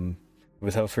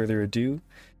 Without further ado,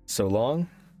 so long.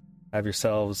 Have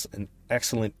yourselves an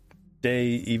excellent day,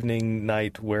 evening,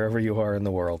 night, wherever you are in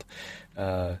the world.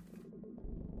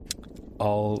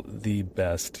 All the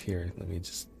best. Here, let me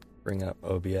just bring up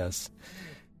OBS.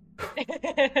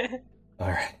 All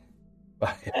right.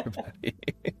 Bye, everybody.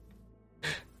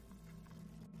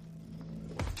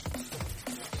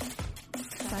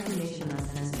 Stagnation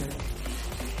Uncensored.